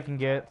the wood I can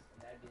get.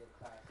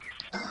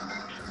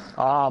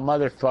 Ah,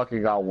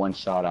 motherfucker got one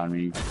shot on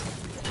me.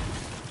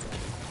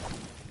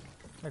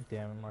 God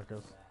damn it,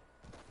 Marcos.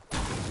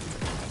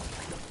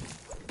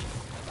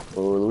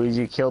 Oh,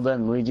 Luigi killed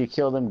him. Luigi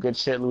killed him. Good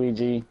shit,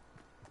 Luigi.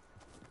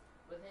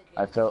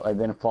 I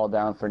didn't fall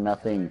down for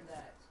nothing.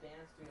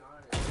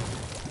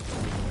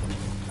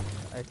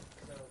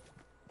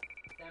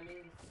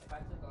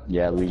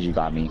 Yeah, Luigi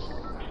got me.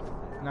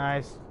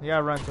 Nice. You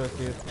gotta run to it,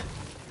 dude.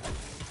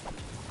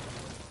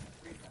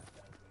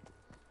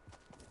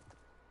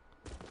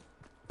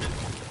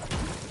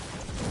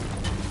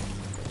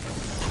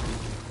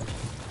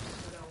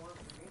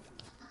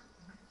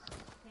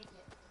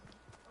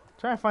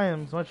 Trying to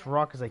find as much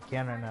rock as I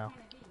can right now.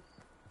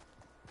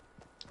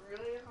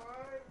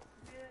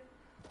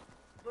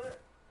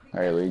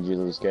 Alright, Luigi,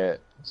 let's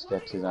get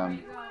to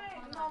them.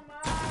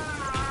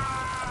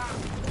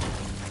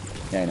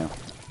 Yeah, I know.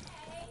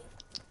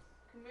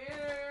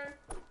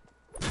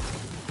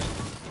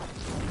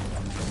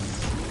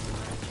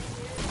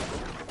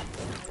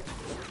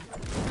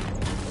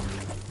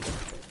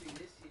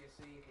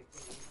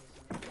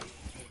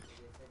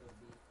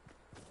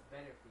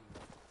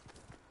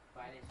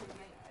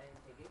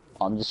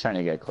 I'm just trying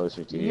to get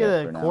closer to you. You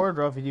guys get for a now. cord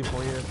if you do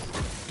 4 years.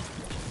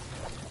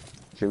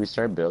 Should we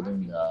start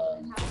building?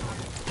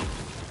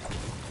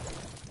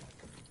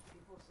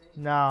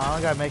 No, I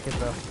don't gotta make it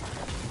though.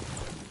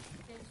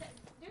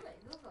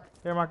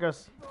 Here,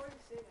 Marcos.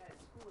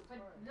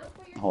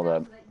 Hold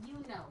up.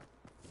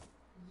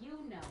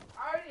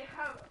 I already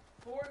have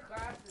 4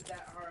 classes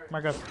that are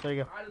Marcos, there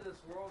you go. out of this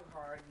world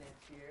hard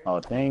next year. Oh,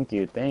 thank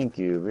you, thank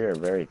you. We are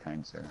very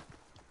kind, sir.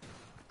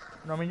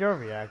 No, I mean, you're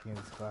reacting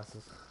to these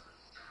classes.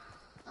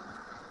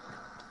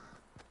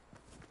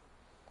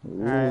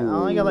 Alright, I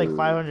only got like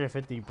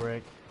 550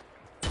 brick.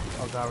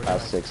 Oh god, we're I have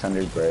going.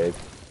 600 break.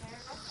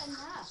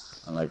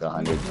 And like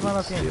 100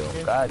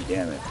 steel. God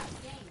damn it.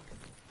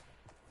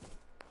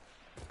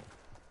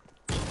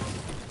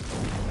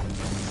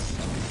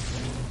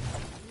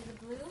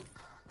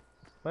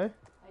 What? Are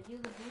you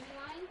the blue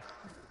line?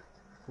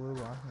 Blue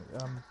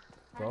line?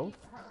 Both?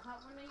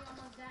 When are you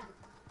almost done?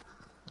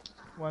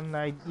 When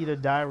I either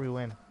die or we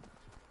win.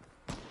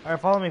 Alright,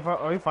 follow me.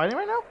 Are we fighting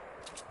right now?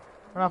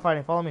 We're not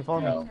fighting. Follow me, follow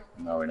me.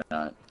 No, we're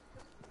not.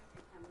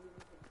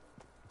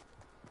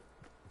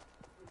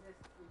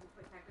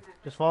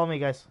 Just follow me,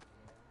 guys.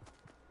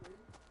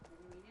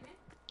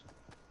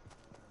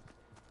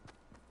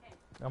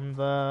 I'm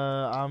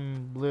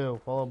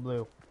blue. Follow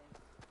blue.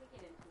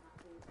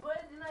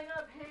 But then I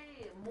gotta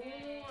pay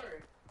more.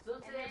 So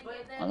say, but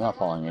then I'm not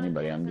following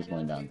anybody. I'm just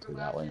going down through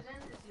that way.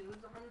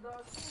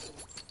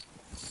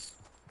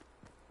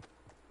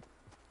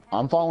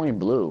 I'm following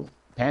blue.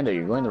 Panda,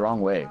 you're going the wrong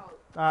way.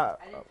 We had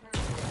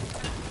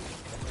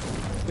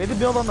to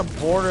build on the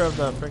border of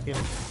the freaking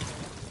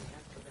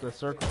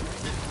circle.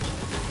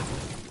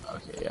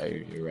 Okay, yeah,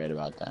 you're right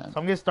about that. So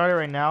I'm gonna start it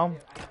right now.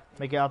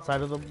 Make it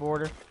outside of the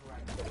border.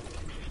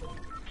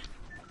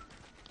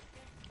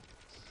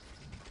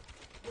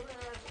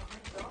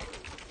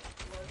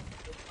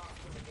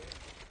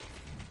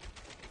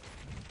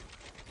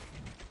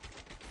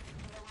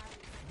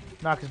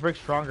 Nah, cause brick's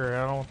stronger.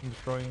 I don't want them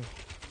destroying.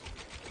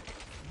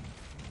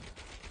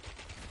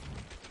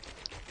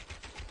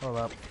 Hold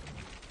up.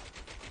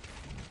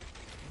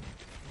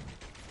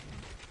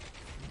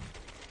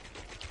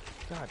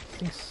 God, this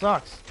thing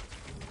sucks.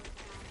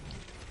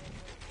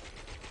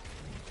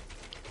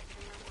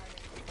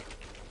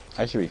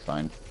 I should be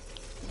fine.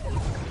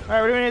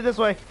 Alright, we're doing it this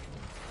way.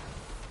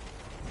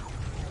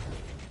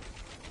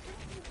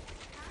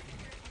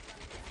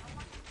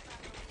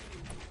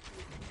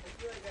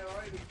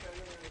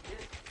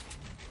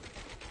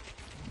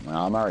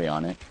 Well, I'm already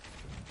on it.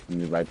 I'm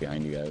just right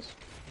behind you guys.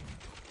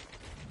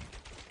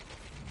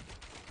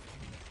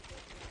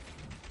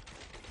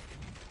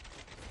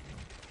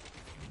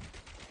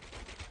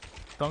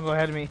 Don't go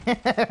ahead of me.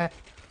 Alright,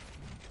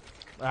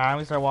 I'm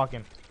gonna start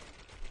walking.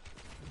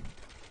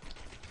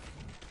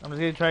 I'm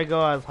just gonna try to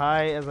go as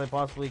high as I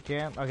possibly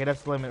can. Okay,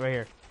 that's the limit right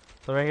here.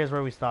 So right here's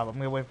where we stop. I'm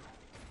gonna wait.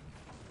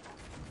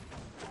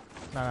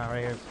 No,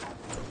 right here.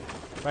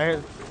 Right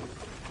here.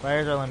 Right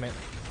here's our limit.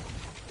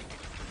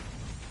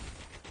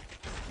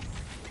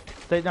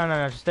 Stay. No.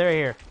 Just stay right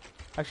here.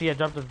 Actually, yeah.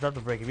 Drop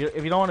the brick. If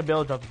you don't want to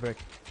build, drop the brick.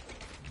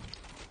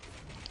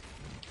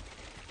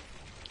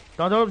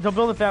 Don't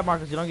build the fat,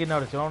 Marcus. You don't get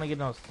noticed. You don't want to get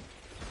noticed.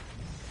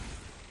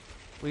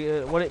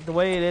 The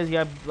way it is, you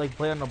gotta like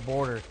play on the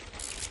border.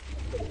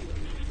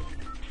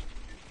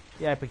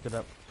 Yeah, I picked it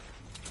up.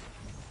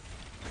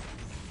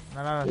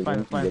 No, it's Dude, fine,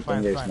 it's fine, good it's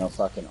fine, thing it's there's fine. no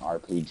fucking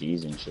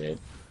RPGs and shit.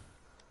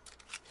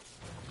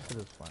 It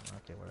is fine.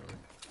 Okay, whatever.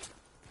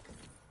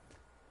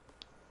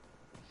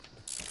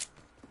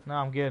 No,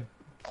 I'm good.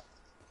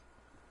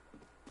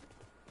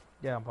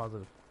 Yeah, I'm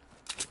positive.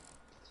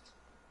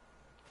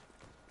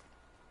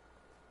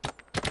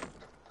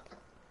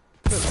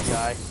 This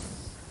guy.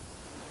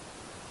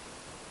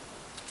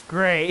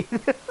 Great.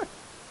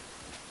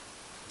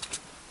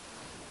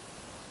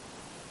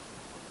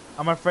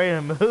 I'm afraid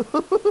to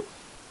move.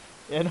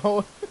 You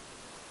know?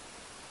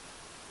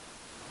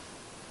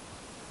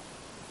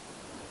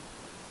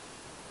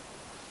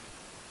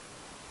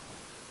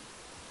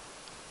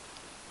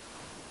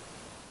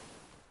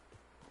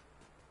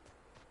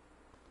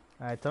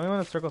 Alright, tell me when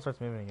the circle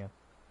starts moving again.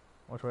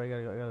 Which way I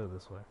gotta go? I gotta go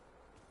this way.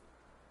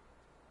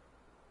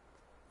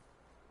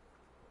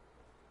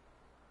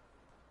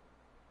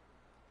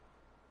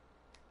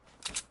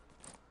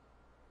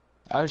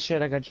 Oh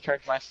shit, I got to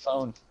charge my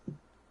phone.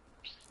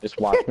 Just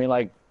watch me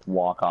like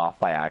walk off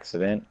by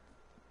accident.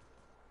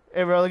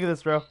 Hey bro, look at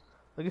this, bro.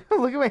 Look at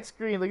look at my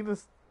screen. Look at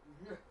this.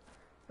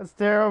 That's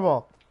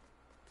terrible.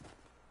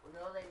 Well,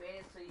 no, they made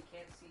it so you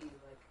can't see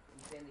like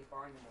insanely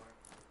far anymore.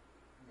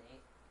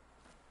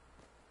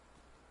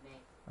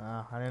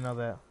 Nate. I didn't know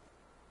that.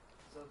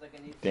 So it's like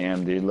a new.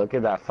 Damn, dude, look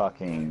at that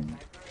fucking.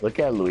 Look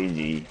at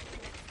Luigi.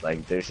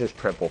 Like, there's just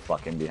purple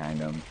fucking behind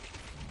him.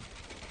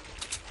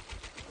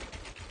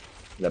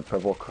 The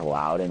purple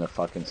cloud in the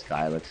fucking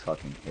sky looks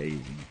fucking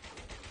crazy.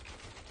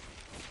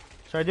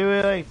 Should I do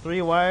it like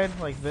 3 wide,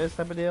 like this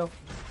type of deal?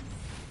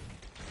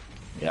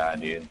 Yeah,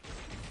 dude.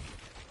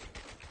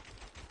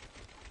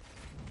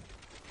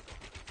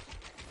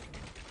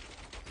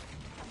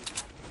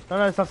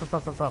 No, stop.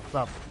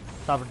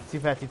 Stop. Too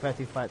fat.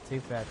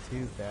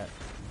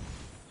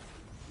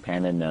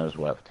 Panda knows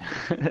what.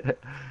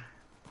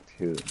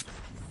 Dude.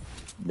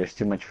 There's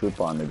too much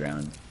football on the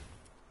ground.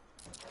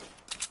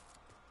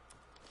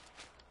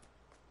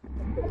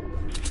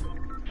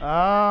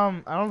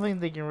 I don't think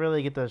they can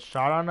really get the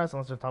shot on us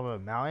unless they're top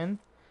of a mountain,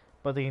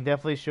 but they can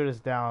definitely shoot us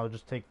down. It'll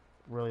just take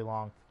really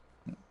long.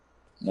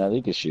 No,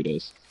 they can shoot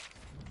us.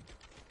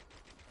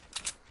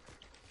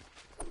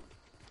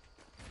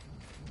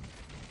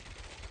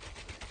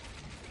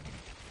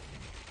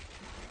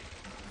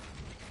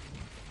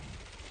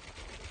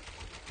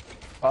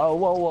 Oh,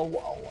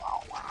 whoa.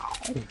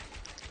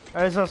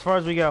 Alright, so as far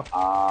as we go.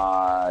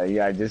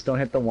 Yeah, just don't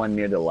hit the one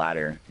near the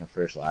ladder, the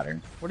first ladder.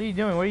 What are you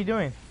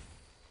doing?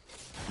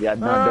 Yeah,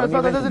 No,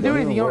 don't that doesn't do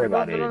anything. worry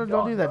about No, it.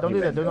 don't do that. Don't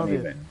do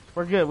that.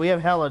 We're good. We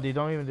have hella, dude.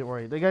 Don't even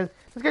worry. This guy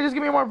just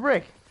give me more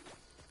brick.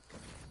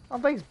 Oh,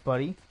 thanks,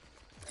 buddy.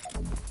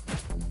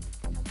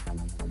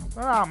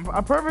 No,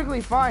 I'm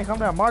perfectly fine. Calm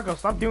down, Marco.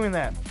 Stop doing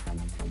that.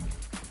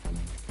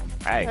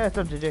 Hey. Hey, what's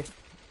up, JJ?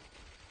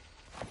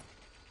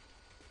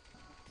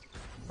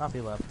 Not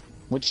be left.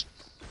 Which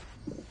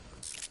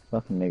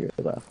fucking nigger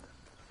left?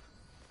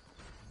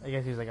 I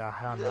guess he's like, oh,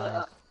 hell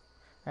no.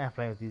 I'm not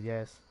playing with these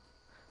guys.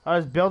 I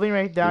was building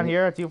right down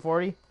here at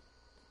 240.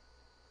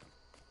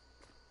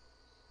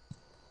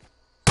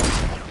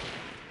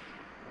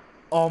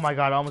 Oh my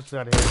god, I almost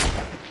got hit.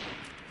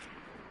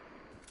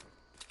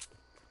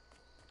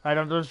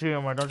 Alright, don't shoot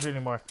anymore. Don't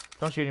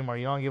shoot anymore.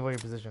 You don't give away your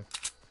position.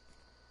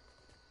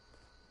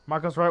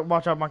 Marcos, right?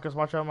 Watch out, Marcos.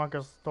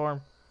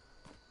 Storm.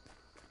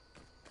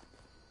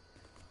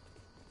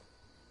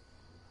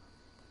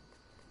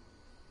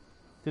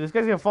 Dude, this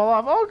guy's gonna fall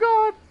off. Oh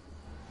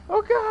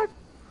god.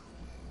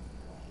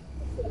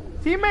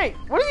 Teammate,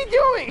 what are you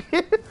doing?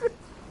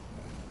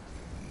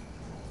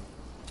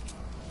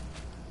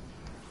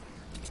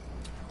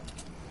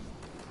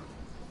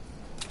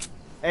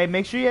 Hey,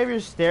 make sure you have your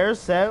stairs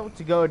set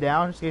to go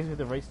down, just in case you have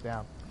to race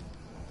down.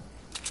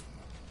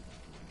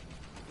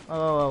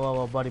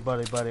 Oh, buddy,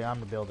 I'm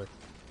the builder.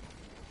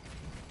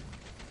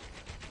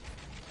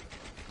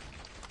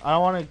 I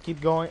don't want to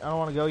keep going. I don't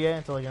want to go yet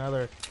until like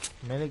another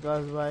minute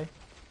goes by.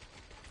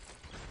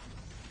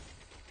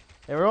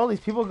 Hey, where are all these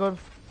people going?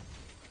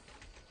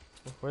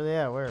 Where are they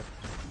at? Where?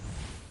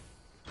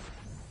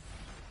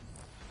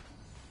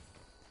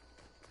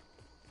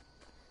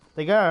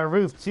 They got a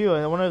roof too.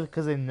 I wonder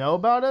because they know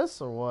about us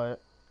or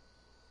what?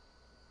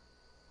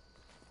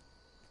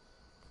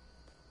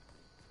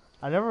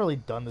 I've never really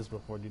done this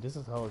before, dude. This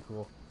is hella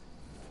cool.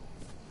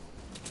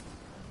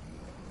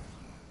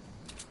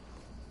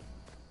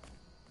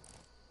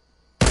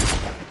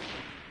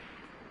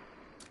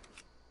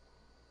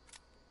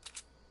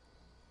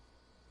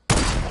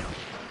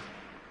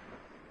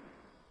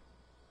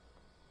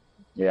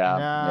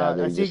 Yeah,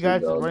 I see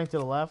guys running to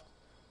the left.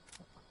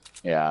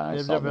 Yeah,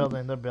 They're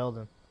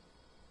building.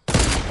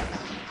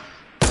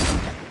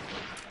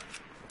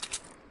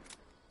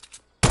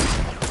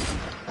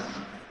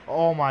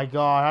 Oh my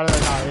god, how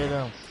did I not hit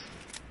him?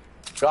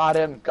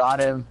 Got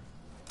him.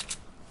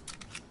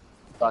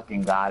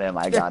 Fucking got him.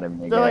 I got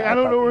him. They're like, I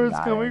don't know where it's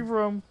coming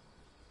from.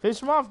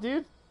 Fish him off,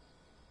 dude.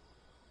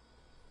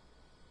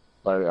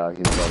 Like,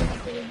 he's building.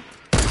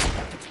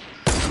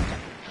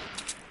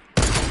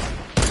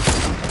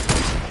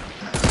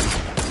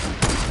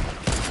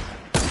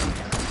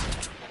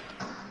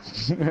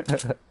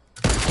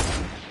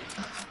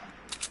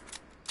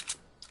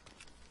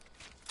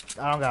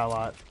 I don't got a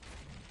lot.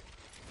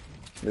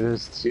 It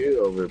was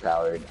too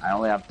overpowered. I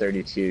only have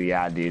 32.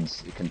 Yeah,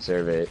 dudes,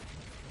 conserve it.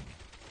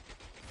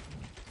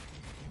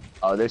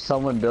 Oh, there's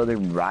someone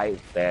building right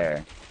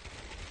there.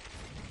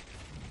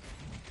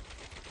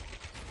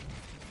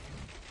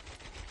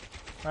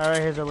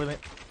 Alright, here's our limit.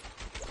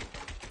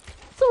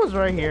 Someone's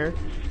right here.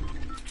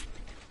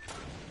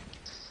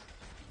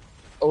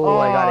 Oh,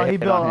 I got a he hit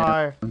built on him.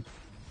 higher.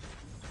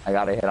 I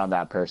got a hit on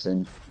that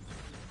person.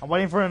 I'm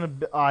waiting for him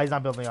to. Oh, he's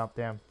not building up.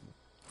 Damn.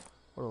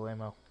 What a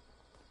lame-o.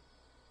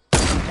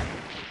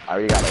 I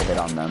already got a hit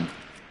on them.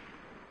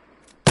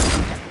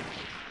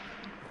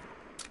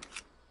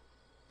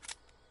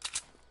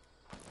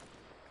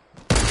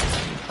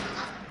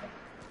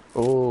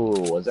 Oh,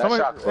 was that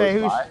shot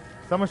close by?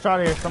 Someone shot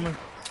here. Someone.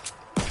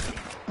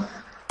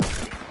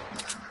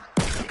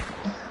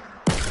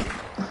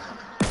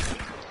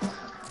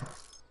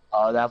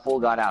 Oh, that fool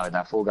got out.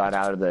 That fool got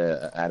out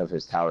of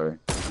his tower.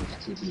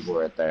 There's 2 people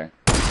right there.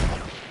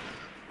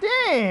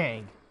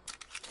 Dang.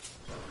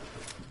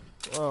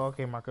 Oh,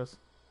 okay, Marcos.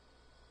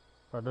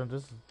 Pardon,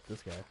 this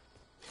guy.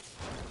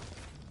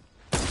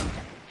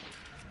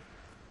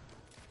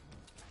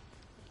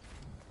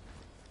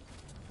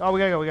 Oh, we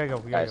gotta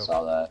go. I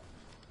saw that.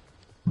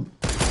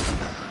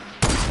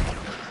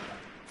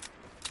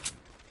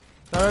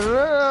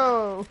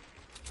 No.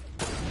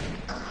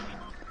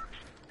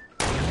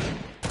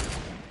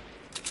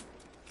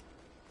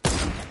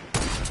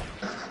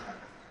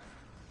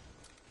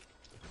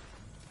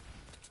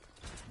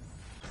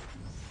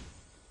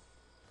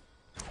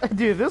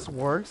 Dude, this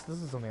works.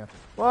 This is something else.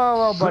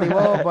 Whoa, buddy.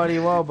 Don't want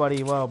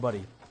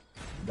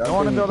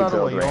to build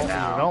other wood. You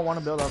don't want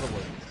to build other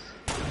wood.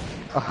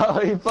 Oh,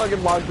 he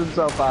fucking locked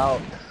himself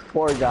out.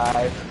 Poor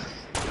guy.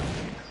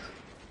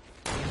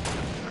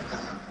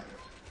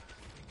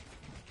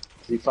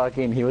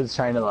 He was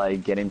trying to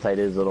like get inside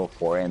his little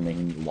fort and then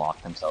he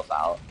locked himself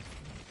out.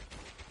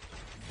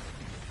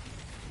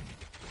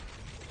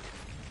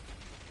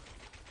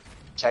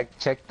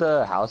 Check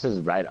the houses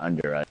right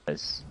under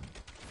us.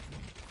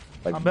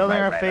 Like, I'm building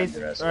our face.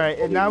 Alright,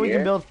 and now we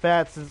can build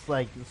fat since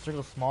like the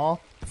circle's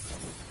small.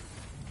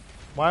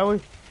 Why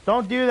we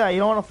don't do that, you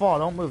don't wanna fall,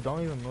 don't move,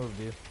 don't even move,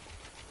 dude.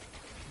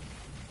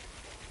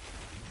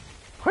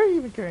 Why are you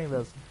even carrying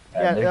this?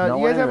 Yeah, you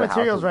guys have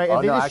materials, right? Oh,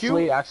 no,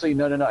 actually,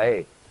 no.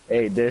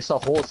 Hey, there's a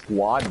whole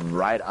squad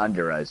right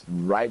under us.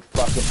 Right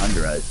fucking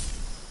under us.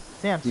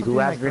 Sam, who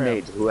has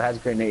grenades? Who has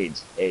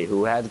grenades? Hey,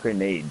 who has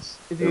grenades?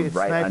 They're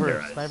right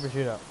under us. Sniper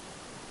shootout.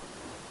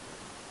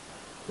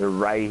 They're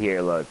right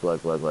here, look.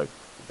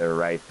 They're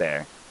right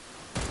there.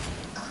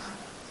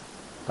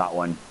 Got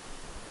one.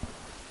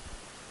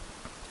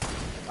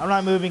 I'm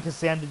not moving because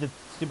Sam did the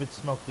stupid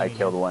smoke thing. I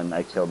killed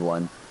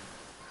one.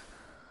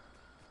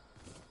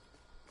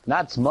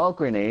 Not smoke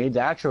grenades,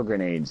 actual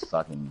grenades,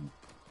 fucking.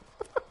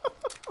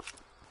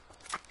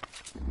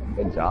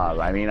 Good job.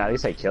 I mean, at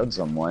least I killed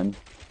someone.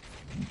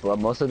 But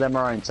most of them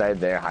are inside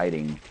there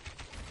hiding.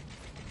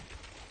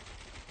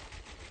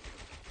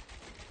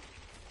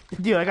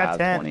 Dude, I got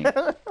 10.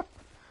 20.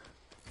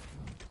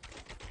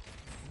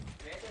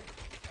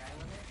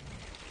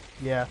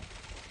 Yeah.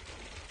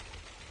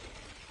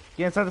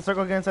 Get inside the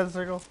circle,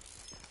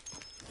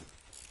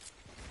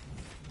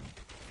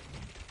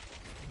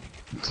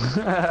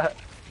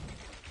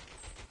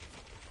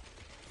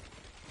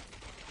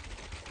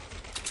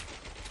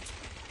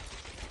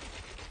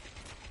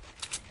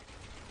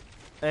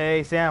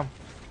 Hey, Sam.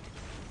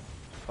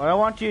 What I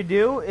want you to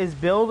do is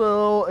build a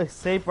little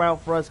escape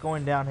route for us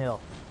going downhill.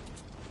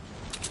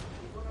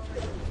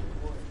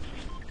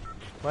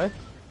 What?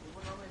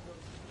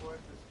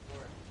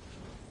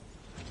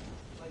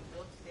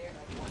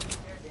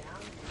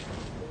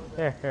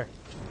 Here.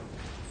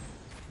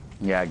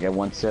 Yeah, get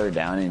one stair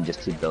down and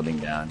just keep building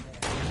down.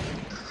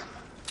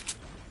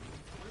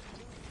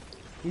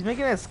 He's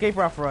making an escape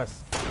route for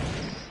us.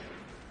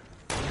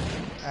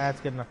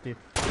 That's good enough, dude.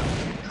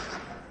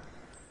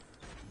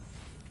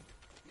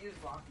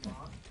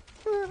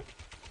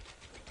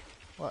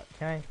 What?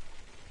 Can I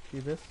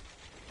do this?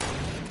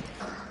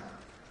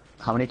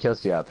 How many kills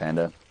do you have,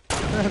 Panda?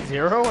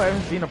 0? I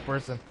haven't seen a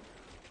person.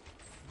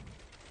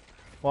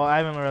 Well, I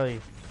haven't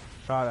really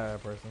shot at a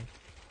person.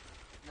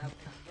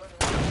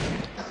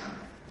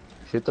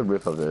 Shoot the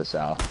roof of this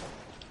out.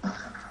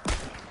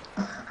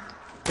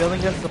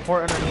 Building us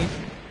support underneath.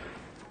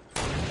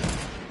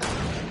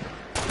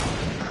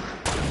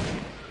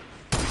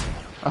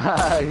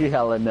 He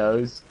hella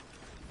knows.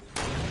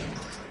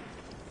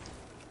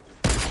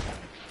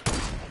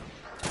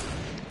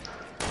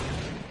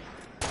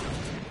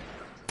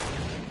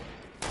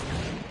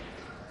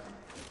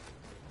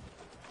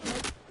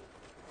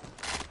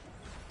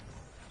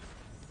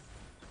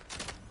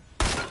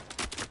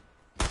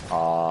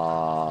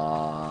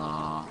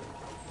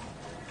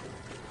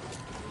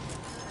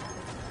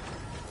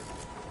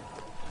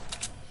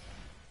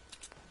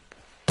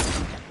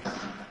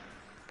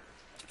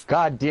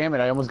 God damn it,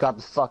 I almost got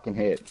the fucking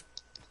hit.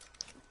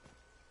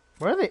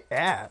 Where are they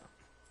at?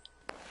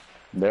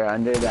 They're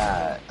under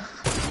that.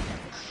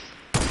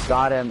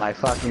 Got him, I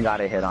fucking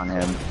got a hit on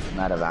him. I'm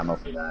out of ammo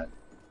for that.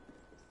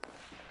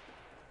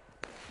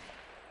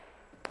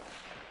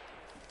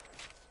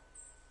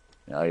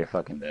 Oh, you're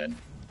fucking dead.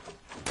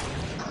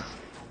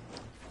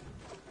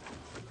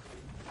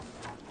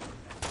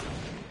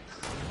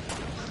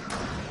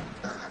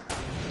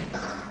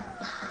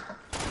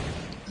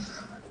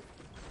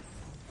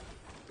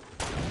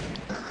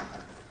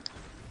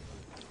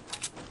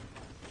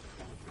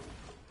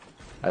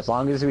 As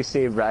long as we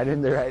stay right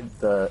in the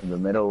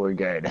middle, we're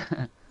good.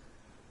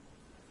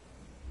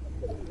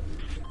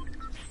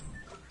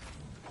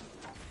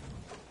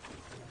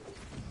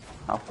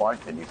 How far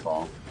did you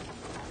fall?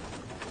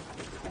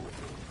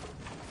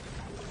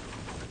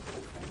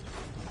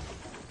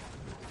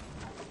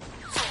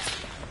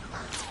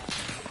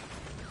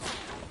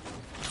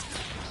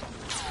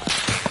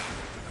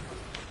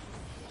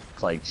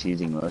 It's like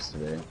cheesing most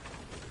of it.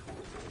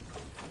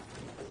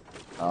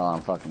 Oh,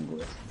 I'm fucking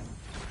glitched.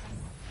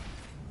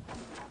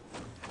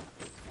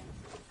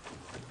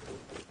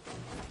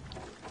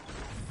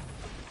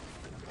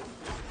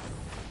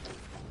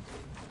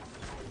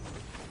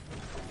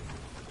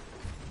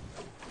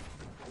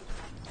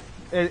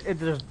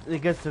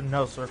 It gets to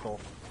no circle.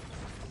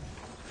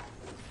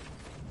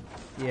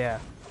 Yeah.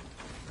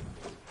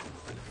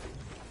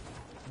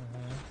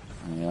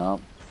 Yeah,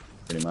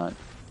 pretty much.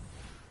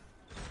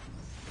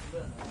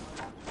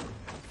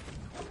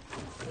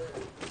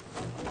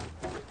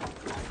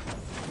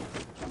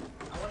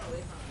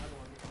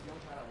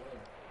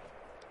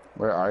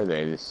 Where are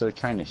they? They're still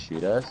trying to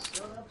shoot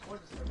us?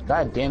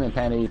 God damn it,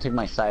 Panda, you took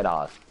my sight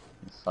off.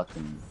 You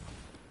fucking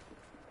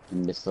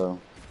imbecile.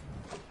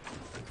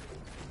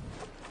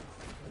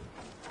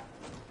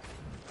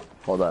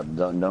 Hold up,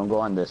 don't go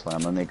on this one.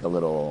 I'm gonna make a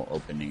little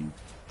opening.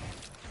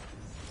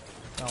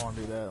 I don't want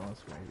to do that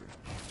unless we're here.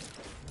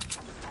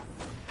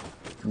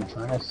 I'm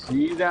trying to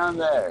see you down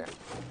there.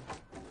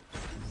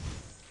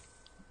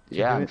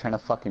 Yeah, I'm trying to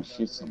fucking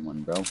shoot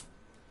someone, bro.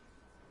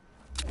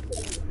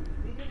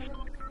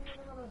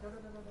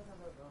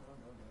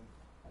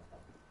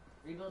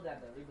 Rebuild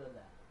that, rebuild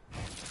that.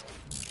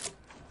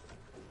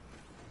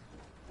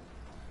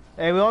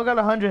 Hey, we all got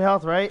 100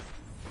 health, right?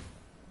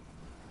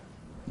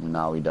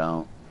 No, we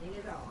don't.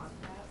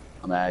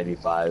 I'm at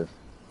 85.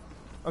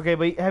 Okay,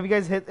 but have you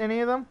guys hit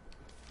any of them?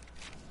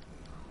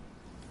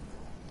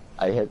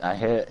 I hit,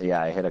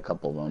 yeah, I hit a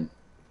couple of them.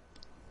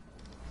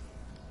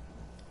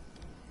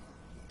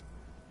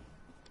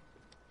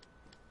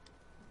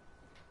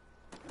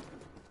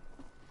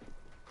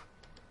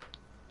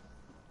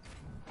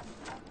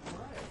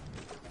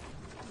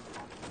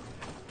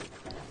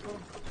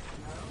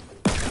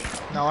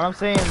 No, what I'm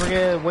saying is we're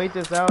gonna wait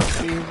this out,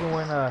 see who can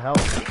win health.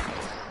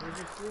 Where's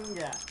your screen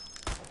at?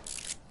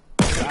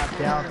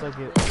 Down, took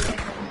it.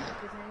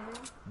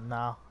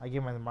 Nah, I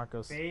gave mine to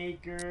Marcos.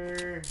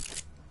 Baker.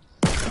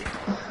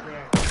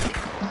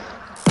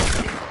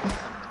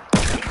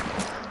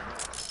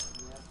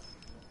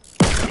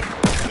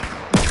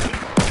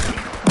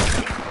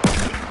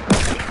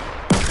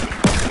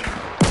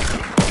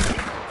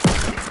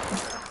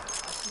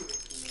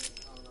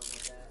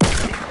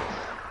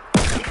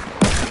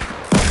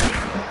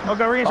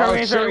 Okay,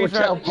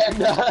 restart.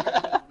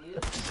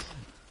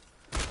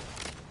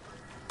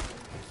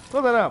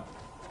 Pull that up.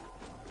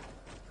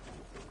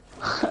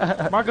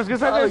 Marcos, get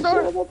inside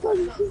there, I'm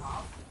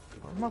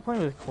not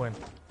playing with Quinn.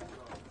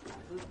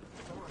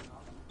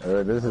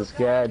 Oh, this is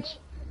sketch.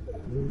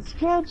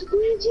 Sketch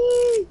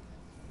DG!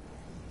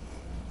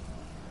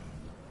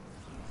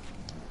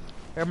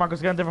 Here,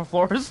 Marcos, get on different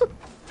floors.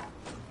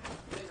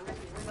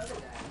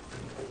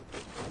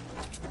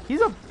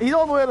 He's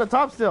all the way at the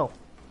top still.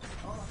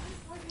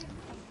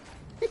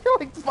 He's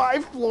like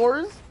 5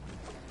 floors.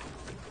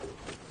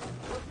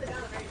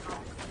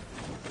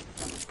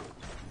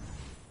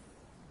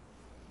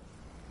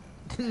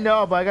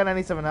 No, but I got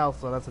 97 health,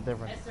 so that's a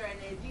difference.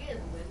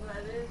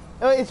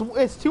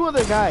 It's 2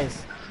 other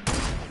guys.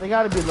 They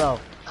gotta be low.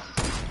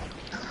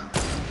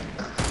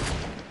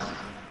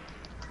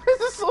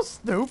 This is so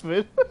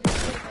stupid.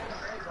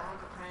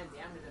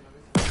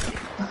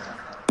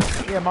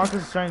 Yeah,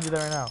 Marcus is trying to do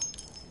that right now.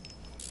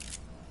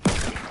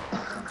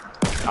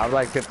 I have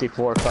like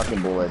 54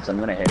 fucking bullets. I'm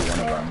gonna hit one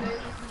of them.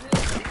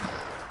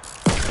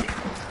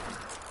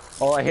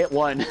 Oh, I hit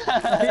one.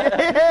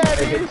 Yeah,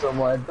 I hit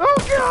someone. Oh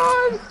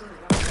god!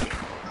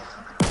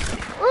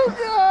 Oh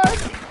god!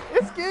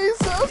 It's getting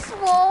so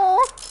small!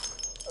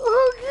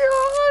 Oh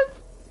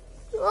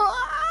god!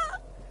 Ah!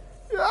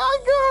 Oh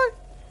god!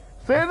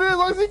 Send it as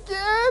long as you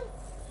can!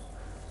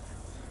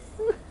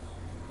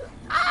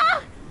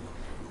 Ah!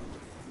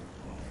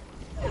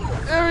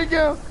 There we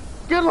go!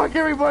 Good luck,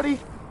 everybody!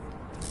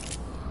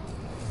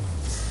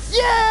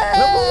 Yeah!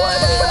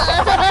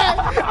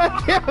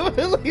 I can't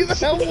believe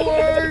that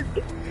worked!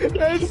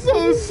 That's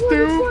so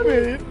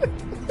stupid!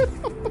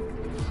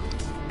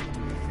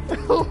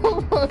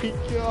 Oh my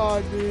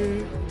god,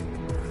 dude!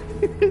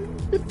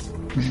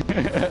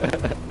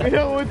 We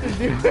know what to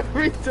do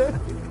every time.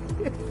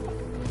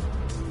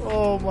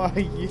 Oh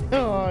my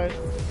god.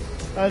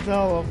 That's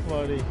hella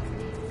funny.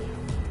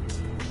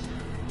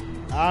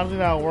 I don't think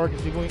that'll work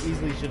because people can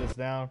easily shut us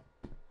down.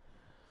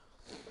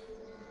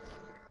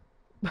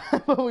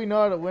 But we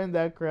know how to win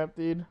that crap,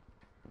 dude.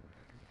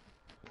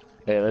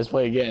 Hey, let's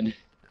play again.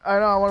 I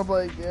know, I want to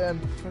play again.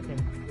 Freaking.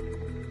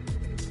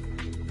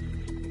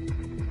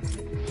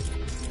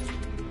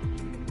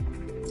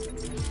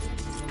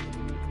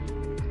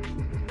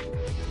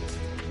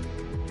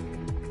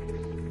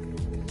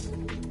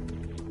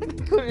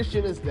 Couldn't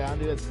shit us down,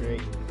 dude. That's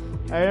great.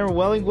 I remember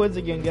Welling Woods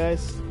again,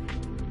 guys.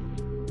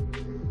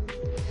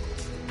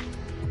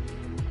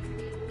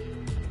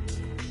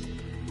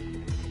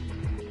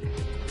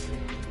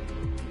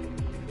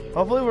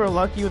 Hopefully we're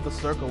lucky with the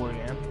circle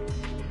again.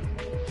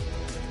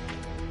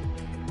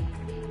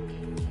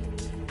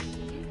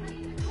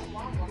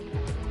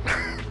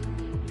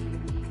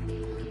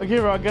 Okay,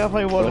 bro, I gotta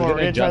play one more. We're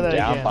gonna try that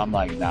again. I'm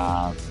like,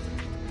 nah.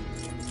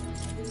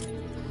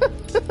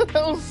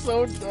 That was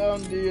so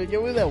dumb, dude.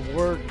 Get me that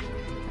work.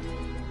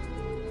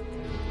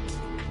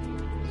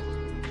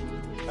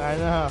 I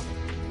know.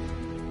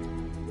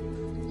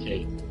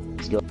 Okay,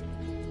 let's go.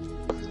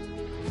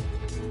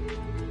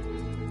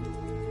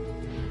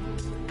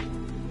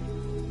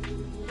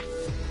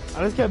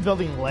 I just kept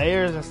building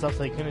layers and stuff so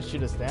they couldn't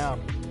shoot us down.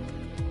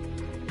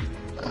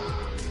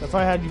 That's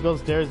why I had you build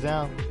stairs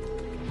down.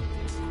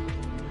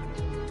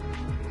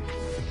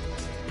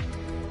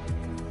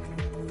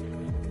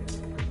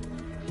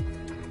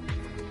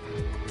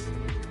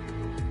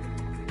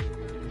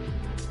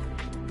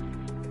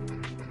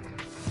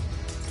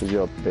 Cause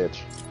you're a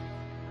bitch.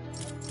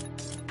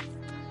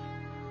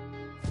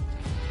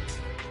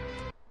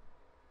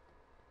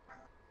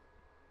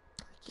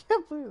 I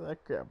can't believe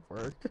that crap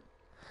worked.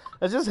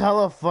 That's just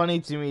hella funny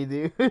to me,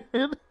 dude.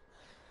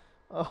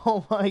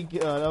 Oh my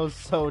god, that was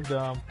so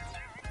dumb.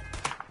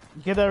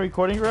 You get that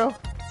recording, bro?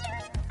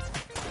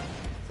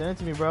 Send it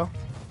to me, bro.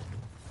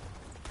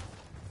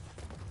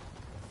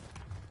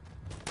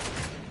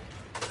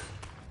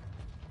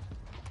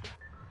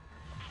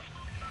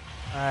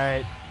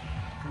 Alright.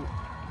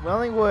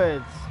 Welling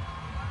Woods.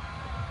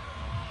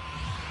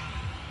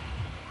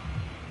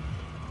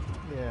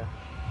 Yeah.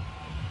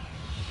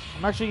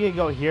 I'm actually gonna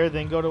go here,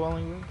 then go to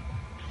Welling Woods.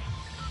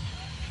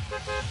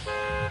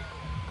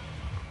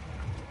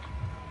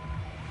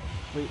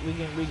 We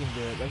can do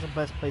it. That's the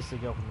best place to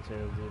go for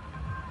materials, dude.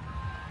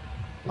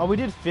 Oh, we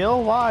did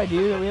Phil? Why,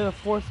 dude? We had a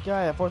fourth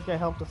guy. That fourth guy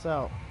helped us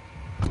out.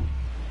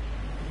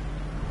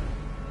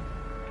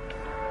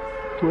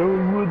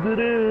 Welling Woods it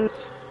is.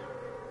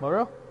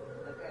 Moro?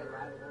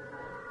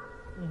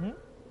 Mm-hmm.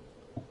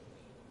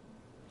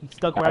 He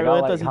stuck I right got,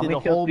 with like, us. He how did the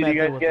many kills whole did you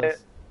method guys with get?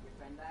 us.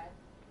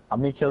 How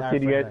many kills Yeah,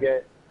 did you friend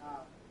guys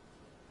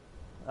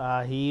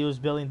get? He was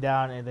building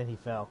down and then he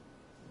fell.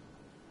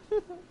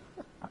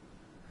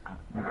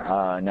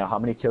 No, how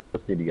many kills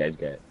did you guys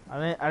get?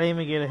 I didn't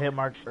even get a hit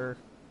marker.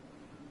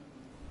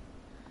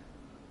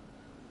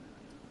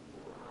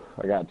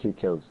 I got 2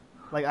 kills.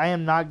 Like, I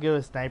am not good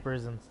with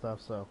snipers and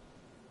stuff, so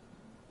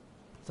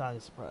it's not a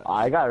surprise.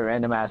 I got a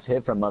random ass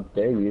hit from up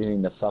there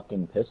using the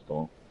fucking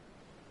pistol.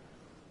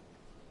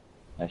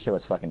 That shit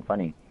was fucking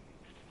funny.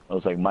 It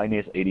was like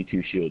minus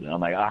 82 shield, and I'm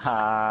like,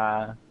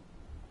 aha.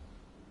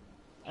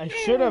 I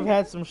should have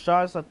had some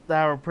shots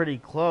that were pretty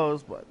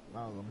close, but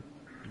none of them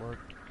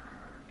worked.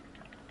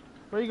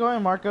 Where are you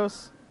going,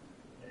 Marcos?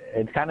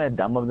 It's kind of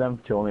dumb of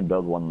them to only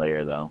build 1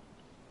 layer, though.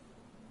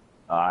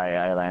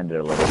 I landed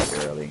a little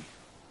bit early.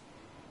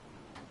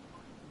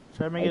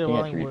 Try to make it a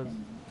Welling Woods.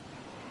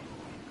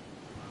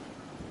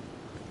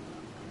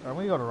 I'm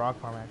gonna go to Rock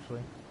Farm,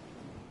 actually.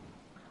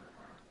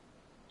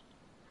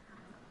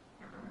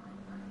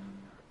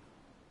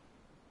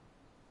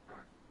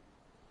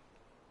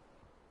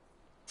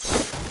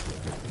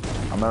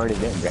 I'm already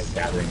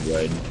gathering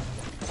wood.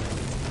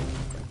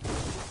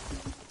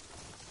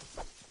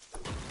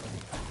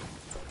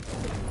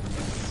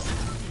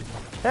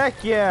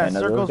 Heck yeah, And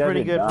Circle's those guys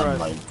pretty are good for dumb, us.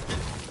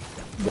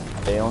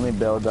 like, they only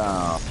build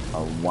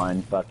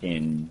one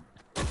fucking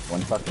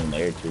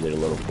layer to their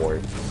little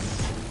fort.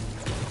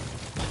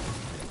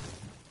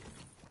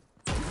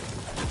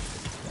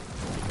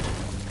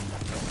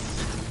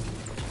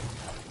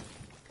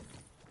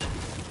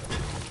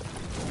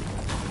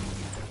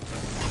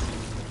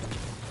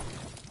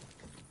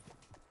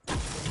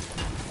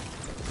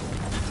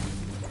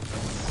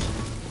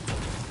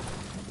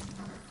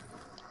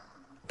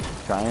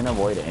 Try and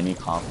avoid any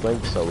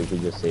conflict so we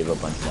can just save a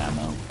bunch of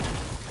ammo.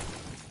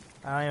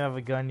 I don't even have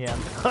a gun yet.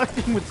 I'm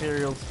collecting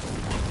materials.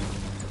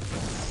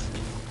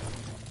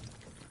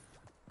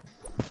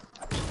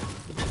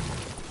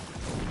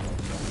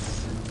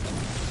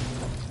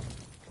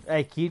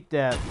 Hey, keep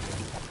that.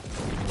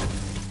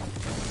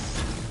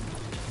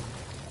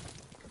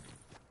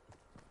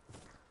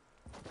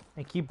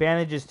 And keep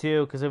bandages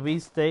too, because if we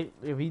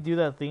do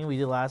that thing we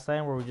did last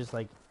time where we just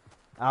like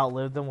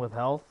outlive them with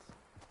health.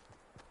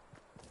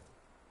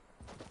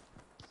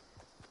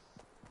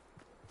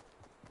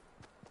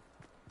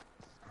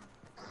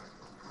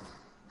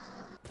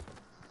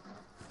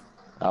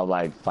 I have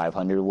like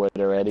 500 wood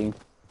already.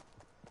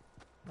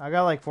 I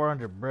got like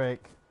 400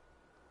 brick.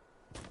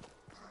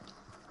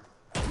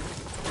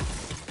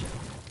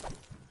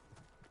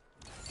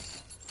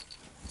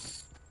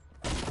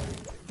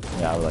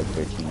 Yeah, I have like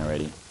 13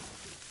 already.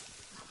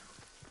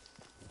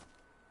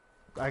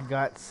 I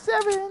got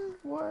 7.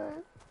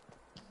 What?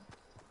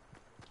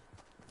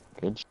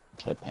 Good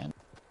shit, Pan.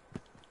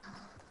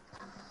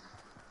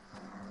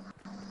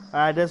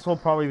 This will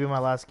probably be my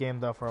last game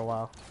though for a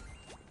while.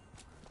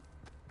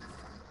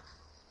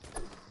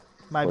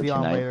 Might For be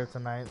on tonight? later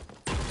tonight.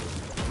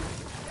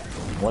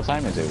 What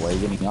time is it? Why are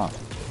you getting off?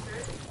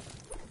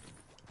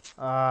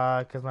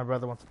 Cause my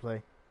brother wants to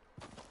play.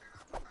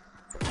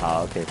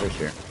 Oh, okay, for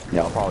sure.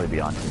 Yeah, I'll probably be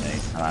on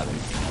tonight. I don't have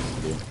anything else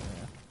to do.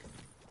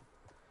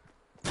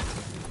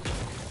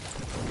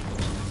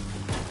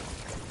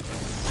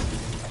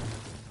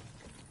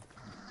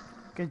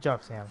 Good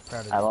job, Sam.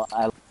 Proud of you.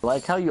 I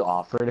like how you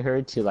offered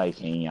her to like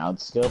hang out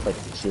still, but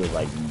she was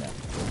like, no.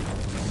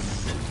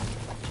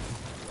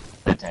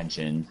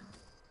 Attention.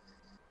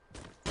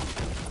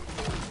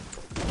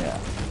 Yeah.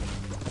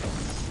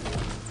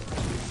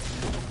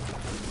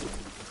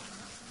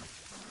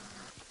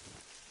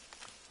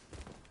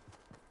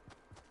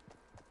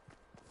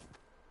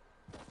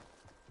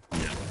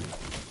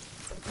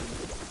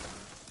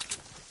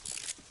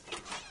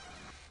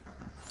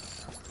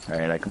 All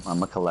right, I'm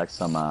gonna collect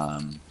some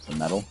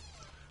metal.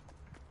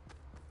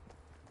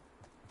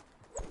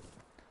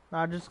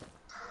 Nah, just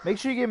make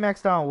sure you get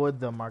maxed out on wood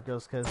though,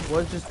 Marcos, because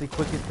wood's just the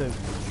quickest to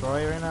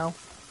destroy right now.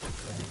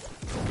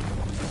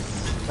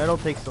 Metal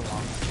takes so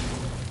long.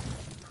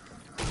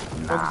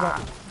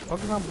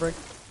 Focus on brick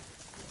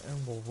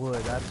and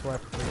wood. That's what I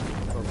prefer to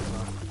focus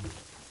on.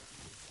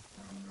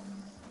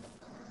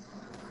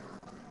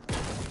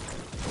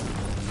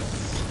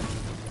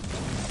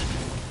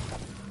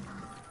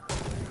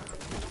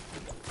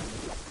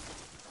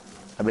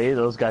 I mean,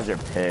 those guys are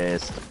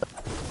pissed.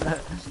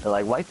 They're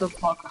like, what the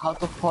fuck? How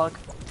the fuck?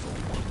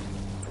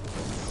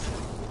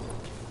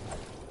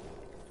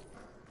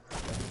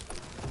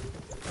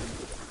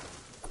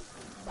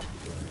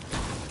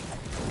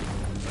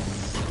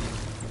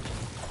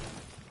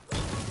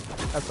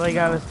 That's why you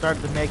gotta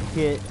start the med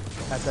kit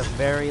at the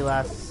very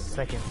last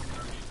second.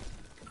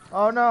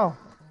 Oh no!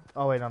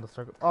 Oh wait, not the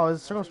circle. Oh, is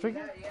the circle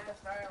streaking? You gotta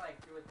start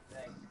like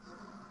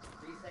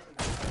 3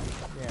 seconds.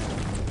 Yeah.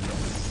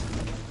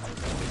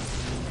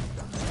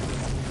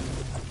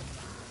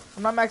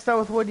 I'm not maxed out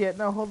with wood yet.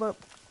 No, hold up.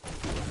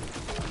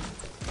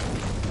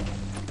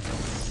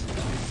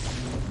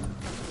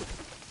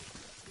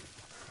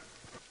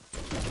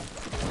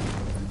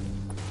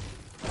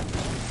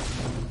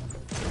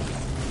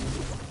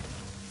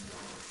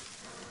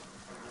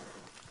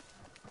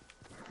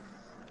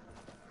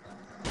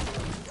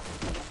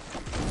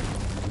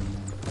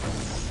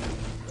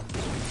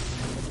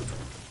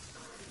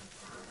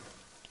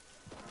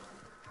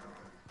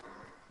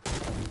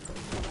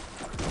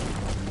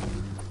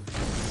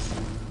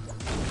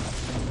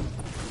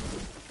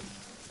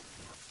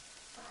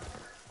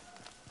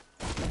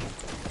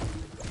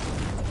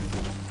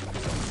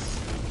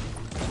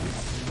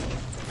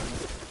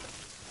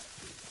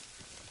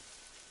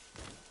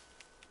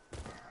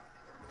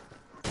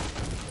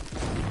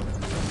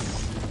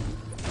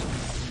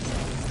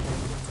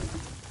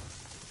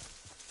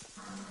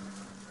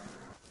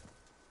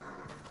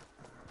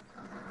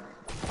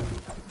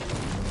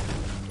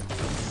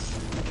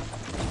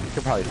 I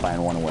could probably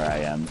find one where I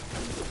am.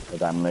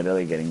 Because I'm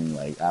literally getting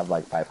like, I have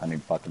like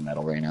 500 fucking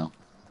metal right now.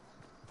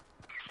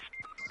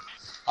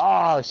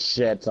 Oh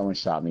shit, someone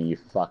shot me, you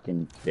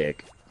fucking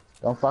dick.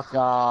 Don't fuck,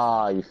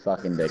 ah, you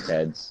fucking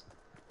dickheads.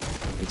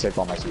 You took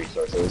all my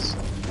resources.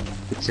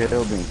 You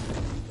killed me.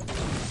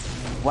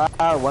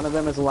 Wow, one of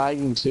them is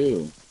lagging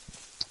too.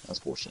 That's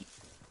bullshit.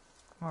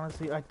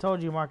 Honestly, I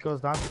told you,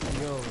 Marcos, not to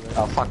go over there.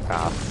 Oh, fuck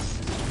off.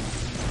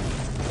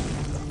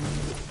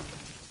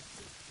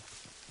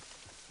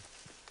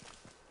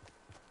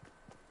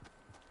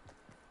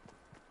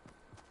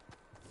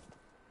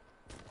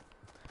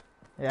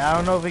 Yeah, I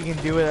don't know if we can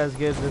do it as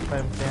good this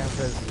time, Sam,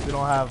 because we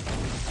don't have,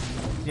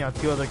 you know,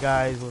 2 other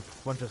guys with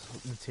a bunch of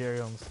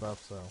material and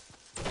stuff, so.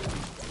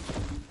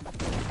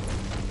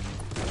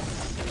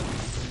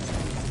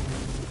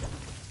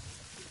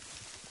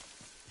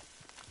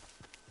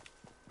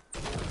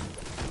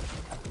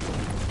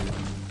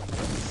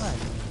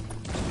 Nice.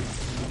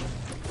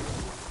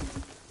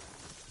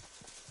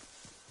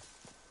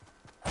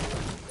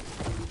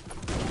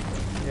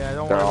 Yeah,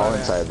 don't They're worry all about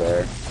inside it.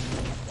 there.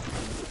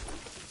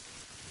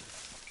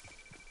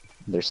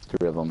 There's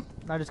 3 of them.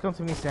 Now just come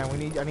to me, Sam. I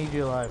need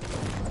you alive.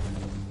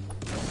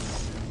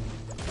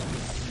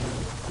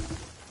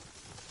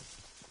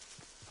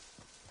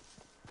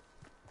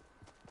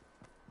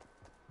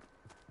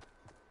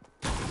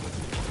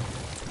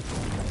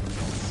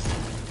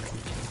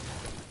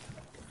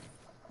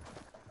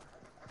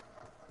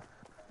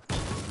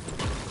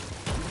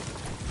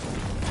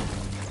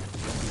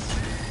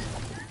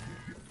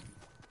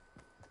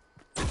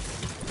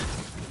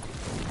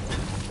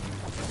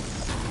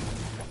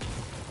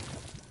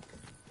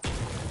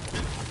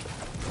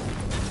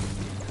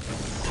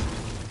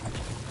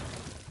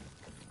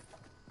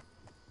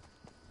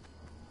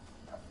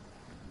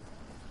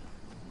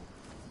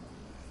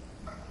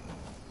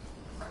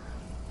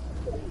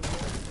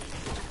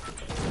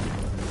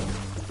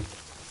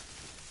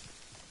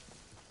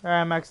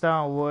 Alright, maxed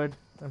out on wood.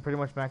 And pretty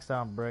much maxed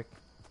out on brick.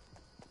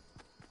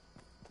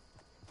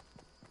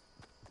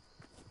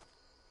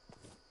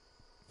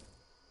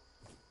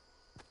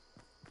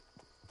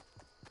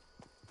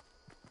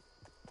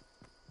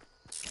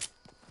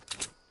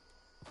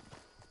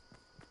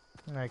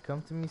 Alright,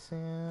 come to me,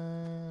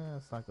 Sam.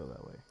 Let's not go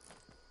that way.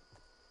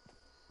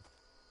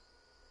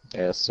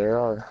 Yes, there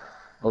are.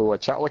 Oh,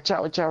 watch out, watch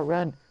out, watch out,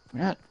 run,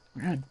 run,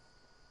 run.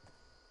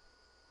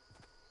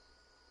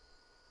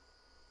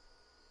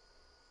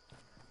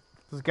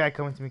 This guy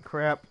coming to me,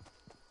 crap.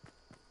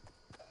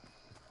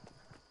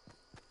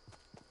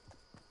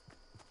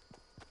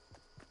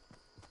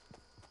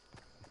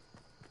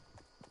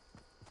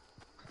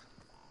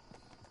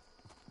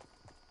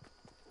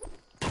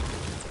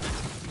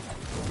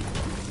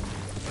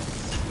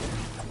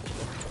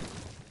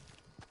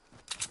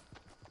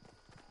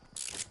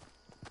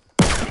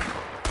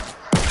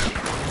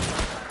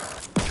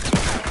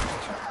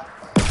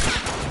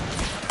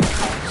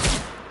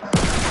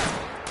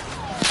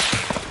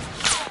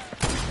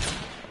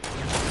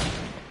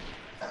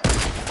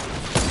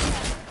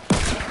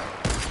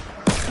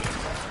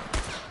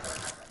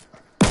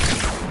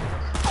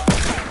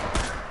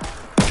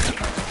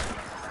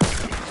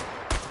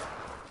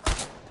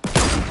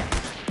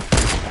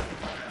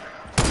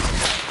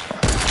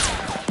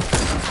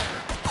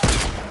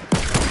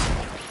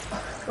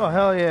 Oh,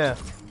 hell yeah.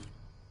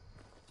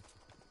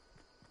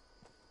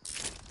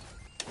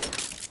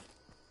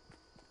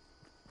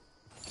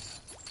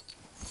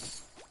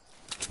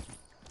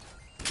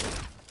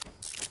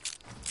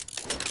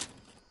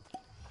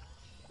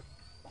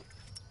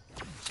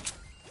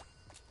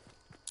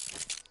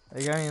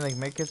 You got any like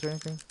med kits or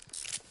anything?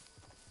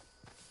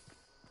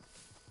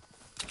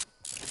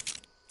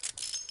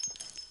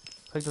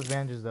 Take those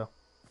bandages though.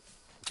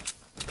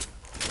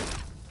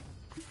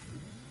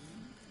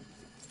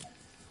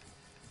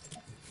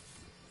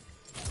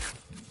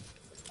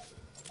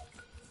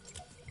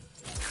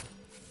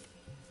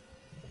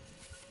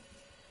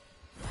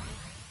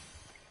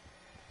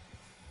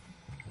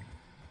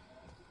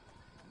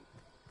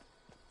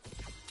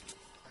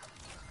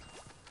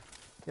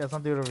 Yeah, let's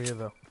not do it over here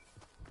though.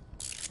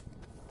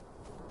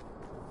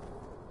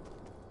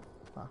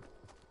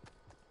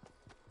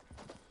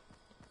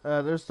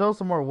 There's still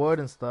some more wood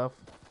and stuff.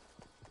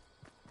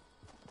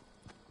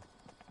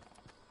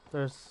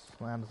 There's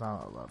not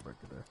a lot of brick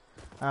there.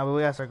 But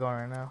we gotta start going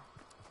right now.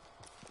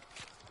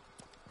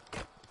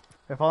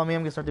 Hey, follow me,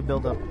 I'm gonna start to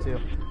build up too.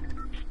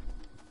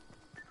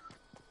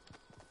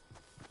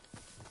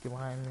 Get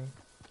behind me.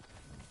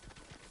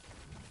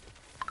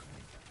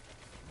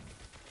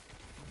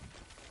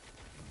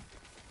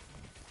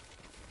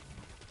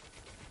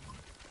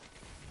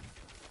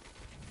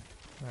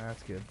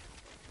 That's good.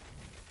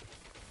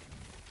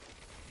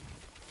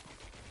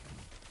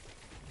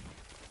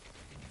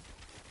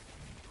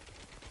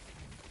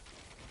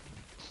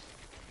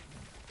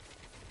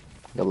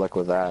 Good luck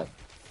with that.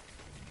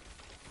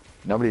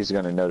 Nobody's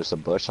gonna notice a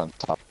bush on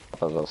top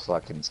of a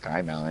fucking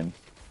sky mountain.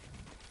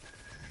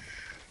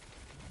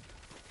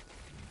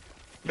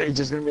 They're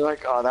just gonna be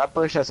like, oh, that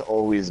bush has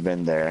always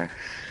been there.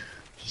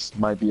 Just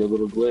might be a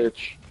little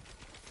glitch.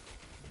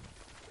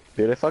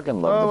 Dude, I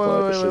fucking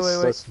love the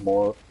bush.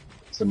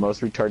 It's the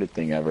most retarded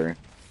thing ever.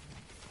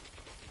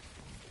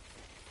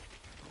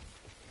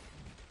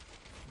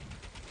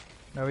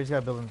 No, we just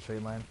gotta build in a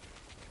straight line.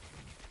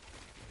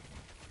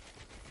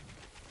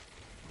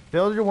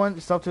 Build your one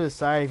stuff to the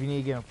side if you need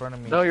to get in front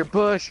of me. No, your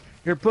bush,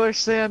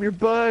 Sam, your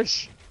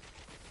bush.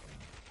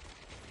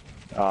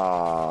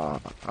 Ah.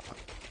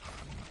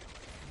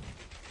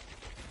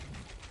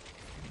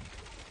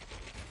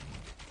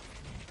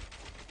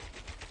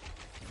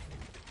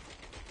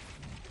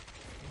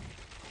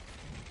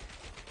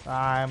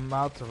 I'm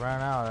about to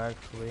run out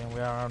actually, and we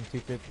are around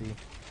 250.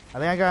 I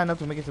think I got enough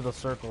to make it to the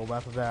circle, but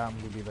after that I'm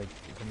gonna be like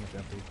pretty much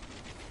empty.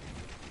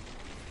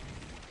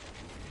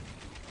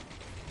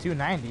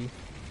 290.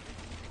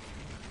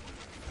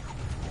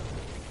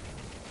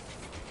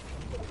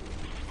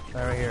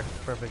 Right here,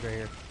 perfect right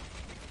here.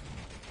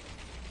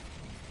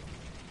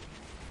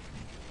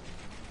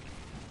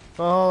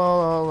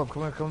 Oh,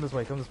 come this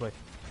way, come this way.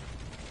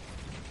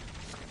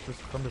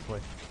 Just come this way.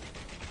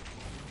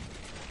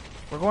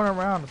 We're going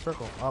around the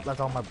circle. Oh, that's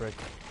all my brick.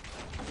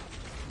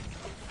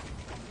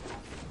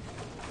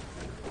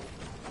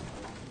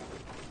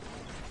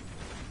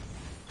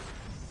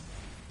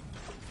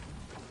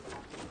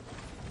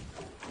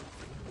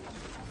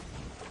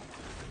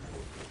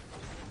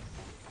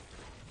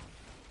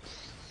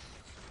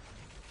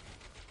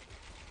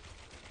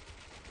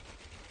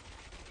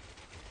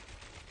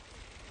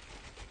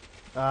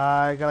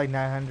 I got like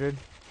 900.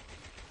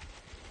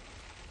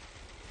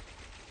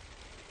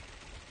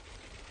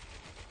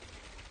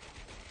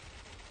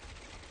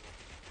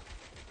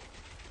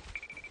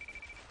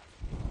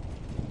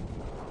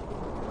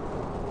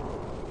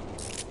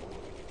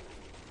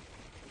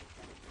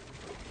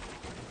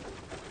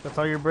 That's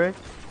all your brick?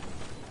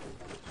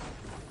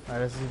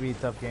 Alright, this is gonna be a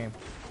tough game.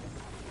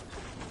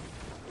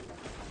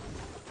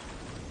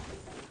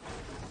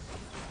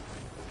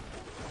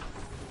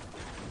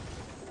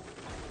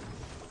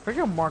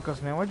 Freaking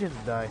Marcos, man, why'd you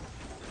die?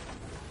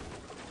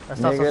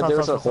 Nigga,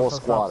 there's a whole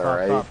squad,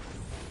 alright?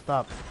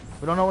 Stop.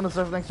 We don't know when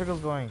the next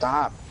circle's going.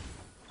 Stop.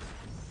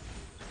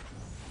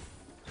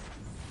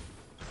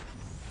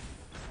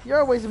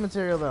 You're wasting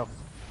material, though.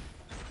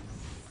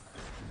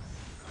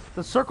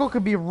 The circle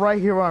could be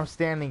right here where I'm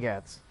standing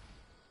at.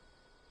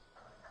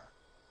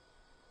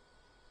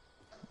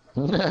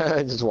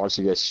 I just watched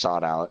you get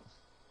shot out.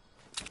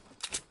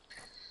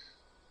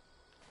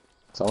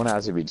 Someone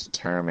has to be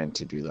determined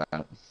to do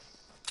that.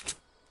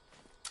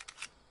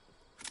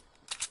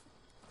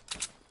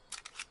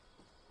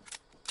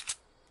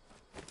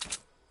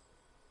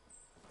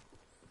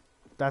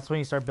 That's when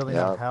you start building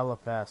up hella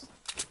fast.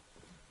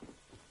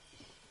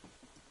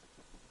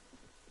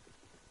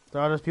 So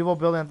there's people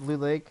building at the Loot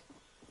Lake.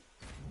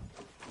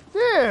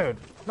 Dude!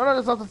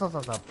 No, stop.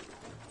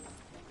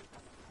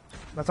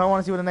 That's how I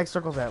want to see where the next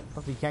circle's at.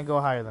 You can't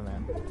go higher than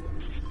that.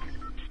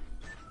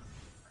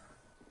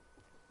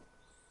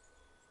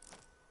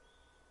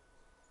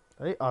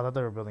 Oh, I thought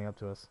they were building up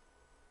to us.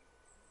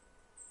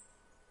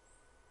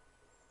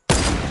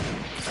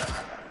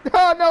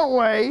 Oh, no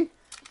way!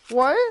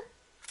 What?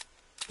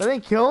 They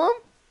didn't kill him?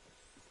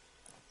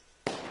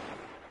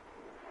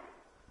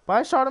 But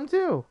I shot him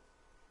too.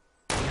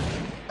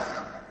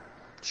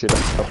 Shoot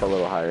up a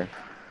little higher.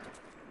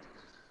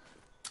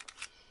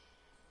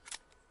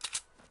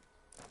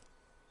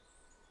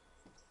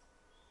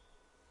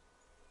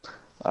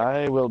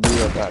 I will be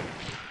right back.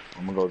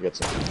 I'm gonna go get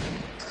some food.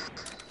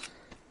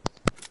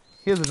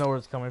 He doesn't know where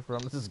it's coming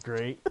from. This is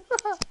great.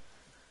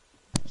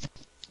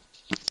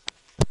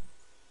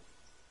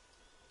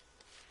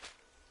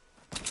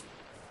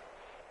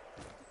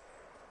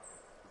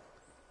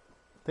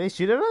 They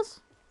shoot at us?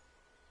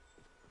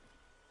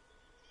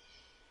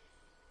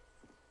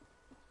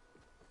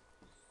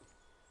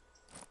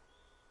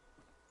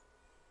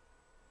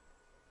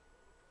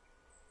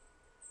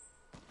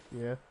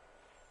 Yeah.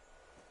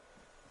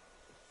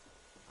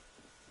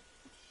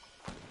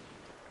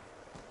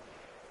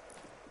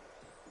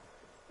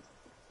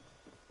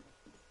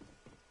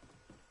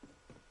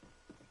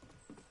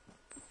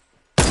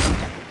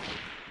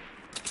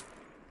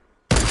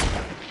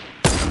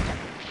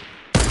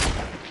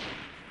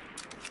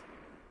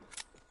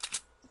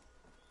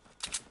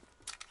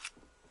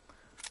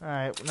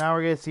 Alright, now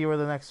we're gonna see where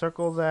the next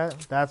circle's at.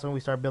 That's when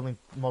we start building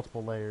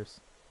multiple layers.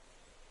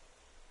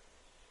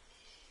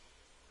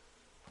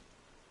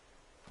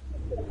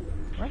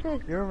 Okay,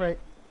 you're right.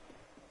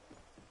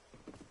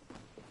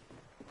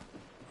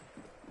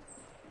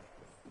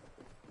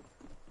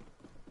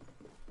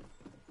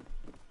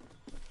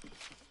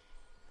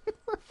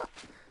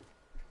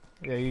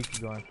 Yeah, you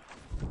keep going.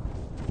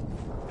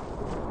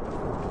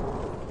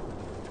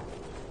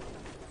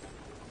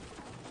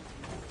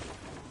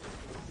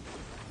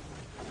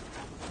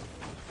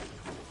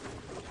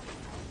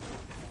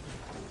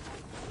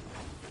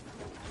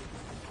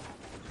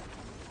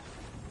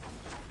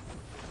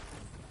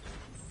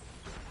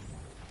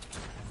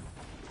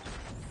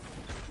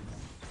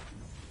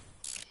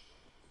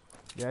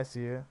 Yeah, I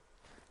see it.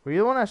 Were you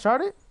the one that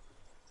shot it?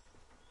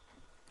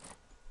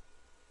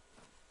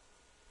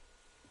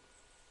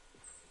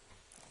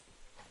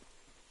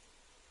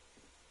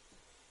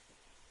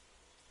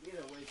 You're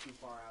way too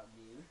far out,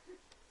 dude.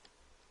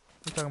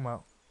 What are you talking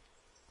about?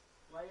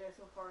 Why are you guys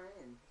so far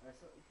in?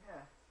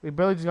 Yeah. We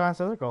barely just got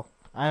into the circle.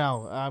 I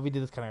know. We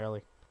did this kind of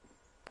early.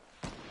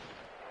 It's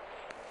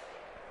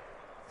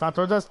not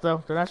towards us,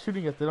 though. They're not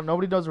shooting us.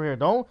 Nobody knows we're here.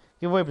 Don't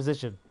give away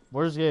position.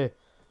 We're just gonna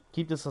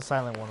keep this a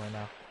silent one right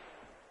now.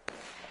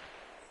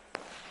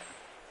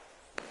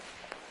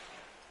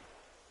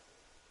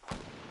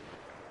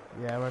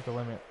 Yeah, we're at the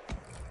limit.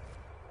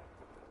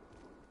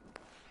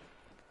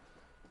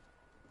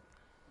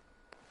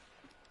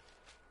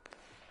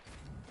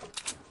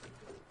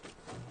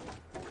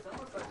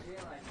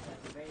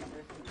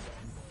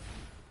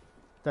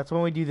 That's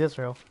when we do this,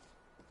 real.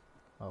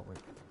 Oh, wait.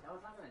 That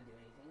was not gonna do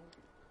anything.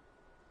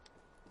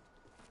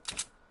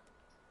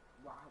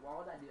 Why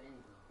would that do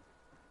anything?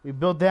 We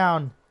build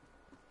down.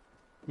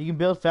 You can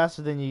build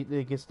faster than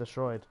it gets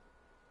destroyed.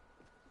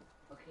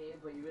 Okay,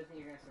 but you really think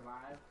you're gonna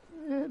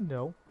survive?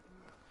 No.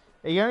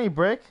 Hey, you got any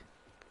brick?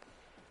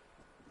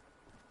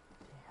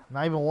 Damn,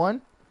 not even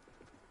one?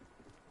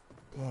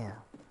 Damn.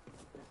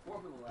 There's 4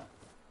 people left.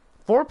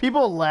 4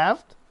 people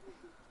left?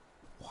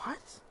 What?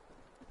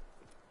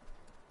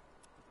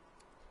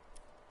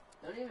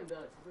 Don't even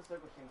build it. It's a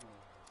circle shaking.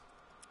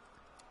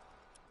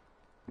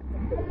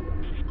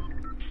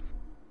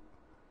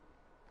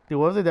 Dude,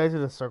 what if they die to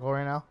the circle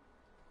right now?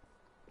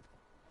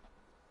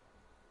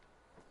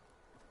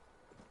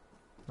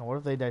 No, what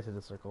if they die to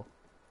the circle?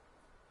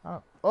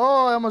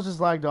 Oh, I almost just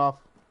lagged off.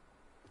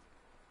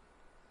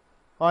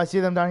 Oh, I see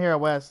them down here at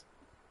west.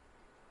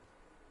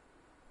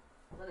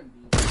 Let him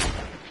be.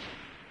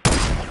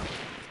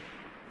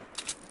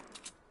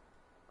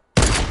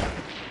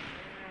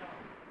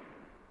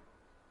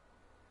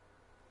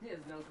 He has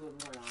no clue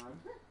what's going on.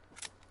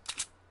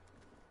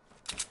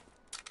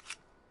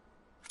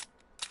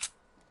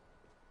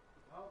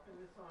 Open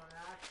this on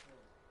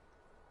accident.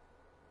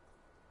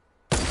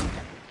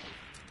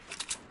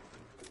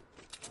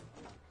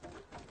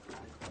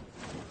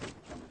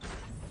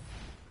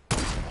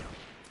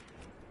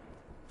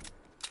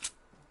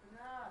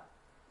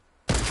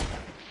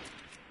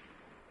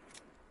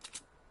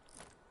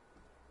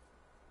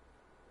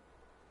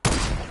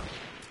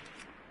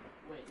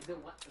 it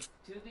what?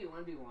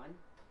 2v1v1?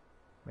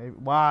 Maybe.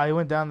 Wow, he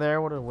went down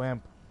there. What a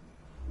wimp.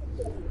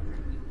 Look how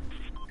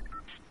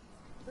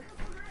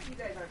far around you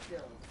guys are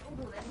still. Don't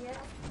do that yet.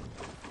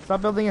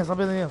 Stop building it. Stop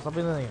building it. Stop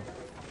building it.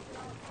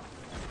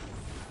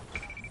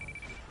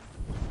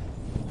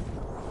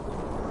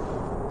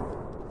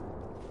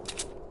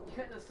 You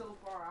guys are so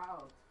far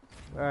out.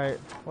 Alright.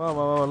 Whoa,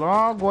 whoa, whoa.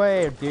 Long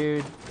way,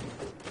 dude.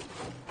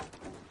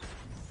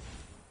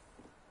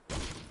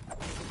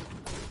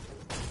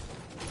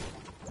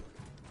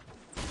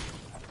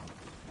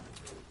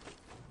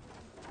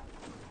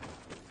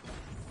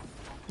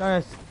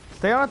 Nice.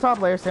 Stay on the top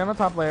layer. Stay on the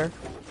top layer.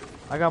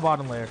 I got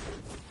bottom layer.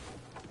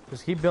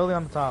 Just keep building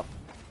on the top.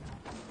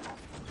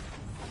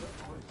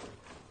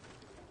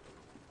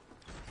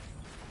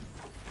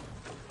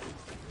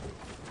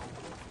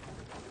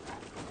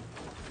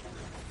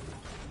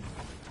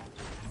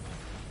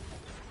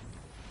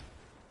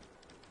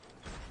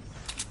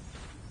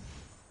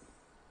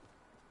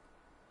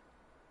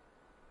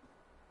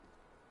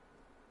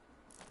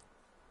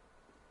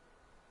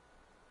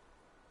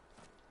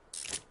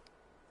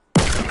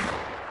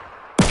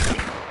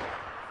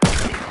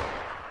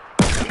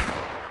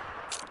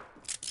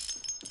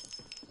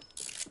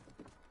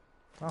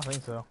 I don't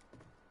think so.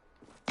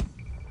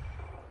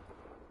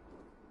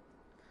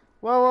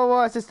 Whoa, whoa, whoa.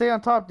 I said stay on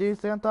top, dude.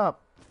 Stay on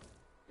top.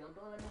 Don't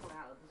let anyone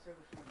out. The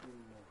server shouldn't do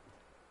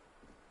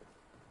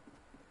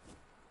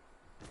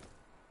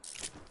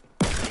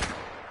anymore.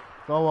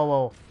 Whoa, whoa,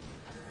 whoa.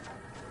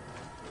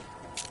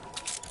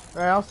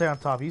 Alright, I'll stay on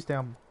top. You stay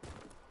on.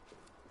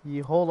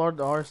 You hold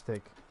R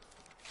stick.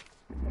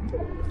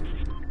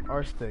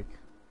 R stick.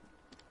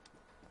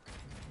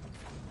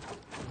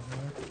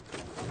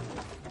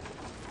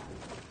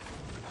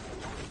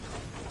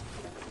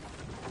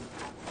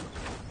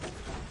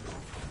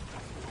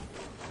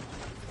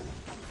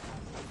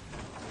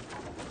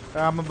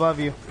 I'm above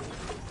you.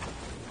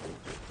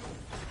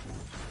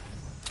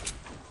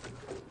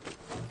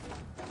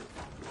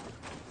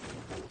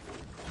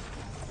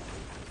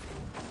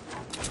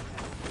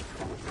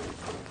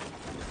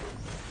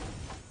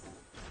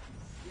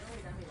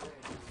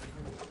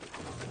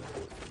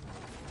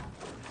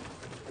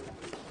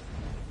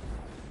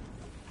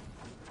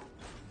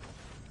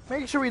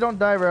 Make sure we don't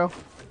die, bro.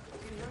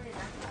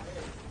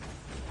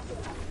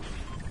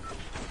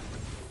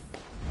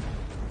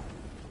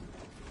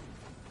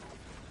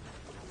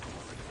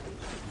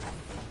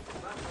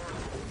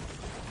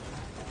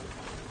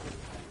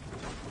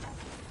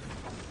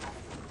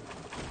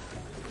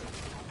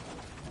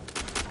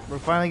 We're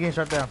finally getting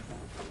shut down.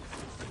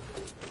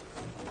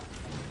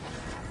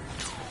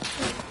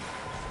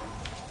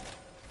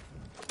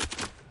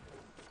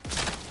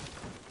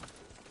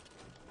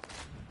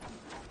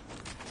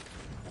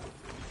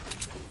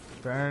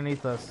 They're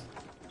underneath us.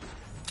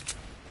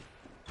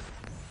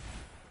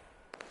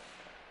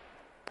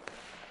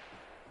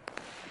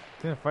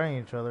 They're fighting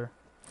each other.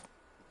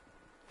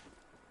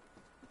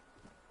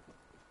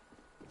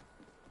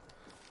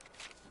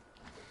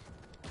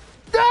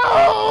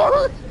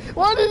 No!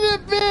 Why did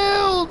it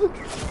build?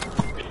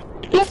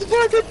 Let's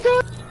fucking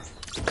go!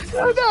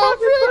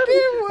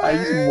 I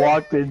just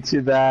walked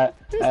into that.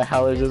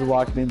 Heller just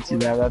walked into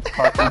that. That's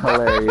fucking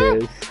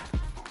hilarious.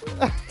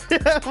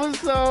 That was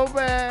so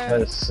bad.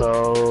 That is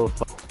so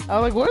fun. I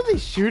was like, what are they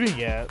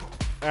shooting at?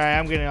 Alright,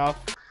 I'm getting off.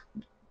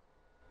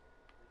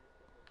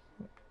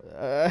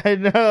 I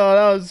know,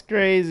 that was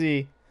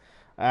crazy.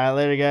 Alright,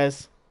 later,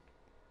 guys.